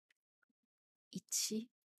一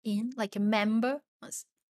員, like a member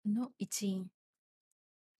の一員.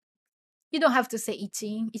 You don't have to say 一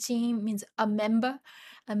員. 一員 means a member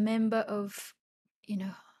of,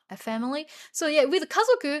 a family. So yeah, with 家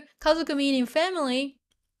族 meaning family,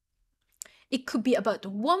 it could be about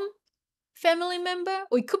one family member,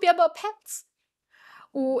 or it could be about pets,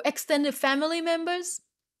 or extended family members.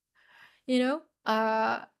 家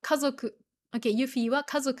族. Okay, Yuffie は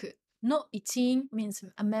家族の一員 means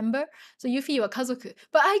a member. So Yuffie は家族.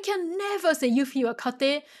 But I can never say Yuffie は家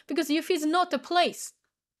庭 because Yuffie is not a place.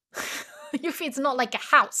 Yuffie is not like a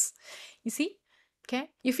house. You see? Okay?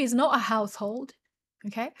 Yuffie is not a household.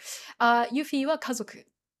 Okay? Yuffie は家族.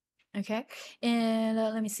 Okay? And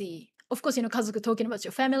let me see. Of course, 家族 talking about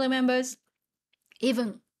your family members,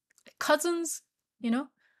 even cousins, Well,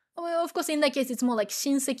 of course, in that case, it's more like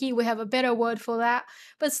親戚. We have a better word for that.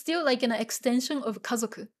 But still like an extension of 家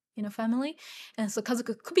族, family. And so 家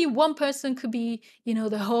族 could be one person, could be,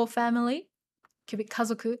 the whole family. Could be 家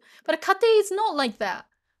族. But 家庭 is not like that.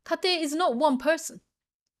 家庭 is not one person.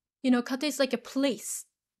 家庭 is like a place.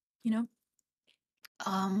 Let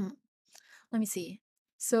me see.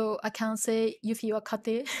 So I can't say Yuffie は家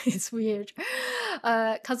庭. It's weird.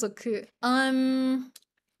 家族.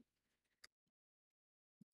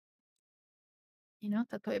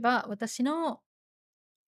例えば、私の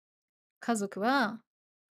家族は、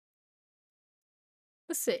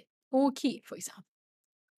let's say, 大きい, for example.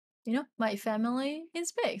 My family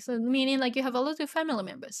is big. So meaning like you have a lot of family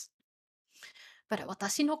members. But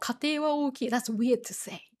私の家庭は大きい. That's weird to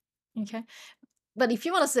say. Okay? But if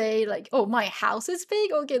you want to say like, oh, my house is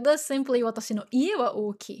big, okay, that's simply 私の家は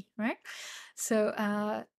大きい, right? So,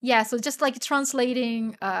 yeah, so just like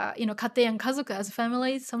translating, 家庭 and 家族 as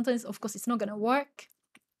family, sometimes, of course, it's not going to work.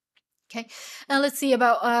 Okay, and let's see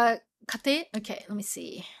about 家庭. Okay, let me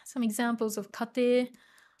see some examples of 家庭.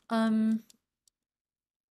 Let's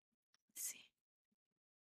see.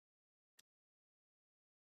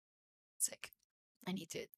 Sick. I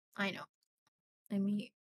know.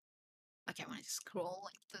 Okay, I want to just scroll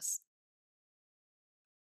like this.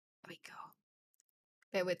 There we go.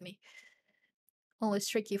 Bear with me. Always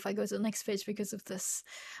tricky if I go to the next page because of this.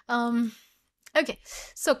 Okay,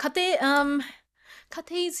 so 家庭, 家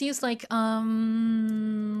庭 is used like こ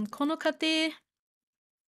の家庭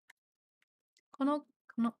この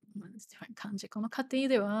different 漢字この家庭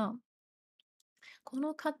ではこ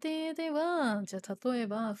の過程では、じゃあ例え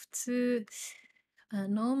ば普通、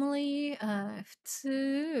normally、普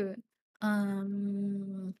通、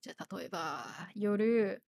じゃあ例えば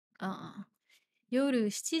夜、夜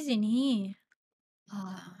7時に、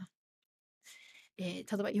例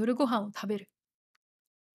えば夜ご飯を食べる。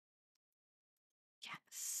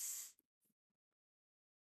Yes.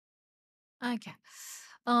 Okay.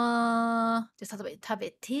 じゃあ例えば食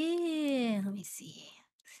べて、let me see.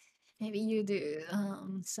 Maybe you do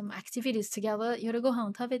some activities together. 夜ご飯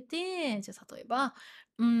を食べて、じゃあ例えば、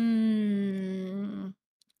み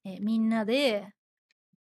んなで、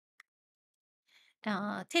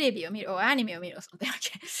テレビを見る、or アニメを見る、or something.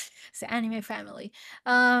 Okay. So anime family.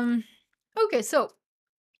 Okay, so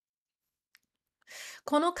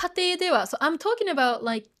この家庭では、so I'm talking about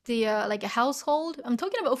like the like a household. I'm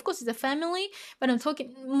talking about, of course, it's a family, but I'm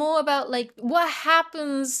talking more about like what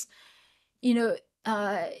happens, you know,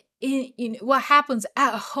 in what happens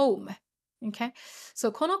at home. Okay,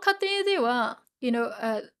 so この家庭では、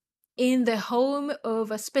in the home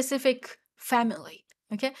of a specific family.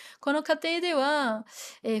 Okay, この家庭では、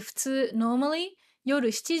普通 normally 夜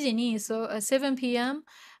7時に so 7 p.m.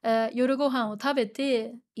 夜ご飯を食べ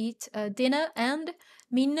て eat dinner and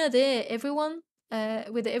みんなで everyone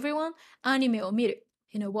with everyone アニメを見る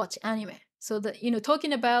watch anime so that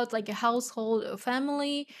talking about like a household or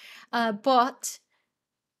family but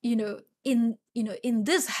in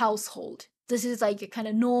this household this is like a kind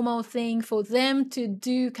of normal thing for them to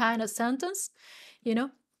do kind of sentence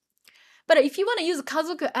but if you want to use 家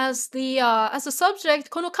族 as a subject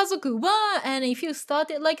この家族は and if you start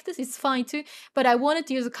it like this it's fine too but I wanted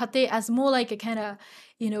to use 家庭 as more like a kind of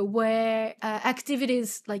where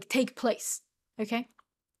activities like take place okay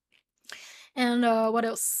and what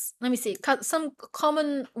else let me see some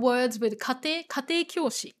common words with 家庭教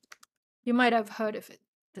師 you might have heard of it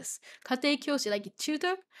this 家庭教師 like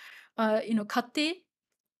tutor 家庭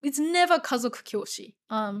it's never 家族教師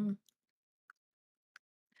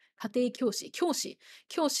家庭教師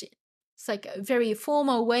it's like a very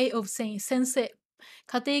formal way of saying 先生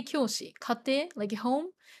家庭教師家庭 like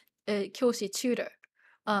home 教師 tutor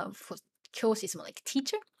for 教師 is more like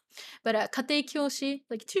teacher but 家庭教師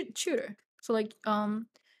like tutor so like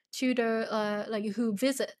tutor like who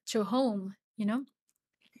visit your home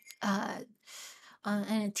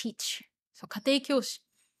and teach so 家庭教師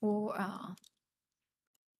or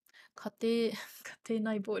家庭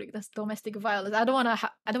内暴力 that's domestic violence I don't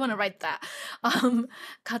want to write that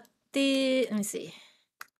家庭 let me see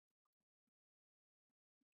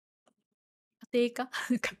家庭科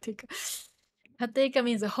家庭科家庭科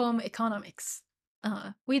means home economics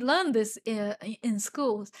we learn this in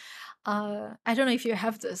schools I don't know if you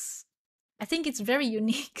have this I think it's very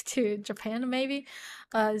unique to Japan maybe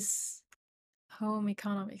as home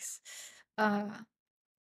economics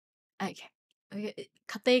okay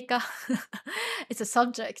家庭科 it's a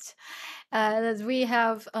subject that we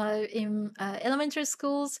have in elementary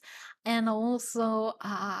schools and also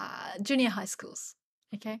junior high schools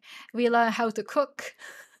okay we learn how to cook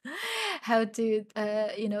how to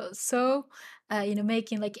sew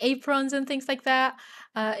making like aprons and things like that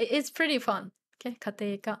it's pretty fun okay 家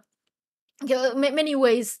庭科many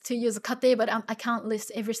ways to use 家庭 but I can't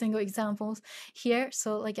list every single examples here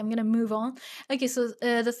so like I'm gonna move on okay so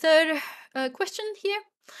the third question here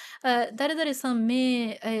誰々さん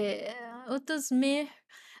め what does め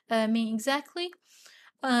mean exactly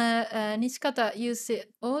Nishikata used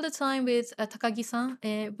it all the time with Takagi-san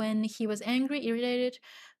when he was angry, irritated,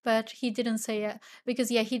 but he didn't say it because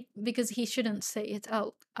he shouldn't say it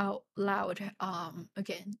out loud.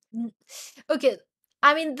 Okay.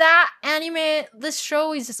 I mean that anime, this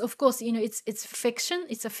show is just, of course, it's fiction.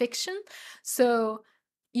 It's a fiction, so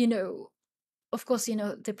of course,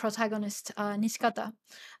 the protagonist, Nishikata,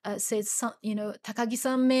 says,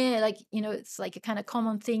 Takagi-san me, like, it's like a kind of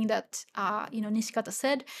common thing that, Nishikata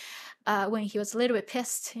said when he was a little bit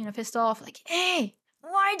pissed off, like, hey,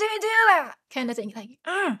 why do you do that? Kind of thing, like,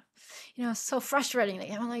 so frustrating.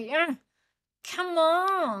 Like, I'm like, come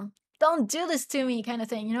on, don't do this to me, kind of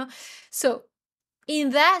thing, So,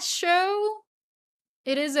 in that show,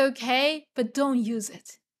 it is okay, but don't use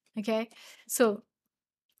it, okay? So,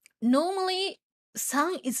 normally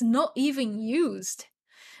san is not even used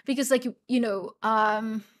because like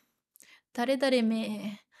dare dare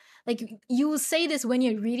me like you will say this when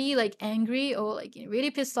you're really like angry or like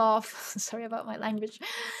really pissed off sorry about my language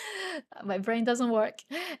my brain doesn't work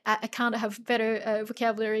I can't have better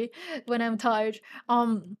vocabulary when I'm tired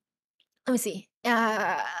let me see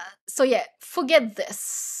so yeah forget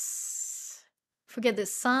this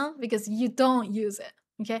san because you don't use it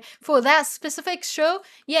Okay, for that specific show,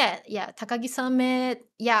 yeah, Takagi san me,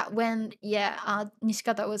 when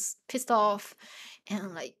Nishikata was pissed off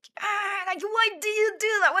and like why do you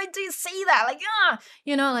do that? Why do you say that?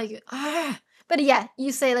 But yeah,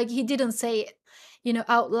 you say like he didn't say it,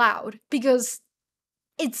 out loud because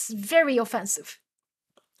it's very offensive,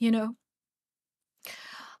 you know.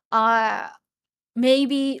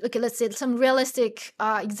 Maybe okay, let's say some realistic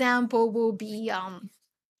example will be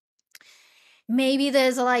maybe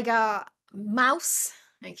there's like a mouse,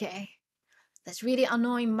 okay, that's really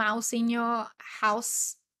annoying mouse in your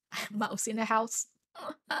house. Mouse in the house.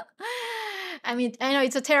 I mean, I know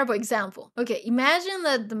it's a terrible example. Okay, imagine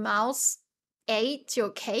that the mouse ate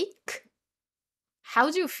your cake. How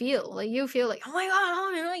do you feel? Like you feel like, oh my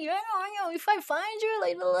god, if I find you,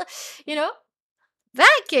 like,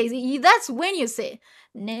 that case, that's when you say,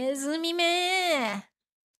 ネズミめ.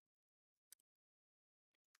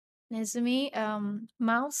 Nezumi,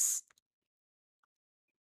 mouse,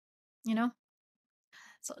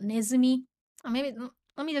 so nezumi. Maybe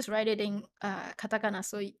let me just write it in katakana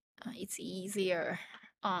so it's easier.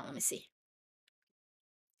 Let me see.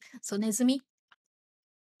 So nezumi.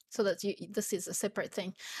 So that this is a separate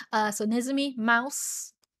thing. So nezumi,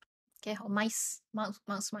 mouse. Okay, or mice, mouse,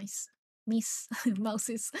 mice.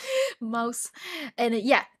 Mouses, mouse, and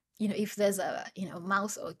if there's a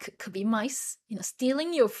mouse or could be mice,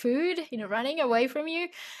 stealing your food, running away from you,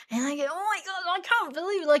 and like, oh my god, I can't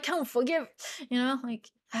believe it, I can't forgive,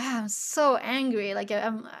 I'm so angry, like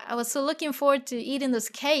I was so looking forward to eating this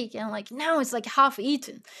cake, and like now it's like half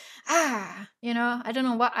eaten. I don't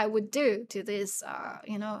know what I would do to this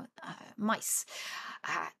mice.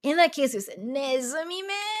 In that case, you say nezumi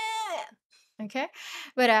me. Okay,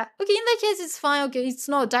 but okay, in that case it's fine. Okay, it's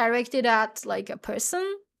not directed at like a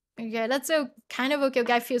person. Okay, that's kind of okay.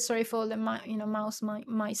 I feel sorry for the mouse,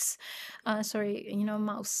 mice. Sorry,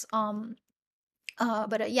 mouse.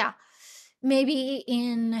 But yeah, maybe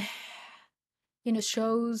in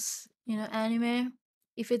shows, anime,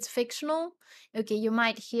 if it's fictional, okay, you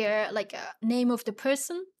might hear like a name of the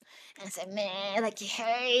person and say, man, like,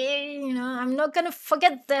 hey, I'm not gonna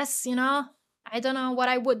forget this, I don't know what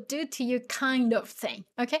I would do to you, kind of thing.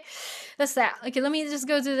 Okay, that's that. Okay, let me just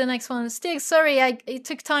go to the next one. Stig, sorry, it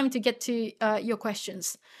took time to get to your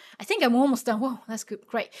questions. I think I'm almost done. Whoa, that's good,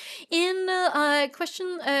 great. In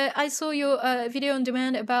question, I saw your video on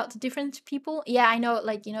demand about different people. Yeah, I know,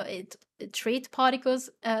 like it treat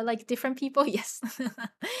particles like different people. Yes,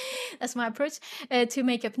 that's my approach to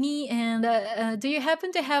make up ni. And do you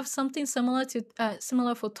happen to have something similar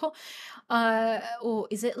for to? Or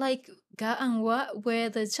is it like ga and wa, where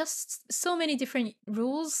there's just so many different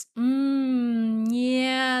rules?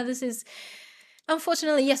 Yeah, this is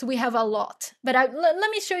unfortunately, yes, we have a lot. But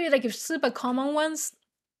let me show you like super common ones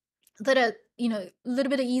that are a little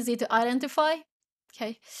bit easy to identify.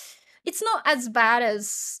 Okay, it's not as bad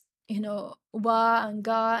as wa and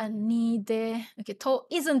ga and ni de. Okay, to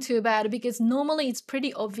isn't too bad because normally it's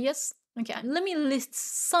pretty obvious. Okay, let me list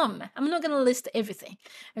some. I'm not gonna list everything.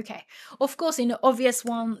 Okay, of course, in the obvious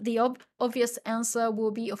one, the obvious answer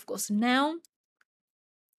will be, of course, noun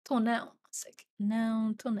to noun. It's like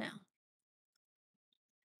noun to noun.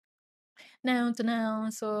 Noun to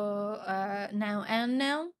noun. So noun and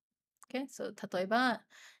noun. Okay, so 例えば、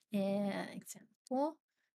example,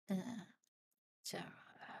 じゃ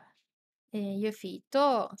あ、ユフィ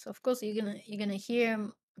と、so of course you're gonna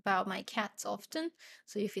hear about my cats often.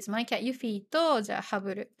 So if it's my cat, ユフィと、じゃあハ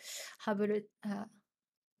ブル、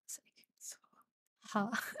so,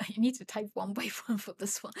 I need to type one by one for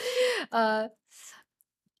this one.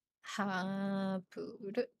 ハブ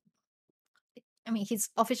ル。I mean, his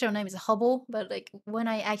official name is Hubble, but like when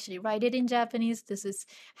I actually write it in Japanese, this is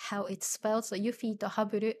how it's spelled. So Yuffie to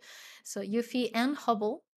Haburu. So Yuffie and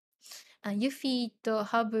Hubble. Yuffie to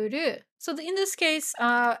Haburu. So in this case,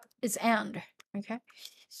 it's and. Okay.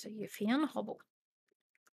 So Yuffie and Hubble.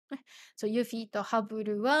 So Yuffie to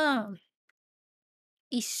Haburu は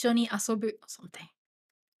一緒に遊ぶ something.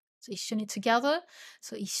 So 一緒に together.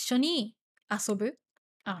 So 一緒に遊ぶ.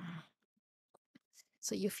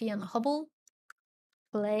 So Yuffie and Hubble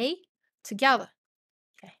play together.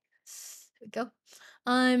 Okay, there we go.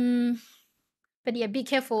 But yeah, be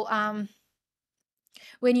careful.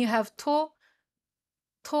 When you have to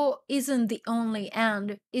isn't the only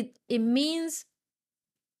and. It means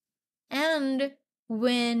and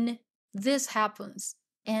when this happens.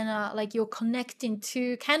 And like you're connecting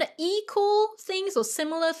two kind of equal things or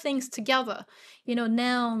similar things together.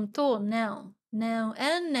 Noun to noun, noun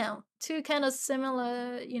and noun. Two kind of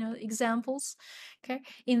similar, examples. Okay.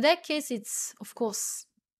 In that case, it's of course,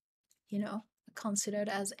 considered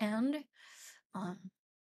as and.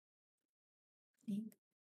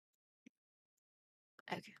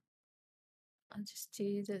 Okay. I'll just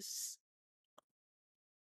do this.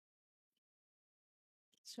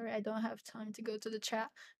 Sorry, I don't have time to go to the chat.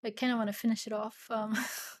 I kind of want to finish it off.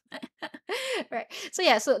 Right. So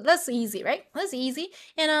yeah, so that's easy, right? That's easy.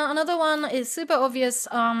 And another one is super obvious.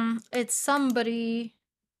 It's somebody.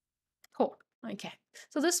 Oh, okay.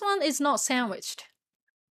 So this one is not sandwiched.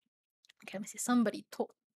 Okay, let me see. Somebody to.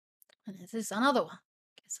 And this is another one.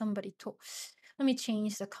 Okay, somebody to. Let me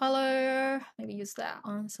change the color. Maybe use that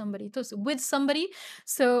on somebody to. So with somebody.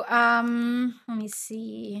 So let me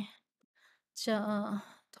see. じゃあ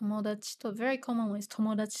友達と very common one is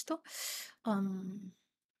友達と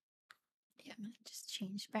yeah, just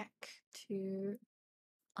change back to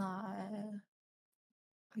here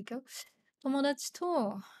we go 友達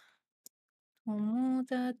と友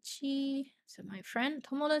達 so my friend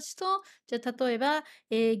友達とじゃあ例えば、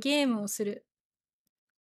ゲームをする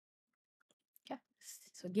okay.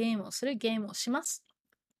 So ゲームをするゲームをします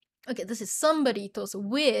okay, this is somebody と so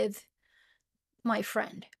with my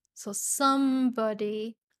friend so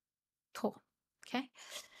somebody と okay,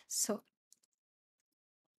 so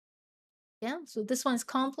yeah, so this one is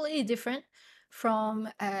completely different from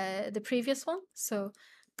the previous one. So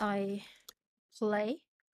I play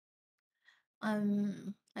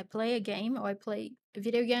I play a game or I play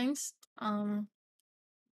video games. I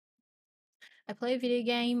play a video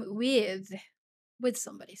game with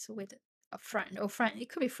somebody, so with a friend or friend. It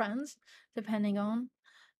could be friends, depending on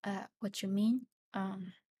what you mean.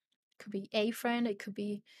 It could be a friend, it could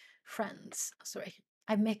be friends. Sorry,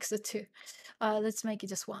 I mix the two. Let's make it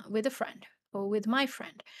just one with a friend or with my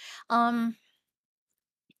friend.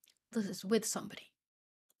 This is with somebody.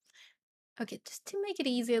 Okay, just to make it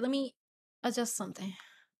easier, let me adjust something.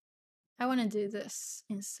 I want to do this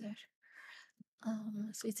instead.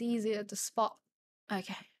 So it's easier to spot.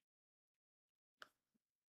 Okay.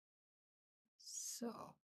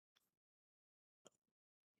 So,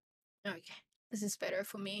 okay, this is better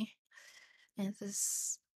for me. And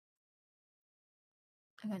this,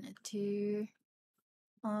 I'm gonna do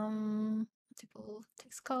multiple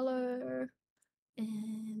text color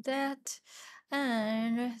and that,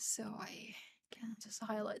 and so I can just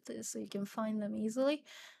highlight this so you can find them easily.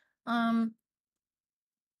 There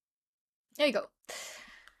you go.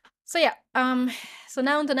 So yeah, so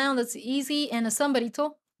noun to noun, that's easy, and a somebody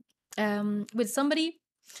to, with somebody,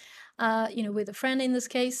 with a friend in this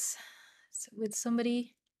case, so with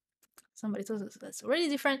somebody to, that's already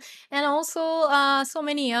different, and also so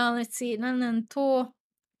many, let's see, nan to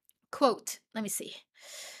quote, let me see,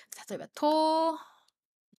 例えばと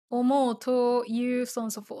思うという so on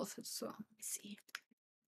and so forth, so let me see.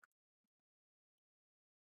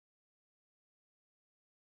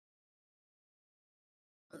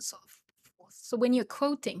 So forth. So when you're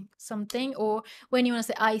quoting something, or when you want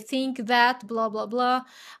to say I think that blah blah blah,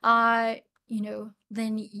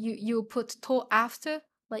 then you put to after,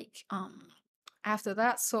 like after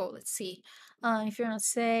that. So let's see, if you want to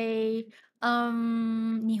say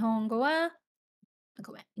日本語は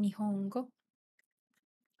ごめん日本語、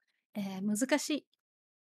難しい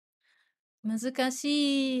難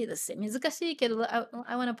しいですね。難しいけど、I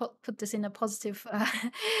want to put this in a positive,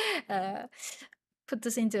 put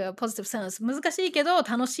this into a positive sentence. 難しいけど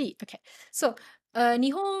楽しい。Okay. So,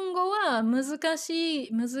 日本語は難し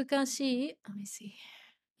い。Let me see.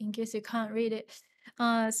 In case you can't read it.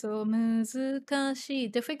 So, 難しい。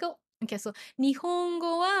difficult. Okay, so 日本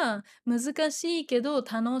語は難しいけど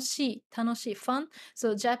楽しい。fun.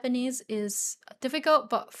 So Japanese is difficult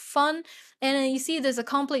but fun. And you see there's a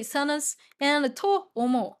complete sentence and と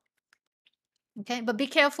思う. Okay, but be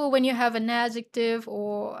careful when you have an adjective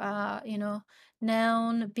or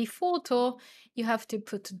noun before と you have to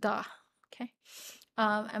put da. Okay.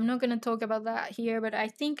 I'm not going to talk about that here, but I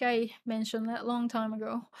think I mentioned that long time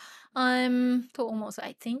ago. と思う, so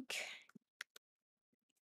I think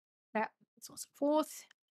that was fourth.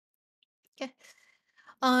 Okay.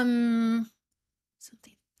 Something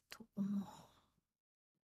to思う.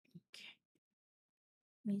 Okay.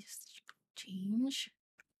 Let me just change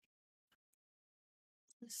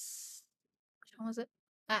this. Which one was it?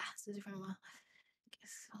 It's a different one. Okay,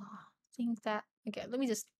 so I think that, okay,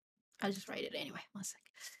 I'll just write it anyway. One sec.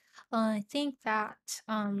 I think that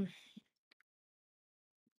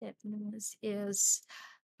Japanese is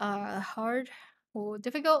hard or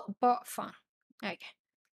difficult but fun. Okay,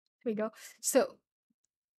 here we go. So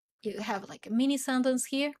you have like a mini sentence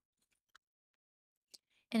here.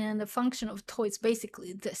 And then the function of to is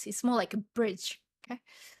basically this. It's more like a bridge. Okay.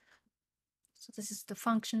 So this is the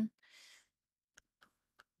function.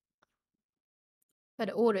 But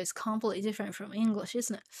the order is completely different from English,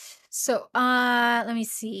 isn't it? So, let me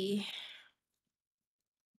see.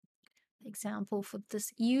 Example for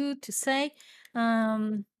this you to say.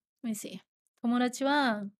 Let me see. 友達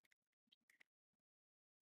は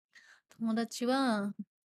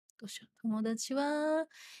どうしよう。友達は、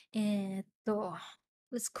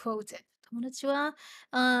let's quote it. 友達は、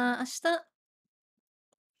明日、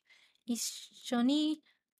一緒に、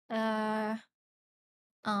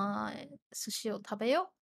寿司を食べ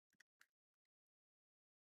よ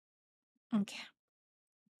う。OK。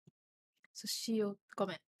寿司を、ご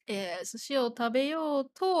めん。寿司を食べよ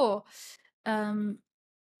うと、言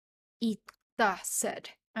った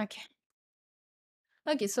said. Okay.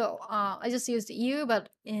 Okay, so I just used you,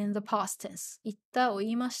 but in the past tense. 言ったを言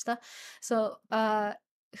いました。So, who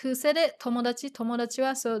said it? 友達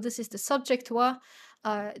は。So, this is the subject は、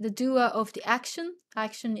the doer of the action.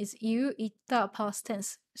 Action is you. 言った past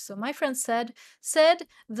tense. So, my friend said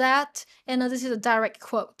that, and this is a direct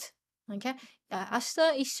quote. Okay? 明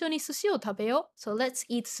日一緒に寿司を食べよう。So, let's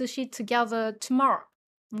eat sushi together tomorrow.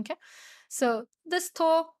 Okay? So, this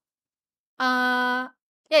と、yeah,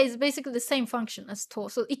 it's basically the same function as to.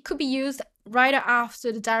 So it could be used right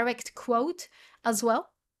after the direct quote as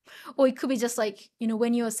well. Or it could be just like,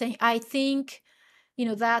 when you are saying, I think,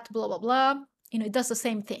 that, blah, blah, blah. It does the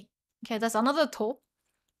same thing. Okay, that's another to.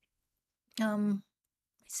 Let's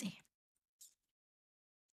see.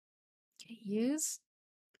 Okay, use.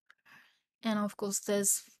 And of course,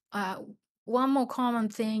 there's one more common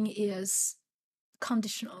thing is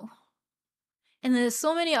conditional. And there's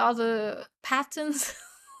so many other patterns.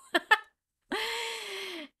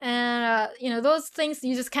 And, those things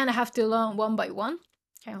you just kind of have to learn one by one.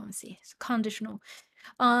 Okay, let me see. It's conditional.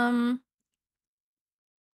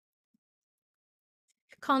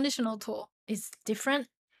 Conditional to is different.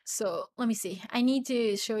 So let me see. I need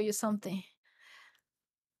to show you something.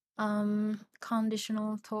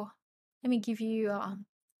 Conditional to. Let me give you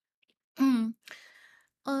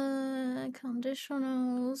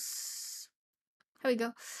conditionals. Here we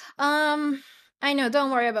go. I know, don't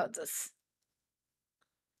worry about this.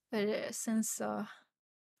 But since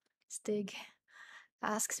Stig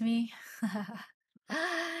asks me,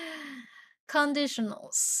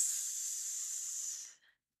 conditionals.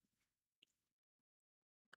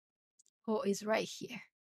 Oh, is right here.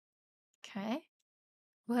 Okay.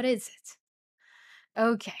 What is it?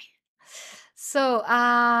 Okay. So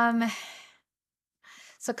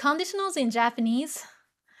conditionals in Japanese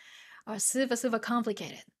are super, super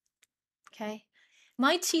complicated. Okay.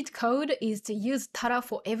 My cheat code is to use tara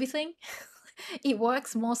for everything. It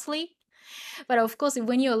works mostly. But of course,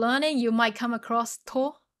 when you're learning, you might come across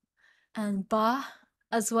to and ba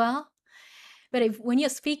as well. But when you're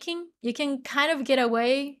speaking, you can kind of get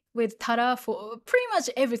away with tara for pretty much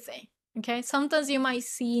everything. Okay, sometimes you might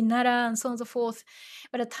see nara and so on and so forth,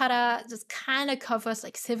 but the tara just kind of covers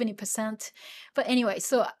like 70%. But anyway,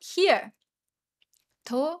 so here,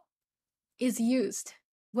 to is used.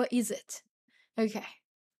 What is it? Okay.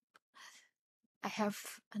 I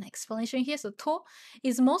have an explanation here. So, to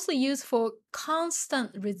is mostly used for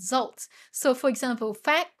constant results. So, for example,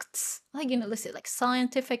 facts, like, let's say like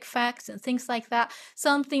scientific facts and things like that.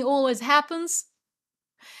 Something always happens.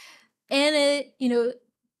 And it,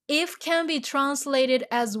 if can be translated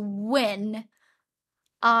as when.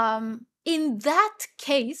 In that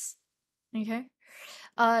case, okay,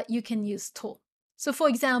 you can use to. So, for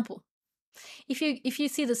example, if you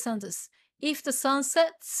see the sentence, if the sun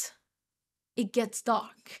sets, it gets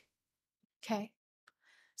dark. Okay.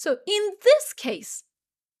 So in this case,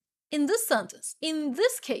 in this sentence, in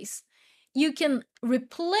this case, you can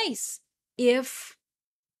replace if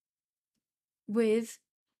with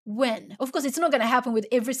when. Of course, it's not going to happen with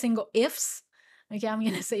every single ifs. Okay, I'm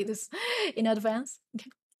going to say this in advance. Okay.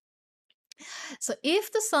 So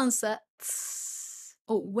if the sun sets,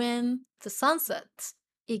 or when the sun sets,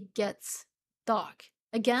 it gets dark.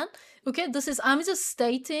 Again, okay, I'm just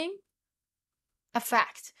stating a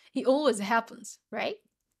fact. It always happens, right?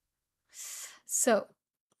 So,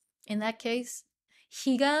 in that case,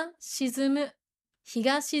 日が沈む,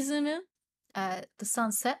 the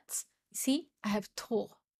sun sets. See, I have to.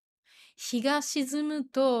 日が沈む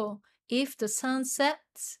と, if the sun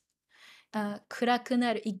sets, 暗く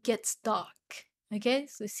なる, it gets dark. Okay,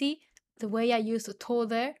 so see the way I use the to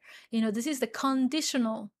there? This is the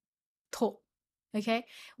conditional to. Okay,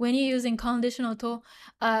 when you're using conditional to,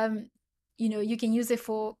 you can use it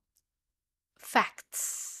for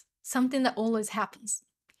facts, something that always happens.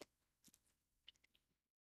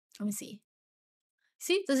 Let me see.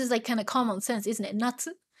 See, this is like kind of common sense, isn't it?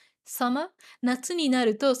 夏, summer. 夏にな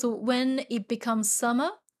ると, so when it becomes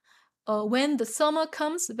summer, when the summer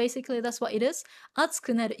comes, basically that's what it is. 暑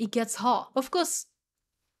くなる, it gets hot. Of course,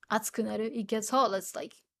 暑くなる, it gets hot. That's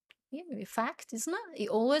like, yeah, a fact, isn't it? It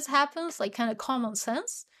always happens, like kind of common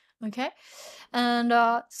sense. Okay, and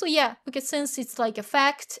so yeah, because since it's like a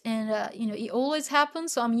fact and it always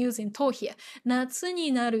happens, so I'm using と here. 夏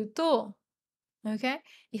になると, okay,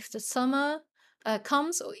 if the summer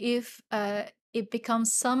comes, or if it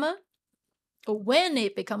becomes summer, or when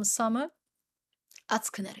it becomes summer,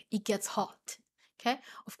 暑くなる, it gets hot. Okay,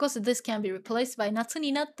 of course this can be replaced by 夏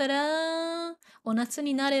になったら, or 夏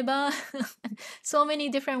になれば. So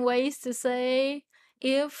many different ways to say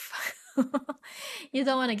if. You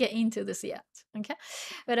don't want to get into this yet, okay?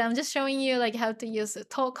 But I'm just showing you like how to use the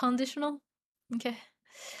と conditional. Okay,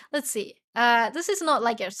 let's see. This is not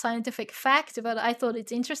like a scientific fact, but I thought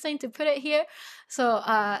it's interesting to put it here. So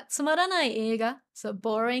つまらない映画, so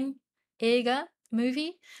boring 映画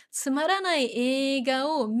movie. つまらない映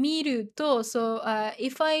画を見ると, so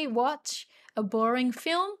if I watch a boring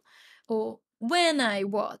film, or when I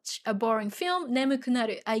watch a boring film, 眠くな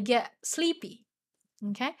る, I get sleepy.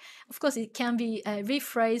 Okay, of course it can be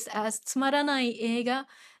rephrased as つまらない映画,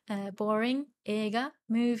 boring 映画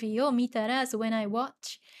movie を見たら, so when I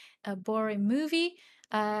watch a boring movie,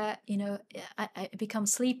 I become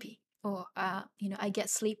sleepy, or I get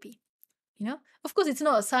sleepy. Of course it's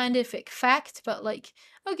not a scientific fact, but like,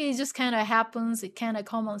 okay, it just kind of happens. It kind of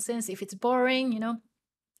common sense if it's boring,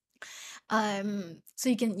 so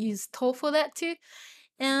you can use と for that too.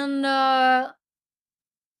 And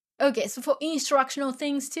okay, so for instructional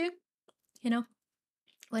things too,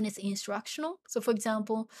 when it's instructional. So for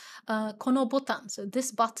example, このボタン, so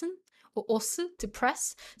this button, or 押す to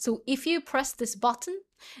press. So if you press this button,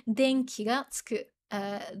 電気がつく.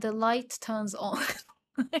 The light turns on.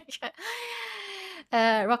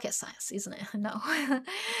 Rocket science, isn't it? No.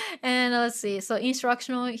 And let's see. So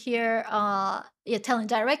instructional here, telling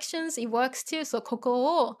directions, it works too. So こ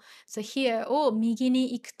こを, so here を右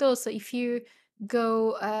に行くと, so if you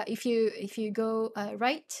go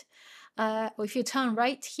right, or if you turn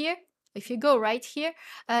right here, if you go right here,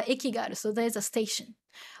 駅がある, so there's a station.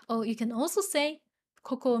 Or you can also say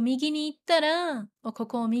ここを右に行ったら, or こ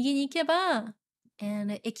こを右に行けば,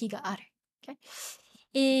 and 駅がある. Okay.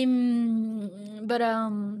 But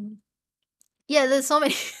yeah, there's so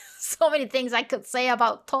many so many things I could say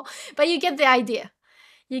about と, but you get the idea.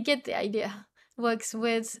 Works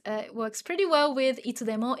pretty well with いつ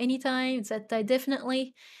でも anytime, 絶対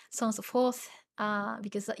definitely, so on and so forth,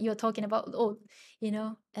 because you're talking about,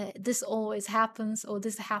 this always happens, or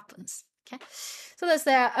this happens. Okay, so that's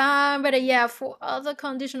that. But yeah, for other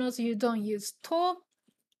conditionals you don't use と.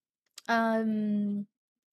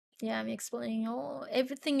 Yeah, I'm explaining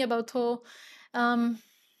everything about と.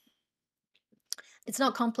 It's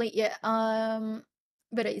not complete yet,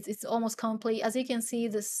 but it's almost complete. As you can see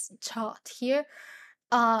this chart here,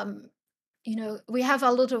 we have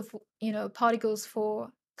a lot of particles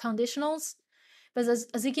for conditionals, but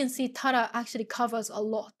as you can see, tara actually covers a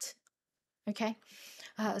lot. Okay,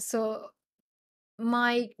 so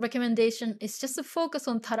my recommendation is just to focus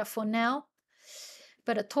on tara for now,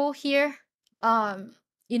 but a と here,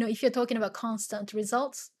 if you're talking about constant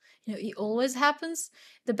results, it always happens,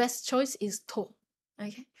 the best choice is と.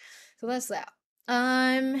 Okay, so that's that.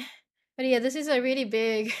 But yeah, this is a really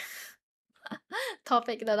big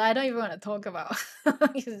topic that I don't even want to talk about.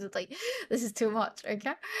 It's just like, this is too much.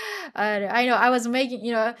 Okay, I know I was making,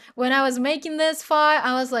 when I was making this file,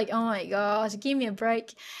 I was like, oh my gosh, give me a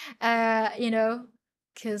break.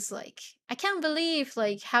 Because like I can't believe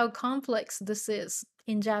like how complex this is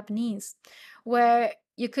in Japanese, where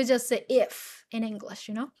you could just say if in English,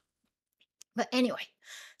 But anyway,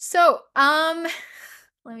 so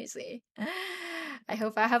let me see. I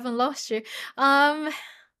hope I haven't lost you. Let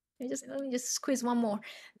me just squeeze one more.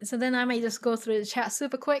 So then I might just go through the chat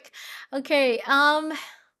super quick. Okay,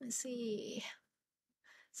 let's see.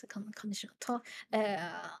 Second conditional と,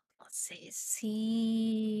 let's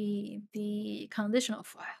see the conditional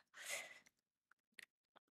file.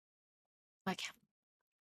 Okay.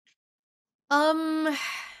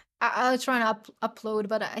 I'll try and upload,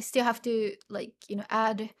 but I still have to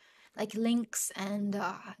add like links and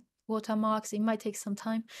watermarks. It might take some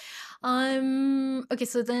time. Okay,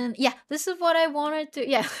 so then this is what I wanted to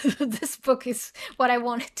this book is what I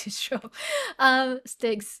wanted to show.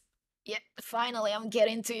 Stiggs, finally I'm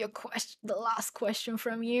getting to your question, the last question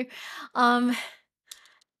from you.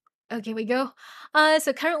 Okay, we go.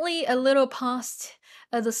 So currently a little past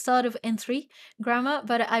the start of N3 grammar,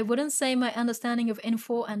 but I wouldn't say my understanding of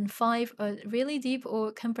N4 and 5 are really deep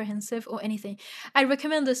or comprehensive or anything. I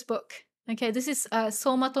recommend this book. Okay, this is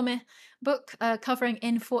Somatome book covering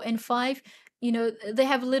N4, N5. You know, they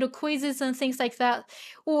have little quizzes and things like that.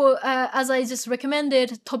 Or as I just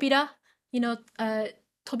recommended, Tobira. You know,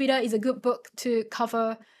 Tobira is a good book to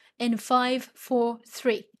cover N5, 4,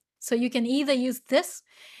 3. So you can either use this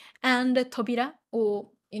and Tobira, or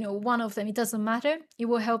you know, one of them. It doesn't matter. It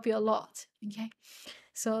will help you a lot. Okay,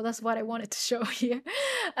 so that's what I wanted to show here.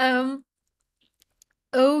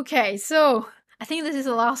 Okay, so I think this is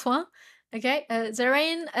the last one. Okay,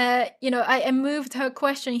 Zarain, you know, I moved her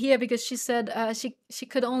question here because she said she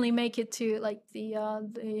could only make it to like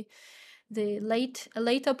the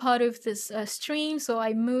later part of this stream, so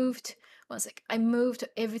I moved. One sec, I moved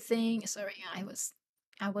everything. Sorry,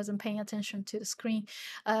 I wasn't paying attention to the screen.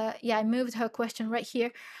 Yeah, I moved her question right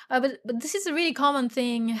here. But this is a really common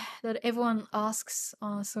thing that everyone asks.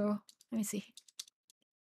 So let me see.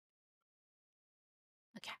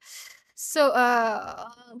 Okay. So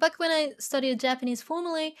back when I studied Japanese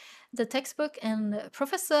formally, the textbook and the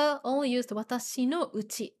professor only used watashi no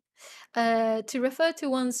uchi to refer to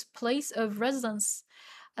one's place of residence.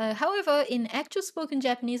 However, in actual spoken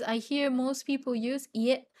Japanese, I hear most people use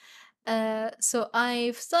ie. So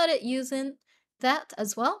I've started using that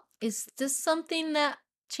as well. Is this something that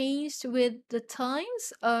changed with the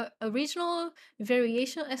times, original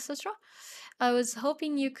variation, etc.? I was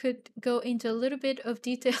hoping you could go into a little bit of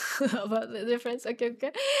detail about the difference. Okay,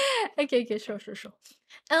 sure.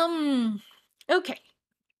 Okay,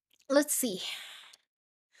 let's see.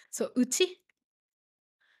 So uchi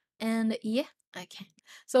and ie. Okay,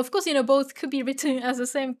 so of course, you know, both could be written as the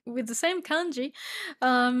same with the same kanji.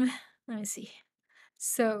 Let me see.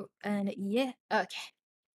 So and ie. Okay.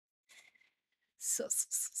 So.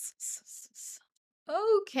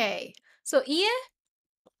 Okay. So ie,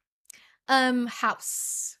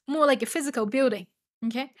 house, more like a physical building.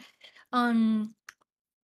 Okay.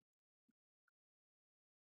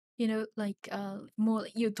 You know, like more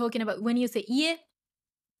you're talking about when you say ie,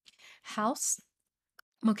 house,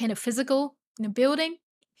 more kind of physical, you know, building.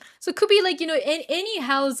 So it could be like, you know, any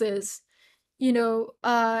houses, you know,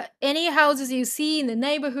 any houses you see in the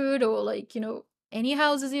neighborhood, or like, you know, any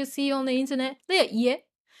houses you see on the internet, they're ie.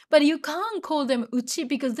 But you can't call them uchi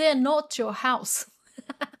because they're not your house.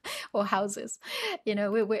 Or houses, you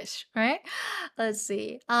know, we wish, right? Let's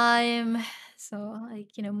see. I'm so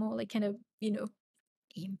like, you know, more like kind of, you know,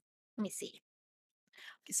 let me see.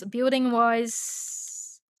 Okay, so building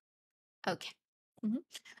wise, okay.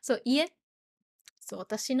 So ie, so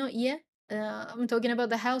watashi no ie, I'm talking about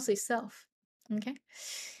the house itself. Okay.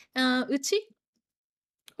 Uchi,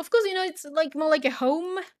 of course, you know, it's like more like a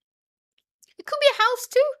home. It could be a house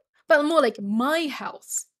too, but more like my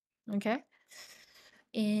house. Okay.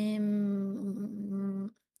 Mu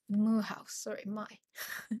house. Sorry, my.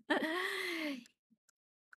 Here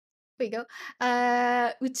we go.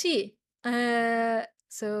 Uchi.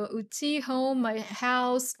 So uchi, home, my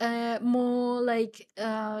house. More like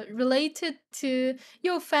related to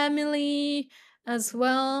your family as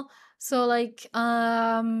well. So like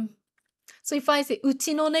so if I say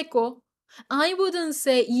uchi no neko, I wouldn't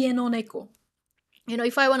say ie no neko. You know,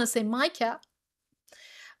 if I want to say my cat,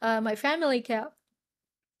 my family cat,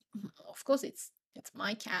 of course it's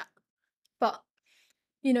my cat. But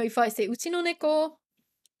you know, if I say uchi no neko,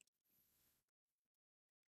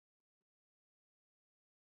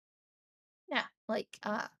 yeah, like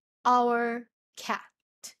our cat,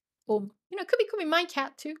 or you know, could be my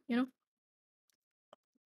cat too. You know,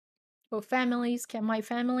 or families cat, my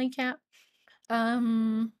family cat.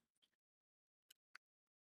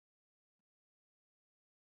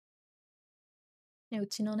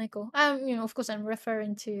 Uchi no neko. You know, of course, I'm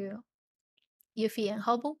referring to Yuffie and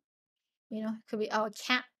Hubble. You know, it could be our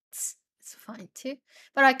cats. It's fine too.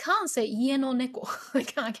 But I can't say ie no neko.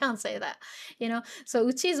 I can't say that. You know, so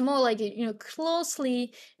uchi is more like, you know,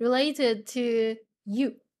 closely related to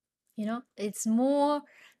you. You know, it's more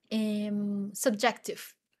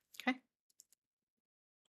subjective. Okay.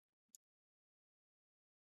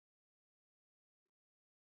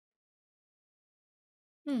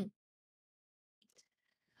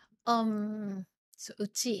 So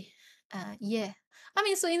uchi, yeah. I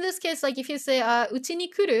mean, so in this case, like if you say uchi ni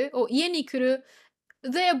kuru or ie ni kuru,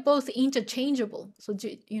 they're both interchangeable. So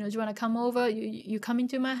you know, do you want to come over? You come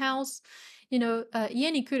into my house. You know,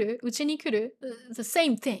 ie ni kuru, uchi ni kuru, the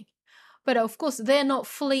same thing. But of course, they're not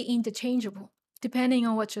fully interchangeable depending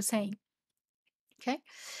on what you're saying. Okay.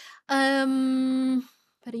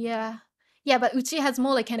 But yeah, but uchi has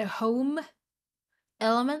more like kind of home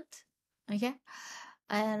element. Okay.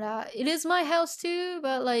 And it is my house too,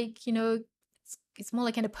 but like, you know, it's more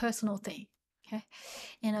like kind of personal thing. Okay.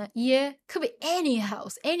 And yeah, could be any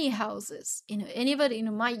house, any houses, anybody,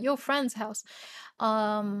 your friend's house.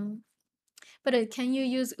 But can you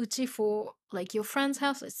use uchi for like your friend's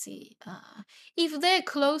house? Let's see. If they're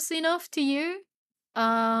close enough to you,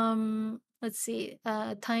 let's see.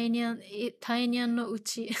 Taenyan no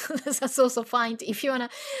uchi. That's also fine if you wanna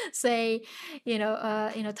say,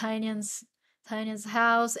 Taenyan's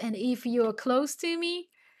house. And if you're close to me,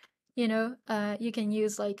 you can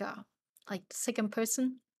use like second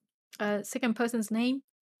person's name,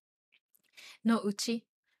 no uchi.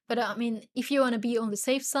 But I mean, if you wanna be on the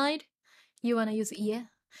safe side, you want to use ie.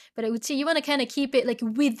 But uchi, you want to kind of keep it like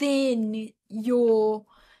within your,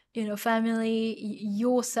 family,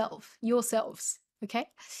 yourselves. Okay.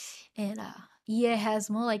 And ie has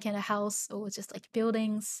more like in a house or just like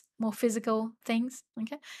buildings, more physical things.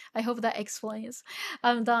 Okay. I hope that explains.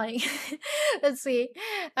 I'm dying. Let's see.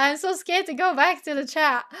 I'm so scared to go back to the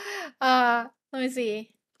chat. Let me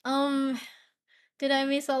see. Did I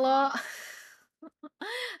miss a lot?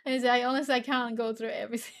 Let me see. I can't go through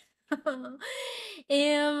everything. I'm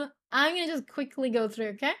gonna just quickly go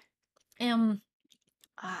through, okay?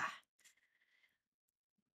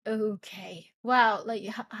 Okay. Wow, like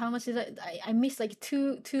how much is it? I missed like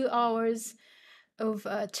 2 hours of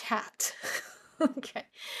chat. Okay.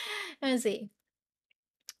 Let me see.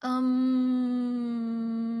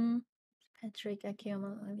 Patrick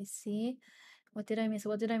Akiyama, let me see. What did I miss?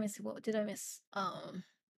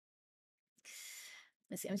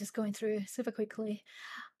 Let's see, I'm just going through super quickly.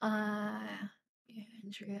 Andrew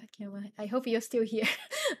Akiyama, I hope you're still here.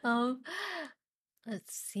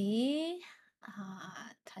 Let's see.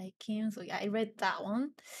 Taikim. So yeah, I read that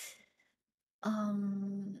one.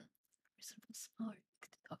 Smart to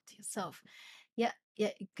talk to yourself. Yeah,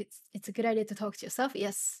 it's a good idea to talk to yourself.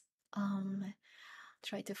 Yes.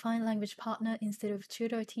 Try to find language partner instead of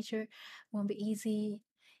tutor or teacher. Won't be easy.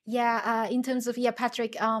 Yeah. In terms of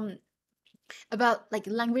Patrick. About like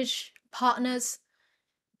language partners,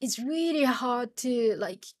 it's really hard to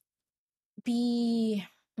like be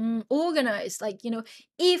organized. Like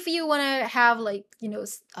if you want to have like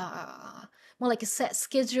more like a set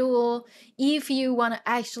schedule, if you want to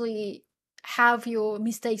actually have your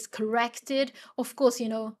mistakes corrected, of course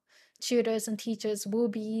tutors and teachers will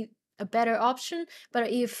be a better option. But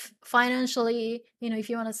if financially, if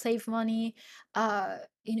you want to save money,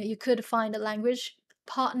 you could find a language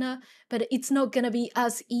partner, but it's not gonna be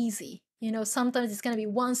as easy. Sometimes it's gonna be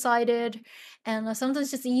one-sided, and sometimes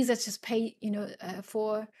it's just easier to just pay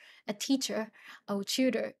for a teacher or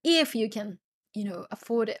tutor if you can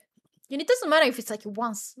afford it. It doesn't matter if it's like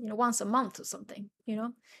once a month or something.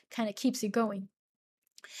 Kind of keeps you going.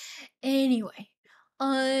 Anyway,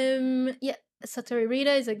 yeah, Satori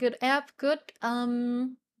Reader is a good app. Good.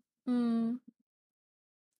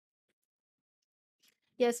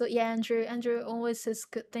 Yeah, so Andrew always says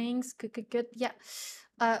good things. Good. Yeah.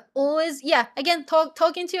 Always, yeah, again,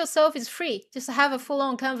 talking to yourself is free. Just have a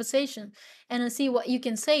full-on conversation and see what you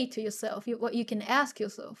can say to yourself, what you can ask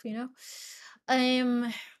yourself,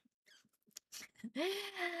 let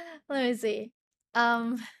me see.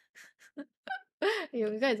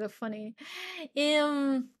 You guys are funny.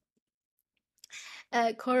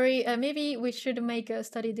 Corey, maybe we should make a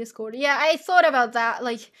study Discord. Yeah, I thought about that.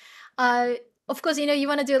 Like, of course, you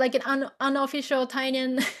want to do like an unofficial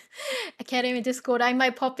Taenyan Academy Discord. I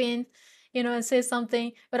might pop in, and say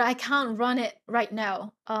something, but I can't run it right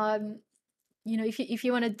now. If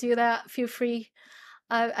you want to do that, feel free.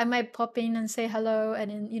 I might pop in and say hello, and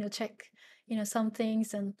then check some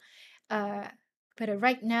things, and but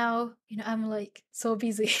right now I'm like so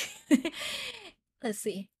busy. Let's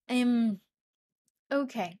see.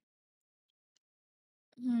 Okay.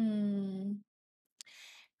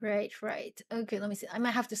 Right. Okay, let me see. I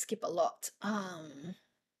might have to skip a lot.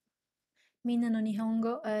 Minna no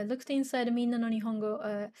Nihongo. Looked inside Minna no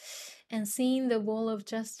Nihongo and seen the wall of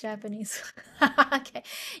just Japanese. Okay.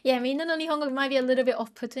 Yeah, Minna no Nihongo might be a little bit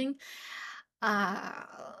off-putting.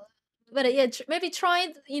 But yeah, maybe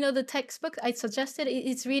try the textbook I suggested.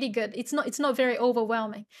 It's really good. It's not very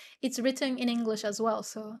overwhelming. It's written in English as well,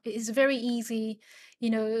 so it's very easy,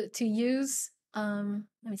 to use. Let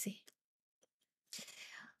me see.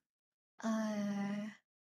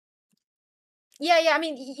 Yeah. I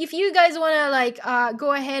mean, if you guys want to like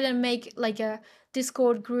go ahead and make like a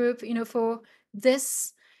Discord group, for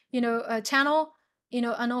this, channel,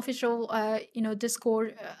 unofficial,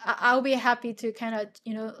 Discord, I'll be happy to kind of,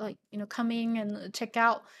 like, come in and check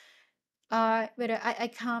out. But I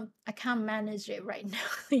can't manage it right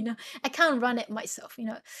now. I can't run it myself.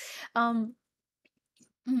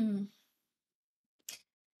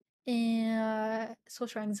 and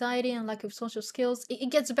social anxiety and lack of social skills.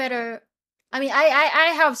 It gets better. I mean,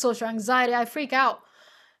 I have social anxiety. I freak out.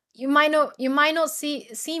 You might not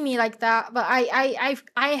see me like that, but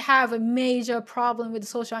I have a major problem with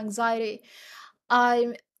social anxiety.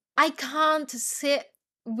 I I can't sit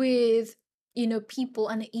with people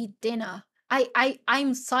and eat dinner.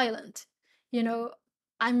 I'm silent. You know,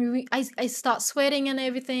 I start sweating and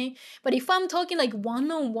everything. But if I'm talking like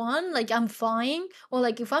one on one, like I'm fine. Or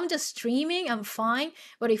like if I'm just streaming, I'm fine.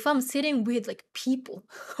 But if I'm sitting with like people,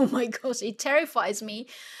 oh my gosh, it terrifies me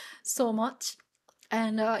so much.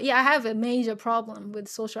 And yeah, I have a major problem with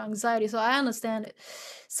social anxiety, so I understand it.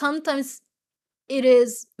 Sometimes it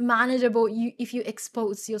is manageable if you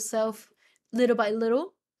expose yourself little by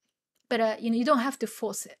little, but you don't have to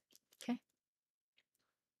force it. Okay.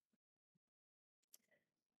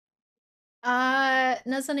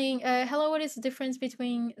 Nazanin, hello. What is the difference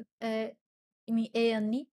between you mean A and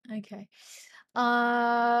Ni? Okay.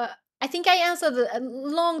 I think I answered a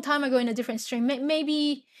long time ago in a different stream.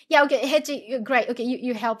 Maybe, yeah. Okay, Heji, great. Okay,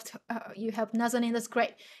 you helped. You helped Nazanin. That's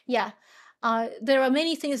great. Yeah. There are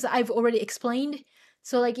many things that I've already explained.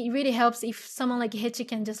 So like it really helps if someone like Hechi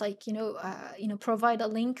can just like provide a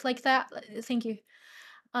link like that. Thank you.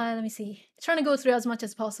 Let me see. Trying to go through as much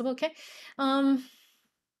as possible. Okay. Um,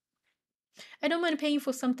 I don't mind paying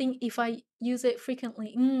for something if I use it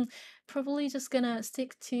frequently. Probably just gonna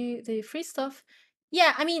stick to the free stuff.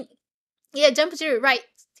 Yeah, I mean, yeah, jump to right.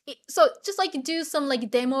 So just like do some like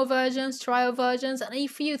demo versions, trial versions, and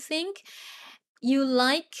if you think you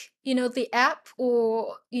like the app,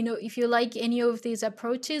 or if you like any of these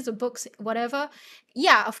approaches or books, whatever,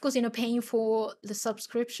 yeah, of course, paying for the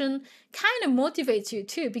subscription kind of motivates you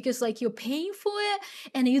too, because like you're paying for it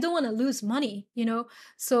and you don't want to lose money.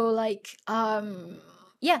 So like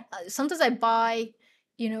yeah, sometimes I buy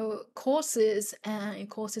courses, and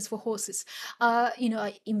courses for horses.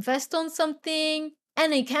 I invest on something,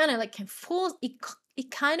 and it kind of like can force it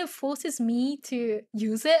kind of forces me to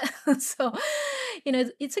use it. So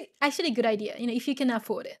it's actually a good idea, if you can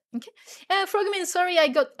afford it. Okay. Frogman, sorry I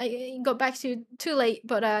got back to you too late,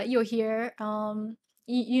 but you're here.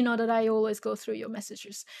 You know that I always go through your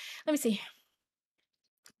messages. Let me see.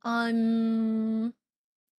 um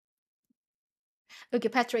okay,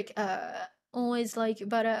 Patrick, always like,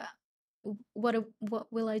 but what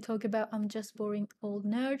will I talk about? I'm just boring old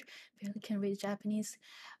nerd, barely can read Japanese.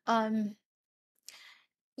 um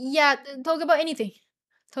yeah, talk about anything.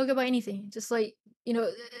 Talk about anything, just like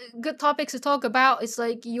good topics to talk about. It's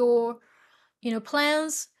like your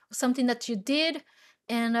plans, something that you did,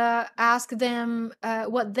 and ask them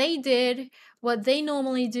what they did, what they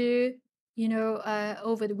normally do,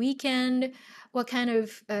 over the weekend, what kind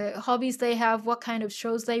of hobbies they have, what kind of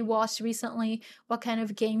shows they watched recently, what kind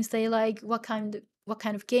of games they like, what kind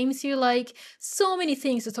of games you like. So many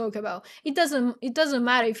things to talk about. It doesn't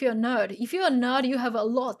matter if you're a nerd. If you're a nerd, you have a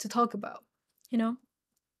lot to talk about.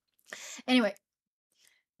 Anyway,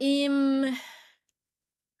 um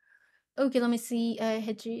okay, let me see.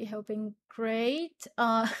 Hedgie helping, great.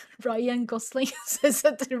 Ryan Gosling says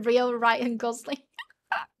that the real Ryan Gosling.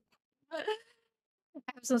 I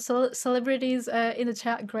have some celebrities in the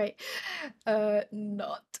chat. Great.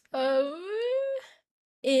 Not.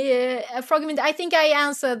 Frogman, I think I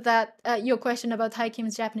answered that your question about Hai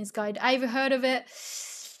Kim's Japanese guide. I've heard of it.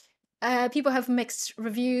 People have mixed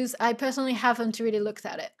reviews. I personally haven't really looked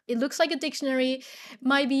at it. It looks like a dictionary.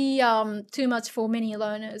 Might be too much for many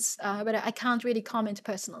learners, but I can't really comment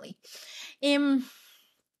personally. Okay,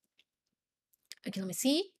 let me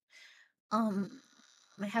see.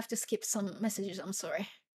 I have to skip some messages. I'm sorry.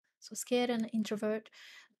 So scared and introvert.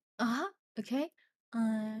 Okay.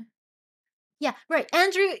 Yeah, right,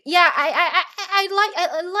 Andrew. Yeah, I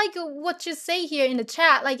like what you say here in the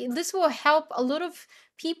chat. Like this will help a lot of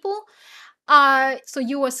people. So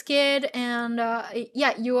you were scared, and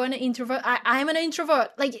yeah, you're an introvert. I'm an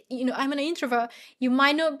introvert. Like I'm an introvert. You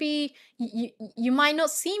might not be. You might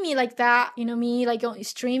not see me like that. Me like on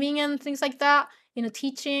streaming and things like that.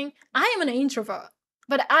 Teaching. I am an introvert,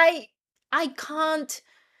 but I can't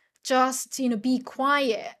just be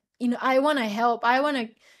quiet. I want to help. I want to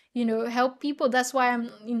help people. That's why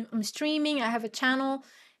I'm streaming. I have a channel.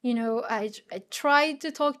 I try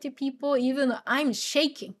to talk to people, even though I'm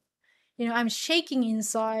shaking. I'm shaking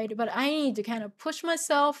inside, but I need to kind of push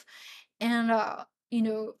myself and you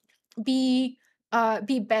know be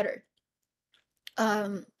better.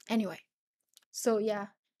 Anyway, so yeah,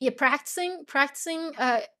 practicing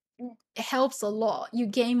helps a lot. You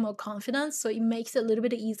gain more confidence, so it makes it a little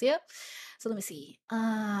bit easier. So let me see.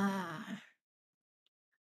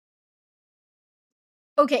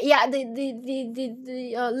 Okay, yeah,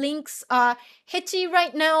 the links are Hechi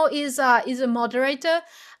right now is a moderator.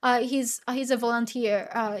 He's a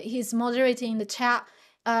volunteer. He's moderating the chat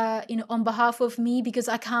on behalf of me because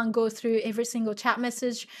I can't go through every single chat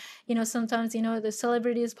message. Sometimes the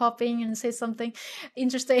celebrities popping and say something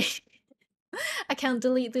interesting. I can't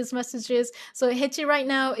delete these messages. So Hechi right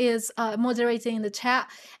now is moderating the chat.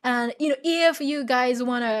 And if you guys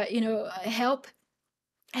wanna help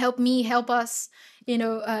me, help us,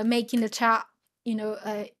 making the chat,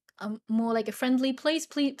 more like a friendly place.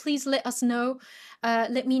 Please let us know.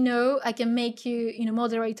 Let me know. I can make you,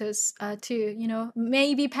 moderators too.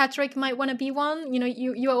 Maybe Patrick might want to be one.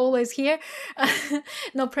 You're always here.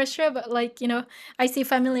 No pressure, but I see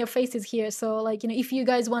familiar faces here. So if you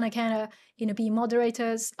guys want to kind of be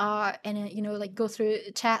moderators and go through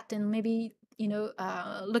chat and maybe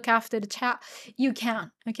look after the chat, you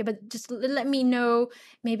can. Okay, but just let me know,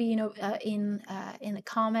 maybe in the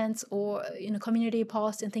comments or in a community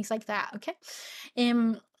post and things like that. Okay.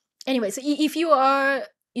 Anyway, so if you are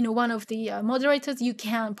one of the moderators, you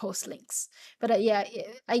can post links. But yeah,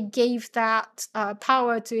 I gave that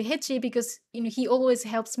power to Hechi because he always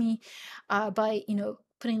helps me by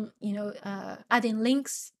putting adding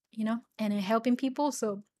links and helping people.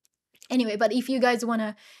 So anyway, but if you guys want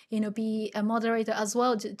to be a moderator as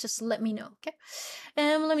well, just let me know. Okay.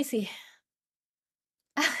 Let me see.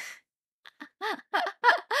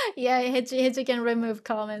 Yeah, Hechi can remove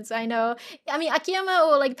comments. I know. I mean, Akiyama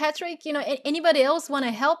or Patrick, anybody else want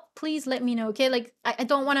to help? Please let me know. Okay, I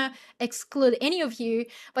don't want to exclude any of you,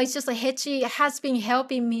 but it's just Hechi has been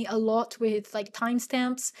helping me a lot with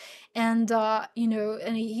timestamps, and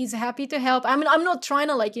and he's happy to help. I mean, I'm not trying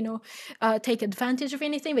to take advantage of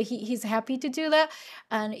anything, but he's happy to do that.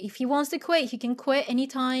 And if he wants to quit, he can quit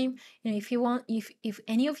anytime. If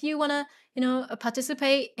any of you wanna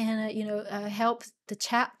participate and help the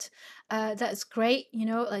chat, that's great.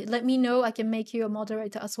 Let me know. I can make you a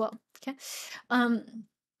moderator as well. Okay.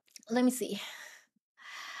 Let me see.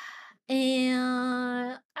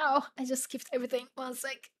 And I just skipped everything. One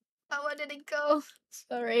sec. Oh, where did it go?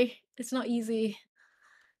 Sorry, it's not easy.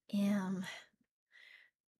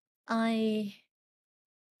 I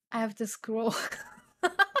have to scroll.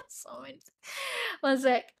 So many. One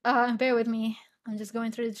sec. Bear with me. I'm just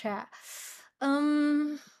going through the chat.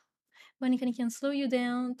 When can slow you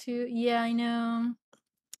down to. Yeah, I know.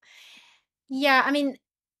 Yeah, I mean,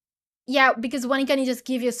 yeah, because one can just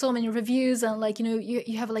give you so many reviews and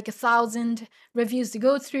you have 1,000 reviews to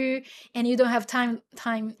go through and you don't have time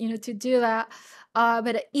to do that.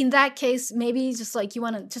 But in that case, maybe just you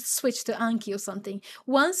want to just switch to Anki or something.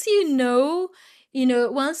 Once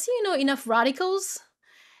once you know enough radicals,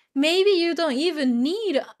 maybe you don't even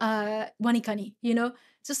need wanikani,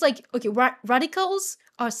 just okay, radicals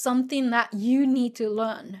are something that you need to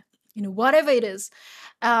learn, whatever it is,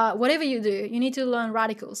 whatever you do, you need to learn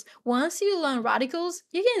radicals. Once you learn radicals,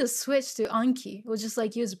 you can just switch to Anki or just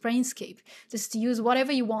use Brainscape, just to use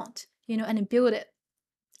whatever you want, and build it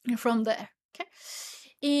from there. Okay.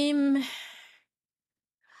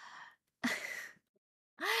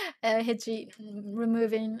 Hechi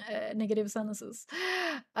removing negative sentences.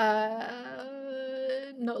 Not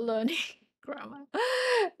learning grammar.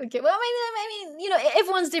 Okay, well, I mean,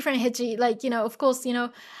 everyone's different, Hechi. Of course,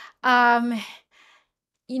 you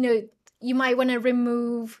might want to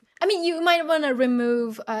remove. I mean, you might want to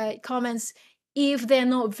remove comments if they're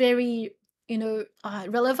not very,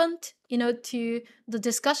 relevant, to the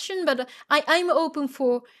discussion. But I'm open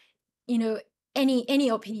for, any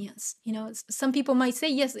opinions. Some people might say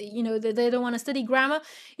yes, they don't want to study grammar,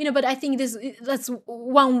 but I think that's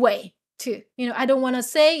one way too. I don't want to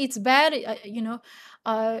say it's bad.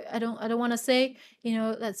 I don't want to say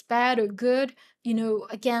that's bad or good.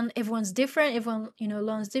 Again, everyone's different. Everyone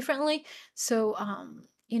learns differently. So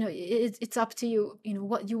it's up to you.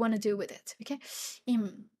 What you want to do with it. Okay.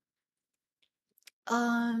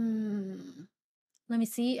 Let me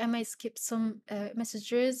see. I might skip some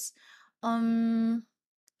messages. Vocab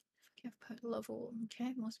level.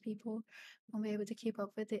 Okay, most people won't be able to keep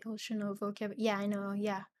up with the ocean of vocab. Yeah, I know.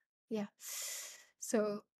 Yeah.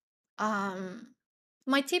 So,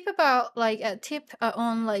 my tip about a tip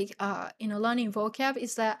on learning vocab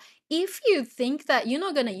is that if you think that you're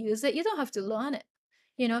not gonna use it, you don't have to learn it.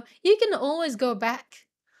 You can always go back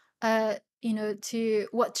to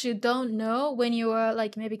what you don't know when you are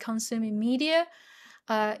maybe consuming media.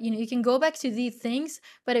 You can go back to these things,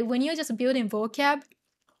 but when you're just building vocab,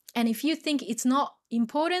 and if you think it's not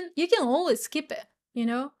important, you can always skip it,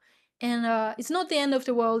 and it's not the end of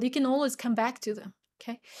the world. You can always come back to them.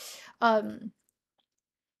 Okay.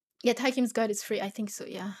 Yeah, Taikim's guide is free. I think so.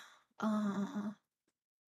 Yeah.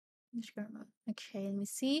 Okay, let me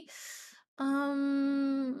see.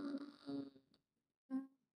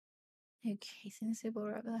 Okay, since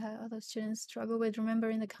other students struggle with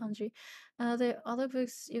remembering the kanji. The other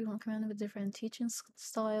books you can recommend with different teaching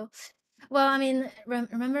style. Well, I mean,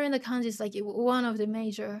 remembering the kanji is like one of the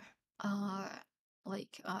major,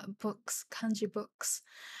 books, kanji books.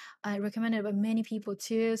 I recommend it by many people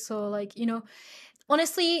too. So, like,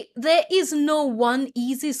 honestly, there is no one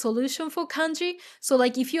easy solution for kanji. So,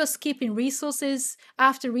 like, if you're skipping resources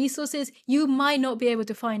after resources, you might not be able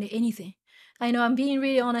to find anything. I know I'm being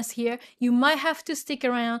really honest here. You might have to stick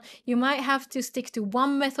around. You might have to stick to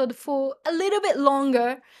one method for a little bit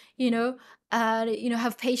longer,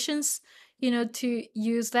 have patience, to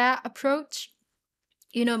use that approach.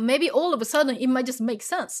 Maybe all of a sudden it might just make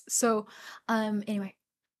sense. So, anyway.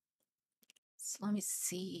 So let me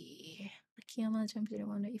see. Akiyama jumped in. I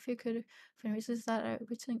wonder if you could find resources that are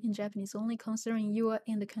written in Japanese only, considering you are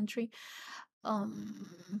in the country. I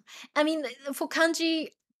mean, for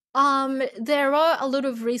kanji, there are a lot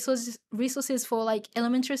of resources for like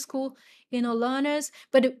elementary school, learners.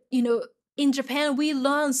 But in Japan, we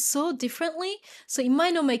learn so differently, so it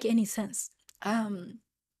might not make any sense. Let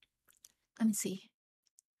me see.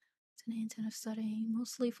 Instead of studying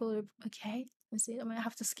mostly for okay. Let me see. I might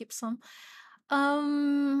have to skip some.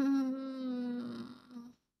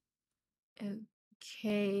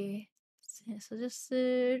 Okay.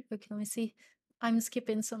 Suggested. Okay, let me see. I'm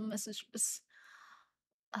skipping some messages.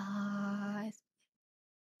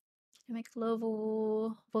 Make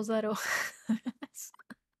level Bozaro.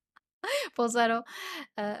 Bozaro.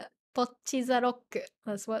 Pochizarok.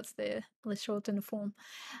 That's what's the shortened form.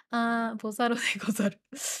 Bozaro de gozaru.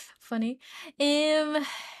 Funny.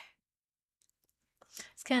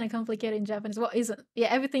 It's kind of complicated in Japanese. What isn't? Yeah,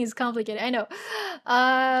 everything is complicated. I know.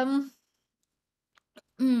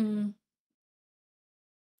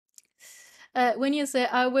 When you say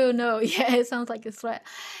 "I will know," yeah, it sounds like a threat.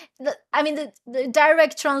 The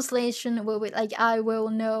direct translation will be like "I will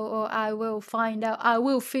know" or "I will find out," "I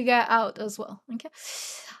will figure out" as well. Okay.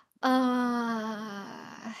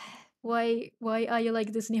 Why are you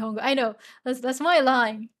like this, Nihongo? I know that's my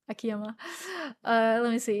line, Akiyama.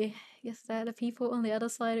 Let me see. Yes, that the people on the other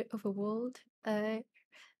side of the world, an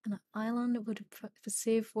island would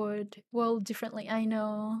perceive world differently. I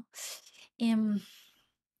know.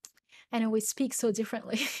 I know we speak so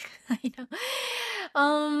differently. I know.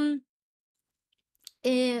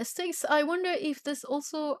 Six, I wonder if this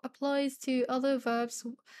also applies to other verbs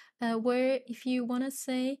where if you want to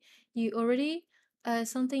say you already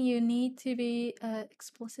something you need to be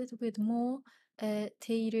explicit with more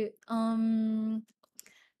ている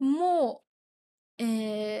more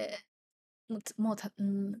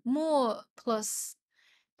more plus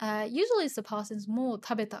usually it's the past tense もう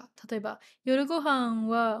食べた例えば夜ご飯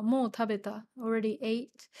はもう食べた already ate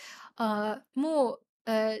もう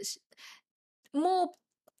more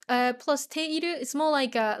plus ている it's more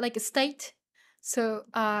like a state. So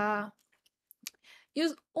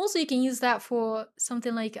also you can use that for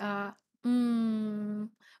something like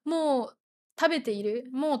もう食べている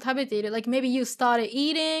like maybe you started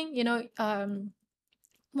eating,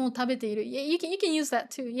 more 食べている yeah, you can use that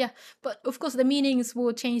too, yeah, but of course the meanings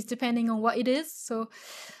will change depending on what it is. So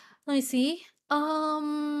let me see.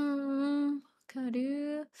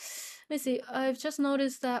 Wakaru. Let me see. I've just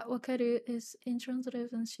noticed that wakaru is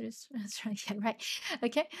intransitive and should is yeah, right.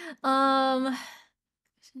 Okay.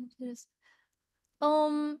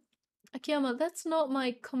 Akiyama, that's not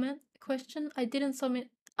my question. I didn't submit.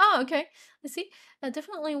 Okay. I see.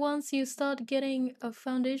 Definitely once you start getting a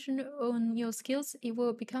foundation on your skills, it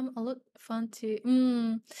will become a lot fun to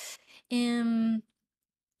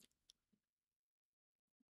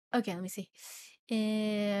okay, let me see.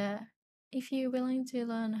 If you're willing to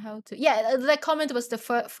learn how to, yeah, the comment was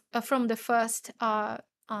from the first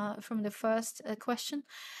question.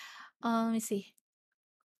 Let me see.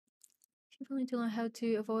 If you're willing to learn how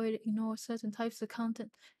to ignore certain types of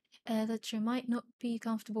content that you might not be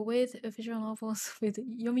comfortable with, visual novels with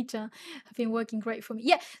Yomi-chan have been working great for me.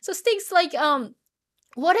 Yeah, so Stig's like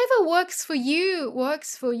whatever works for you,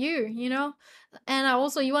 and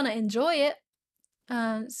also you want to enjoy it.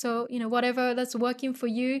 So whatever that's working for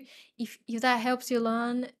you, if that helps you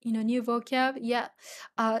learn new vocab, yeah,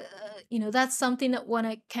 that's something that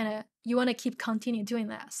you want to keep continue doing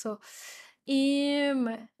that. So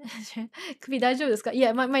首大丈夫ですか?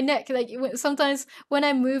 Yeah, my neck, like sometimes when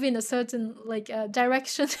I move in a certain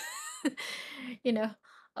direction, it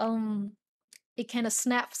kind of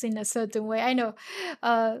snaps in a certain way. I know.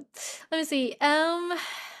 Let me see.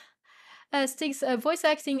 Sticks voice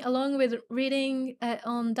acting along with reading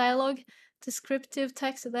on dialogue descriptive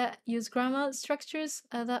text that use grammar structures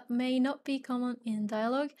that may not be common in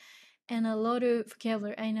dialogue, and a lot of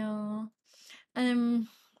vocabulary. I know.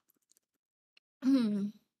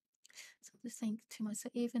 So to think to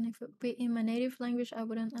myself, even if it be in my native language, I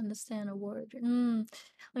wouldn't understand a word. Let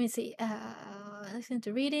me see. Listen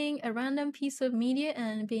to reading a random piece of media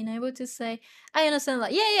and being able to say, I understand.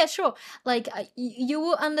 Like, yeah, sure. Like, you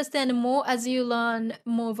will understand more as you learn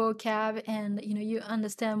more vocab, and you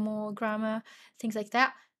understand more grammar, things like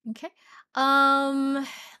that. Okay. Let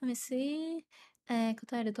me see.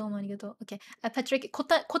 答えるどうもありがとう。Okay. Patrick,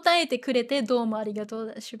 答えてくれてどうもありがとう.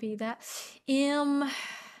 That should be that.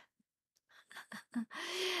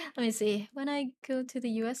 Let me see. When I go to the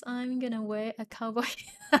US, I'm gonna wear a cowboy.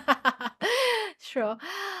 Sure.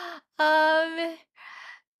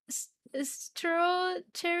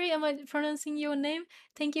 Cherry, am I pronouncing your name?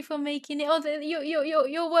 Thank you for making it. Oh,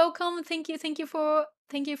 you're welcome. Thank you for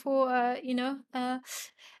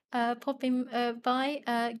popping by.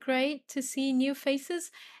 Great to see new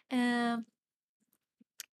faces.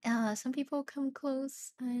 Some people come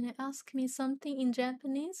close and ask me something in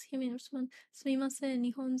Japanese. He may respond, すみません、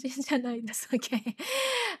日本人じゃないです. Okay.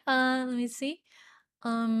 Let me see.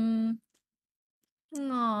 I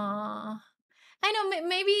know,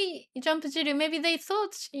 maybe Jump Jiru, maybe they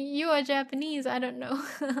thought you are Japanese. I don't know.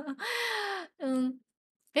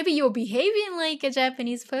 Maybe you're behaving like a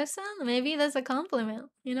Japanese person. Maybe that's a compliment,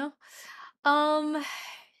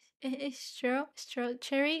 It's true.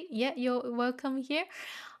 Cherry, yeah, you're welcome here.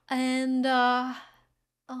 And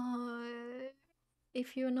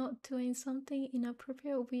if you're not doing something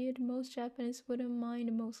inappropriate or weird, most Japanese wouldn't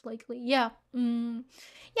mind, most likely. Yeah.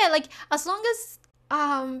 Yeah, like as long as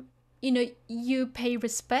you pay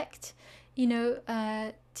respect, to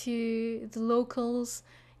the locals,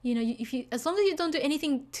 as long as you don't do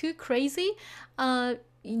anything too crazy, you can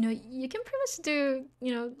pretty much do,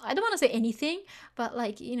 I don't want to say anything, but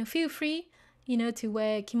like, feel free, to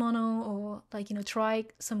wear kimono or like, try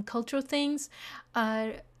some cultural things.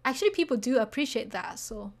 Actually, people do appreciate that,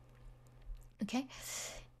 so, okay.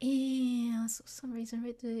 And for some reason,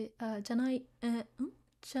 read the, じゃない,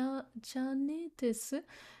 じゃねです,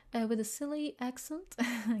 with a silly accent.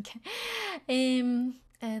 Okay.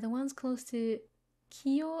 The ones close to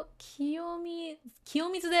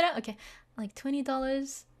Kiyomizudera. Okay, like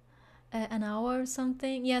 $20 an hour or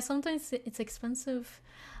something. Yeah, sometimes it's expensive.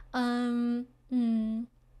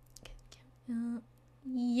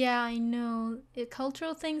 Yeah, I know.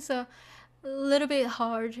 Cultural things are a little bit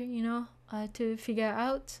hard, to figure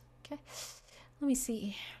out. Okay, let me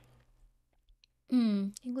see.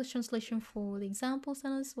 English translation for the example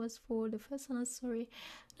sentence was for the first sentence. Sorry,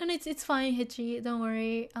 and it's fine, Hichi. Don't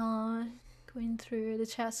worry. Going through the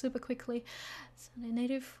chat super quickly. So the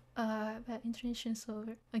native but intonation is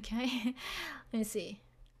over. Okay, let me see.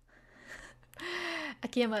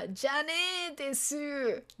 Akiyama, じゃねで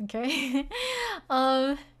す. Okay.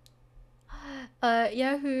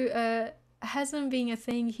 Yahoo hasn't been a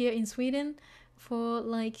thing here in Sweden for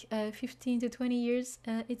like 15 to 20 years.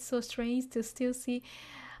 It's so strange to still see.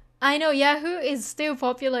 I know Yahoo is still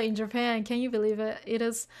popular in Japan. Can you believe it? It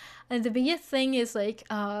is. And the biggest thing is like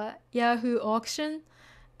Yahoo auction.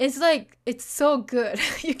 It's like, it's so good.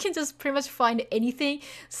 You can just pretty much find anything,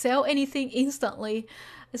 sell anything instantly.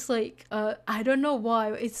 It's like, I don't know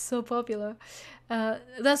why it's so popular.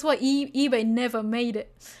 That's why eBay never made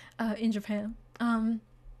it in Japan.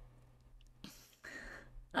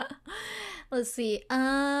 Let's see.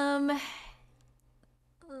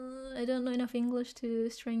 I don't know enough English to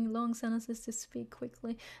string long sentences to speak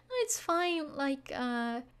quickly. No, it's fine. Like,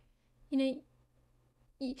 you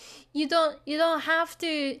don't have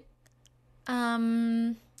to. You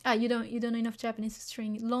don't know enough Japanese to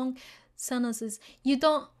string long sentences. You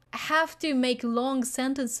don't have to make long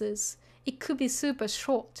sentences. It could be super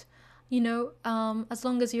short. As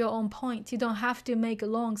long as you're on point, you don't have to make a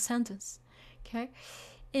long sentence. Okay.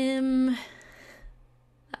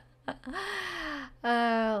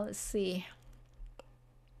 Let's see.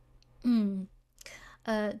 電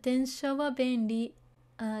車は便利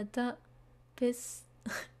だです。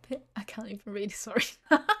I can't even read, sorry.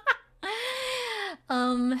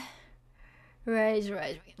 Right.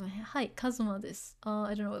 はい、カズマです。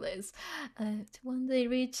I don't know what that is. To one day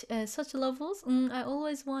reach such levels, I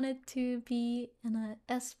always wanted to be an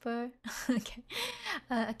esper. Okay.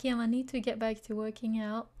 Akiyama, need to get back to working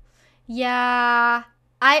out. Yeah,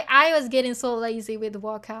 I was getting so lazy with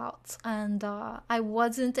workouts, and I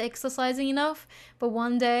wasn't exercising enough. But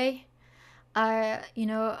one day, I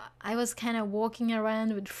was kind of walking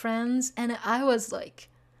around with friends, and I was like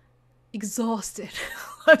exhausted.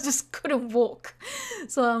 I just couldn't walk.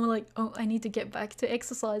 So I'm like, oh, I need to get back to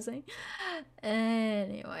exercising.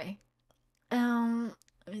 Anyway.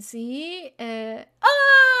 Let me see. Brandon!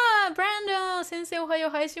 先生おはよ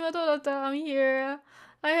う。配信はどうだった？ I'm here.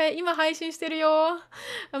 今配信してるよ。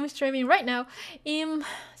I'm streaming right now.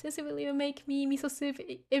 先生 will you make me miso soup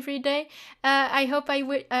every day? I hope I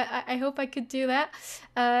could do that.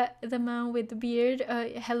 The man with the beard.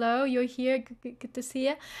 Hello, you're here. Good to see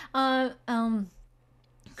you. Let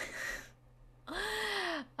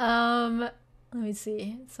me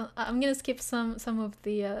see. So I'm gonna skip some of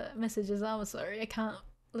the messages. I'm sorry, I can't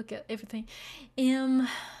look at everything.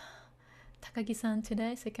 Takagi-san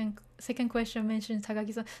today. Second question mentioned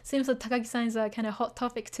Takagi-san. Seems that Takagi-san is a kind of hot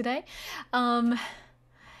topic today. High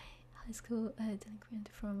school delinquent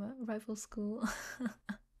from a rival school.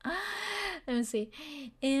 Let me see.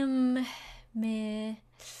 Teme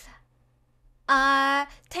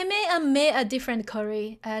and me are different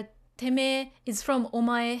curry. Teme is from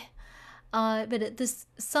omae. But this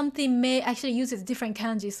something me actually uses different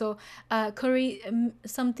kanji. So curry,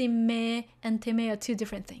 something me and teme are two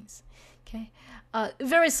different things. Okay,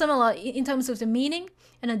 very similar in terms of the meaning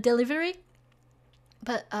and the delivery,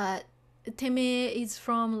 but teme is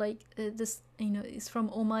from like this, it's from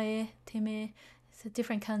omae. Teme, it's a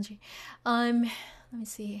different kanji. Let me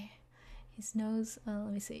see his nose.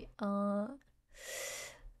 Let me see.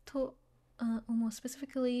 More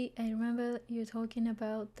specifically, I remember you talking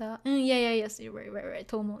about the yes, you're right,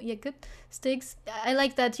 Tomo. Yeah, good. Sticks. I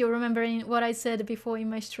like that you're remembering what I said before in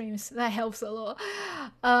my streams. That helps a lot.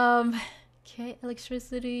 Okay,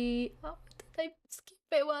 electricity. Oh, did I skip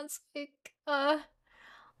it one sec? I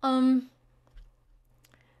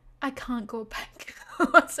can't go back.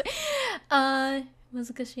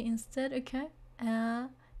 Muzukashi instead. Okay.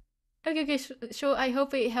 Okay, sure. I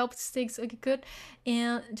hope it helped Sticks. Okay, good.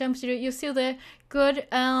 And Jump Studio, you're still there. Good.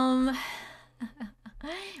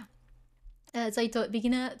 Zaito,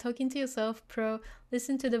 beginner, talking to yourself. Pro,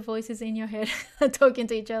 listen to the voices in your head talking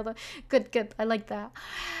to each other. Good. I like that.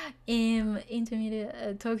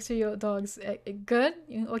 Intermediate, talk to your dogs. Good.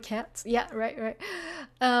 Or cats. Yeah, right.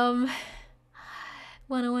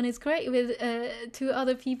 101 is great with two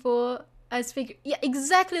other people. I speak, yeah,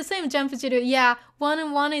 exactly the same, Jump Studio. Yeah,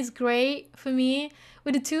 1-on-1 is great for me.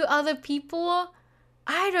 With the two other people,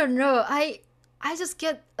 I don't know. I just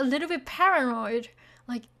get a little bit paranoid,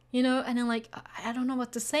 like, and then like I don't know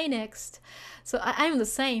what to say next. So I'm the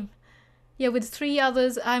same. Yeah, with 3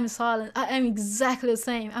 others, I'm silent. I'm exactly the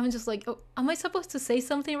same. I'm just like, oh, am I supposed to say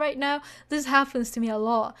something right now? This happens to me a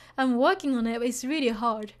lot. I'm working on it, but it's really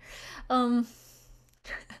hard.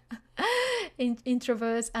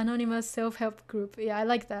 Introverts anonymous self-help group. Yeah, I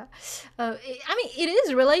like that. It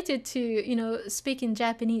is related to speaking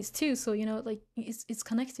Japanese too, so like it's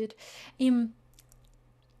connected.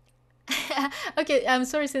 Okay, I'm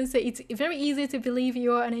sorry, Sensei. It's very easy to believe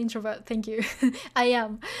you're an introvert. Thank you. I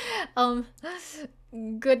am.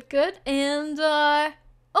 Good. And oh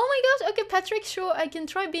my gosh. Okay, Patrick. Sure, I can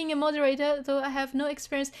try being a moderator, though I have no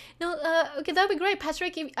experience. No. Okay, that'd be great,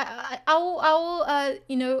 Patrick.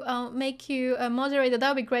 I'll make you a moderator.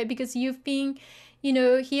 That'd be great because you've been,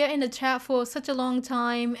 here in the chat for such a long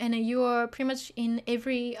time, and you're pretty much in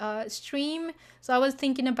every stream. So I was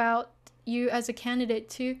thinking about you as a candidate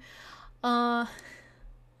too.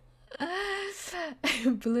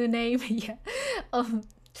 Blue name. Yeah.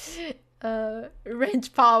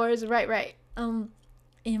 Range powers. Right.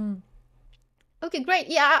 Okay, great.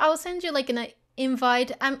 Yeah, I'll send you like an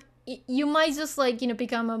invite. You might just like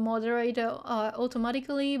become a moderator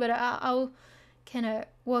automatically, but I'll kind of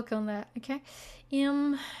work on that. Okay.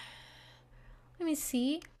 Let me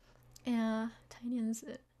see. Taenyan's.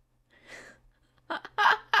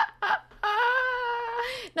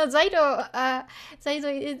 No, Zaito,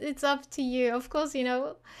 it's up to you. Of course,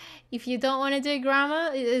 if you don't want to do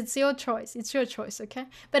grammar, it's your choice. It's your choice, okay?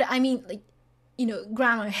 But I mean, like,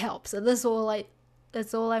 grammar helps. So that's all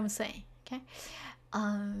I'm saying, okay?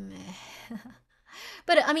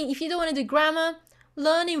 But I mean, if you don't want to do grammar,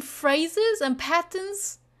 learning phrases and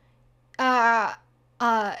patterns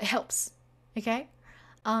helps, okay?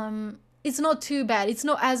 It's not too bad. It's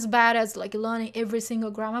not as bad as like learning every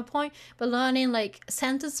single grammar point, but learning like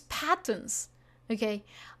sentence patterns, okay?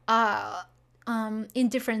 In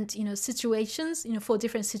different, situations, for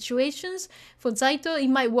different situations. For Zaito, it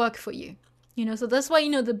might work for you, So that's why,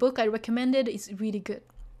 the book I recommended is really good.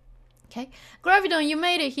 Okay, Gravidon, you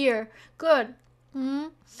made it here. Good.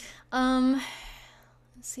 Let's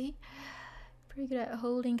see. Pretty good at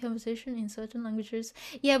holding conversation in certain languages.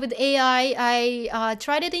 Yeah, with AI, I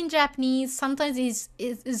tried it in Japanese. Sometimes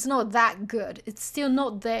it's not that good. It's still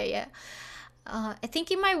not there yet. I think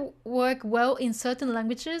it might work well in certain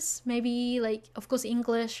languages. Maybe like, of course,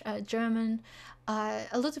 English, German,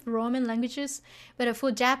 a lot of Roman languages. But for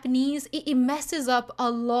Japanese, it messes up a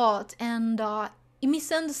lot, and it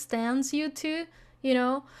misunderstands you too. You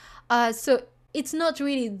know, so it's not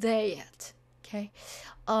really there yet. Okay.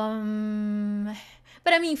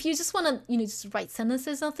 But I mean, if you just want to, just write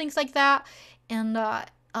sentences and things like that, and I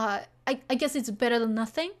guess it's better than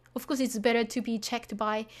nothing. Of course, it's better to be checked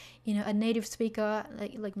by, a native speaker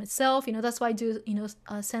like myself. That's why I do,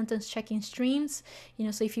 sentence checking streams.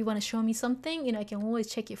 So if you want to show me something, I can always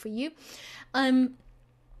check it for you. Let me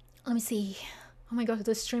see. Oh my god,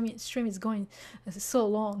 the stream is going so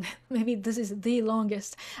long. Maybe this is the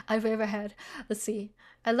longest I've ever had. Let's see.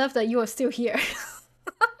 I love that you are still here.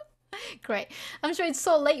 Great. I'm sure it's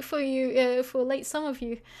so late for you, for some of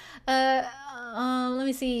you. Let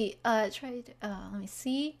me see. Let me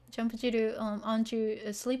see. Jump-jiru, aren't you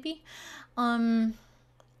sleepy? Let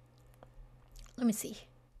me see.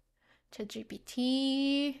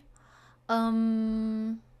 ChatGPT.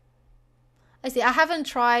 I see. I haven't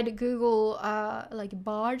tried Google, like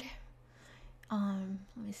Bard. Let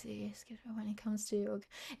me see. When it comes to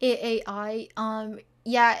AI,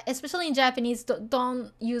 yeah, especially in Japanese,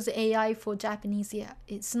 don't use AI for Japanese. Yeah,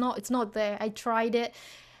 it's not there. I tried it.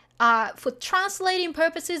 For translating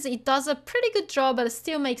purposes, it does a pretty good job, but it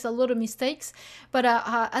still makes a lot of mistakes. But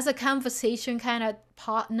as a conversation kind of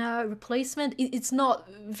partner replacement, it's not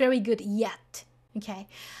very good yet. Okay.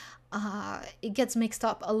 It gets mixed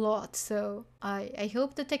up a lot, so I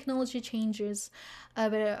hope the technology changes.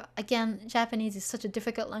 But again, Japanese is such a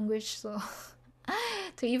difficult language, so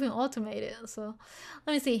to even automate it. So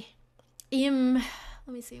let me see. Let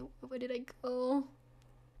me see. Where did I go?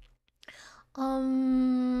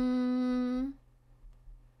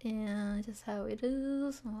 Yeah, just how it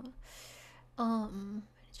is.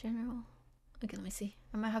 General. Okay, let me see.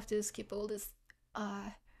 I might have to skip all this.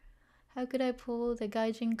 How could I pull the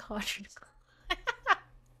gaijin card?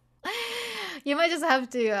 You might just have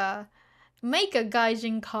to make a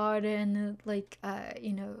gaijin card and like put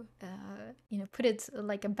it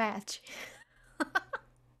like a badge.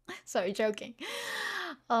 Sorry, joking.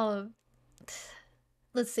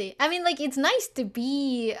 Let's see. I mean, like, it's nice to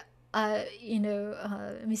be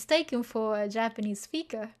mistaken for a Japanese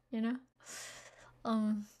speaker. Let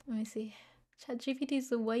me see. ChatGPT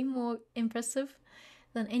is way more impressive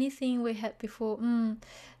than anything we had before.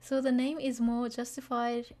 So the name is more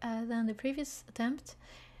justified than the previous attempt.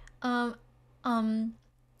 I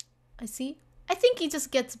see. I think it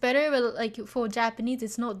just gets better, but like for Japanese,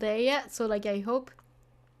 it's not there yet. So like I hope,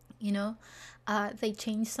 they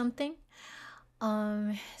change something.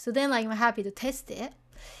 So then like I'm happy to test it.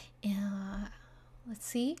 Let's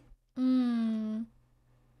see.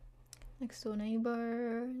 Next door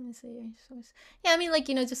neighbor. Let me see. Yeah, I mean, like,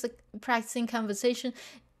 just like practicing conversation.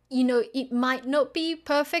 It might not be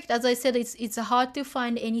perfect. As I said, it's hard to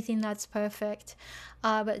find anything that's perfect.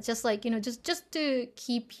 But just like, just to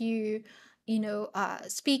keep you,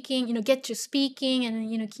 speaking, get you speaking,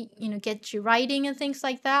 and keep, get you writing and things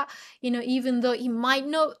like that. Even though it might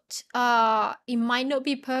not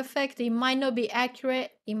be perfect, it might not be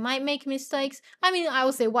accurate, it might make mistakes. I mean, I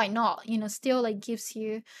would say why not? Still like gives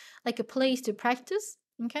you like a place to practice.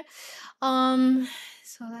 Okay. So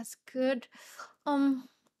that's good.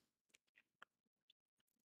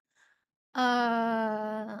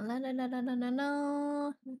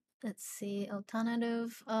 Let's see.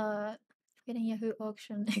 Alternative. Getting Yahoo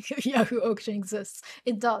auction. Yahoo auction exists.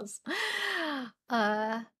 It does.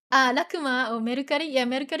 Rakuma or Mercari. Yeah,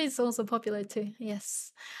 Mercari is also popular too.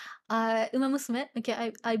 Yes. Uma Musume.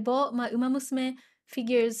 Okay, I bought my Uma Musume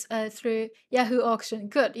figures through Yahoo auction.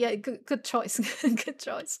 Good. Yeah, good choice. Good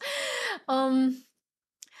choice.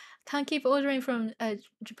 Can't keep ordering from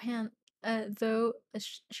Japan though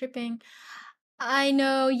shipping. I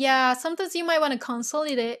know, yeah. Sometimes you might want to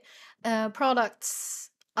consolidate products.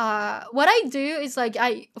 What I do is like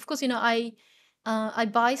of course, I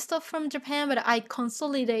buy stuff from Japan, but I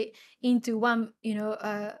consolidate into one,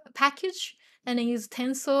 package, and then use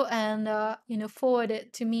Tencel and forward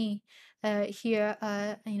it to me here,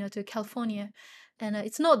 to California, and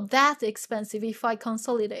it's not that expensive if I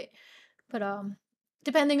consolidate, but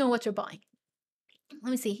depending on what you're buying.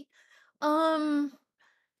 Let me see.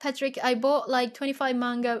 Patrick, I bought like 25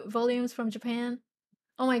 manga volumes from Japan.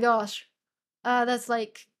 Oh my gosh. That's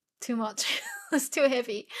like too much. That's too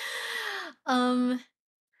heavy.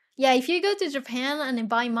 Yeah, if you go to Japan and then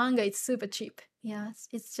buy manga, it's super cheap. Yeah,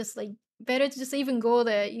 it's just like better to just even go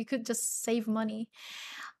there. You could just save money.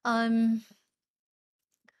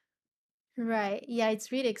 Right. Yeah,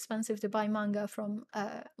 it's really expensive to buy manga from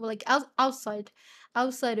like outside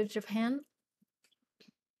of Japan.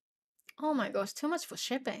 Oh my gosh, too much for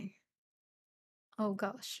shipping. Oh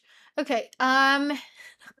gosh. Okay.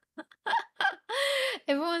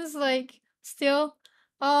 Everyone's like still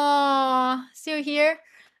still here.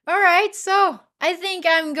 All right. So, I think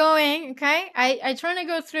I'm going, okay? I try to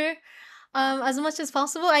go through as much as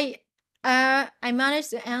possible. I managed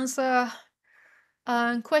to answer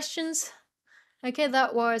questions, okay,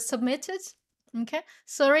 that were submitted. Okay.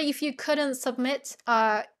 Sorry if you couldn't submit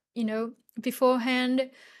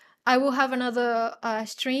beforehand. I will have another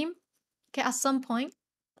stream, okay, at some point.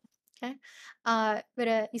 Okay.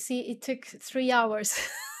 But you see, it took 3 hours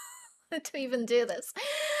to even do this.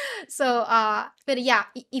 So but yeah,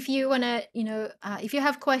 if you wanna, if you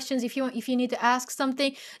have questions, if you need to ask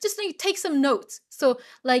something, just take some notes. So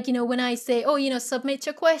like, when I say, oh, submit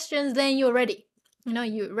your questions, then you're ready.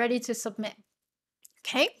 You're ready to submit.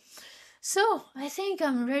 Okay. So I think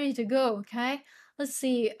I'm ready to go. Okay. Let's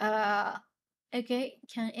see. Okay.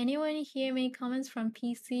 Can anyone hear me? Comments from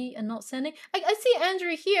PC and not sending. I see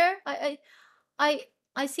Andrew here.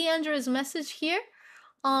 I see Andrew's message here.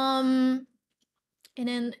 And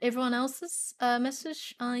then everyone else's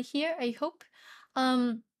message here. I hope.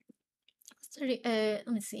 Let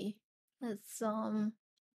me see. Let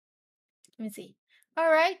me see. All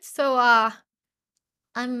right. So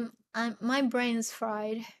I'm my brain's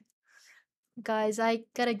fried. Guys, I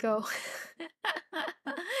gotta go.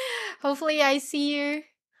 Hopefully I see you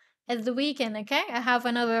at the weekend, okay? I have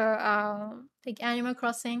another like Animal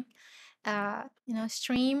Crossing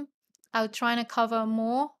stream. I'll try to cover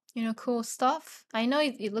more, cool stuff. I know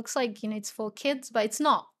it looks like, it's for kids, but it's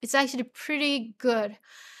not. It's actually pretty good,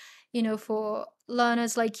 for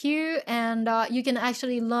learners like you, and you can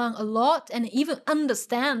actually learn a lot and even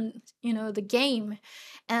understand, the game.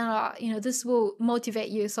 And this will motivate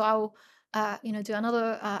you. So I'll do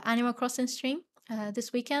another Animal Crossing stream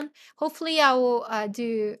this weekend. Hopefully I will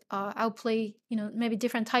I'll play, maybe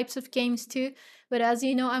different types of games too. But as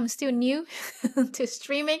you know, I'm still new to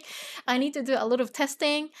streaming. I need to do a lot of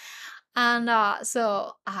testing. And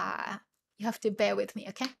so you have to bear with me,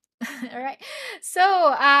 okay? All right.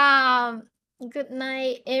 So good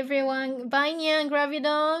night, everyone. Bye, Nyan,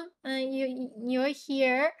 Gravidon. You're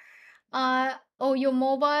here. Oh, your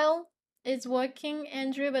mobile is working,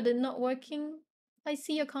 Andrew, but it's not working. I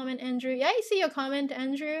see your comment, Andrew. Yeah, I see your comment,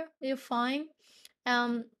 Andrew. You're fine.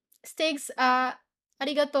 Sticks,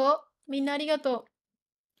 arigato. Minna arigato.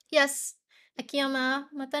 Yes, Akiyama.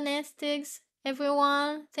 Mata ne, Sticks.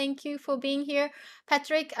 Everyone, thank you for being here.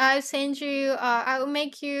 Patrick, I'll send you, I'll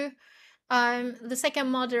make you the second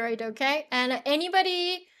moderator, okay? And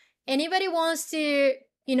anybody wants to,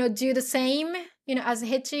 do the same, as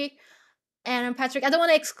Hichi and Patrick, I don't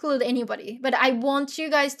want to exclude anybody, but I want you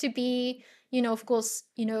guys to be, of course,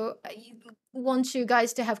 I want you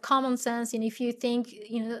guys to have common sense. And if you think,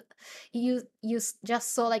 you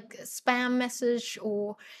just saw like a spam message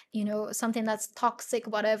or, something that's toxic,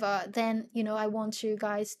 whatever, then, I want you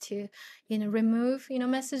guys to, remove,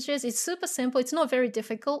 messages. It's super simple. It's not very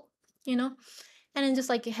difficult, and then just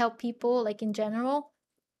like help people, like in general.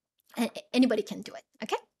 Anybody can do it,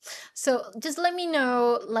 okay? So just let me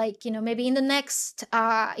know, like, maybe in the next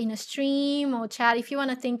stream or chat, if you want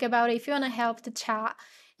to think about it, if you want to help the chat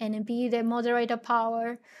and be the moderator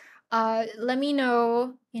power, let me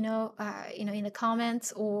know, in the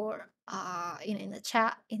comments or in the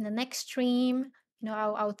chat in the next stream.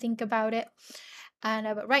 I'll think about it. And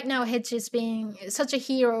but right now Hitch is being such a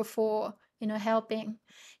hero for helping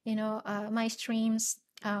my streams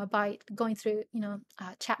by going through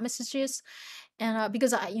chat messages. And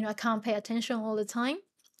because I can't pay attention all the time.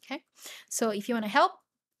 Okay, so if you want to help,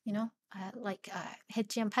 like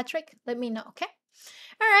Hetchi and Patrick, let me know. Okay.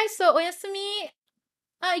 All right. So oyasumi.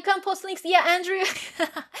 You can't post links. Yeah, Andrew,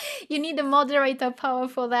 you need the moderator power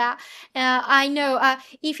for that. I know.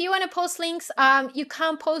 If you want to post links, you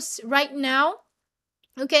can't post right now.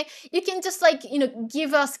 Okay, you can just like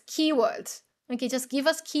give us keywords. Okay, just give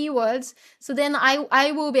us keywords. So then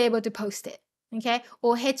I will be able to post it. Okay,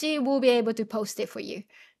 or Hechi will be able to post it for you.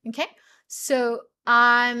 Okay, so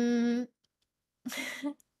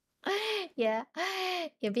yeah,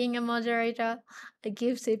 being a moderator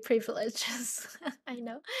gives you privileges. I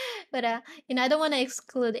know, but I don't want to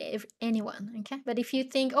exclude anyone. Okay, but if you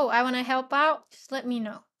think, oh, I want to help out, just let me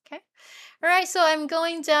know. Okay, all right. So I'm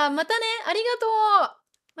going to mata ne, arigato.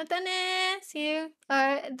 Mata ne. See you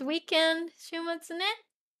at the weekend. 週末ね.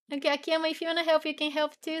 Okay, Akiyama, if you want to help, you can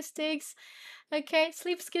help too, Sticks. Okay,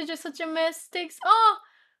 sleep schedule such a mess, Sticks.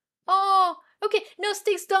 Oh, okay. No,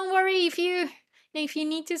 Sticks, don't worry. If you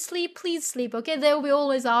need to sleep, please sleep, okay? There will be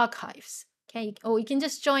always archives, okay? Or you can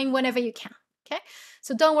just join whenever you can, okay?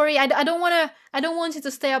 So don't worry. I don't want you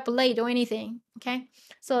to stay up late or anything, okay?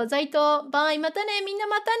 So, Zaito, bye. またね。みんな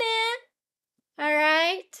またね。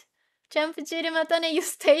Alright. Jump Jill, またね。You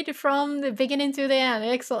stayed from the beginning to the end.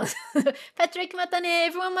 Excellent. Patrick, またね。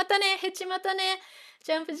Everyone, またね。Hechi, またね。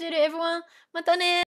Jump Jill, everyone, またね。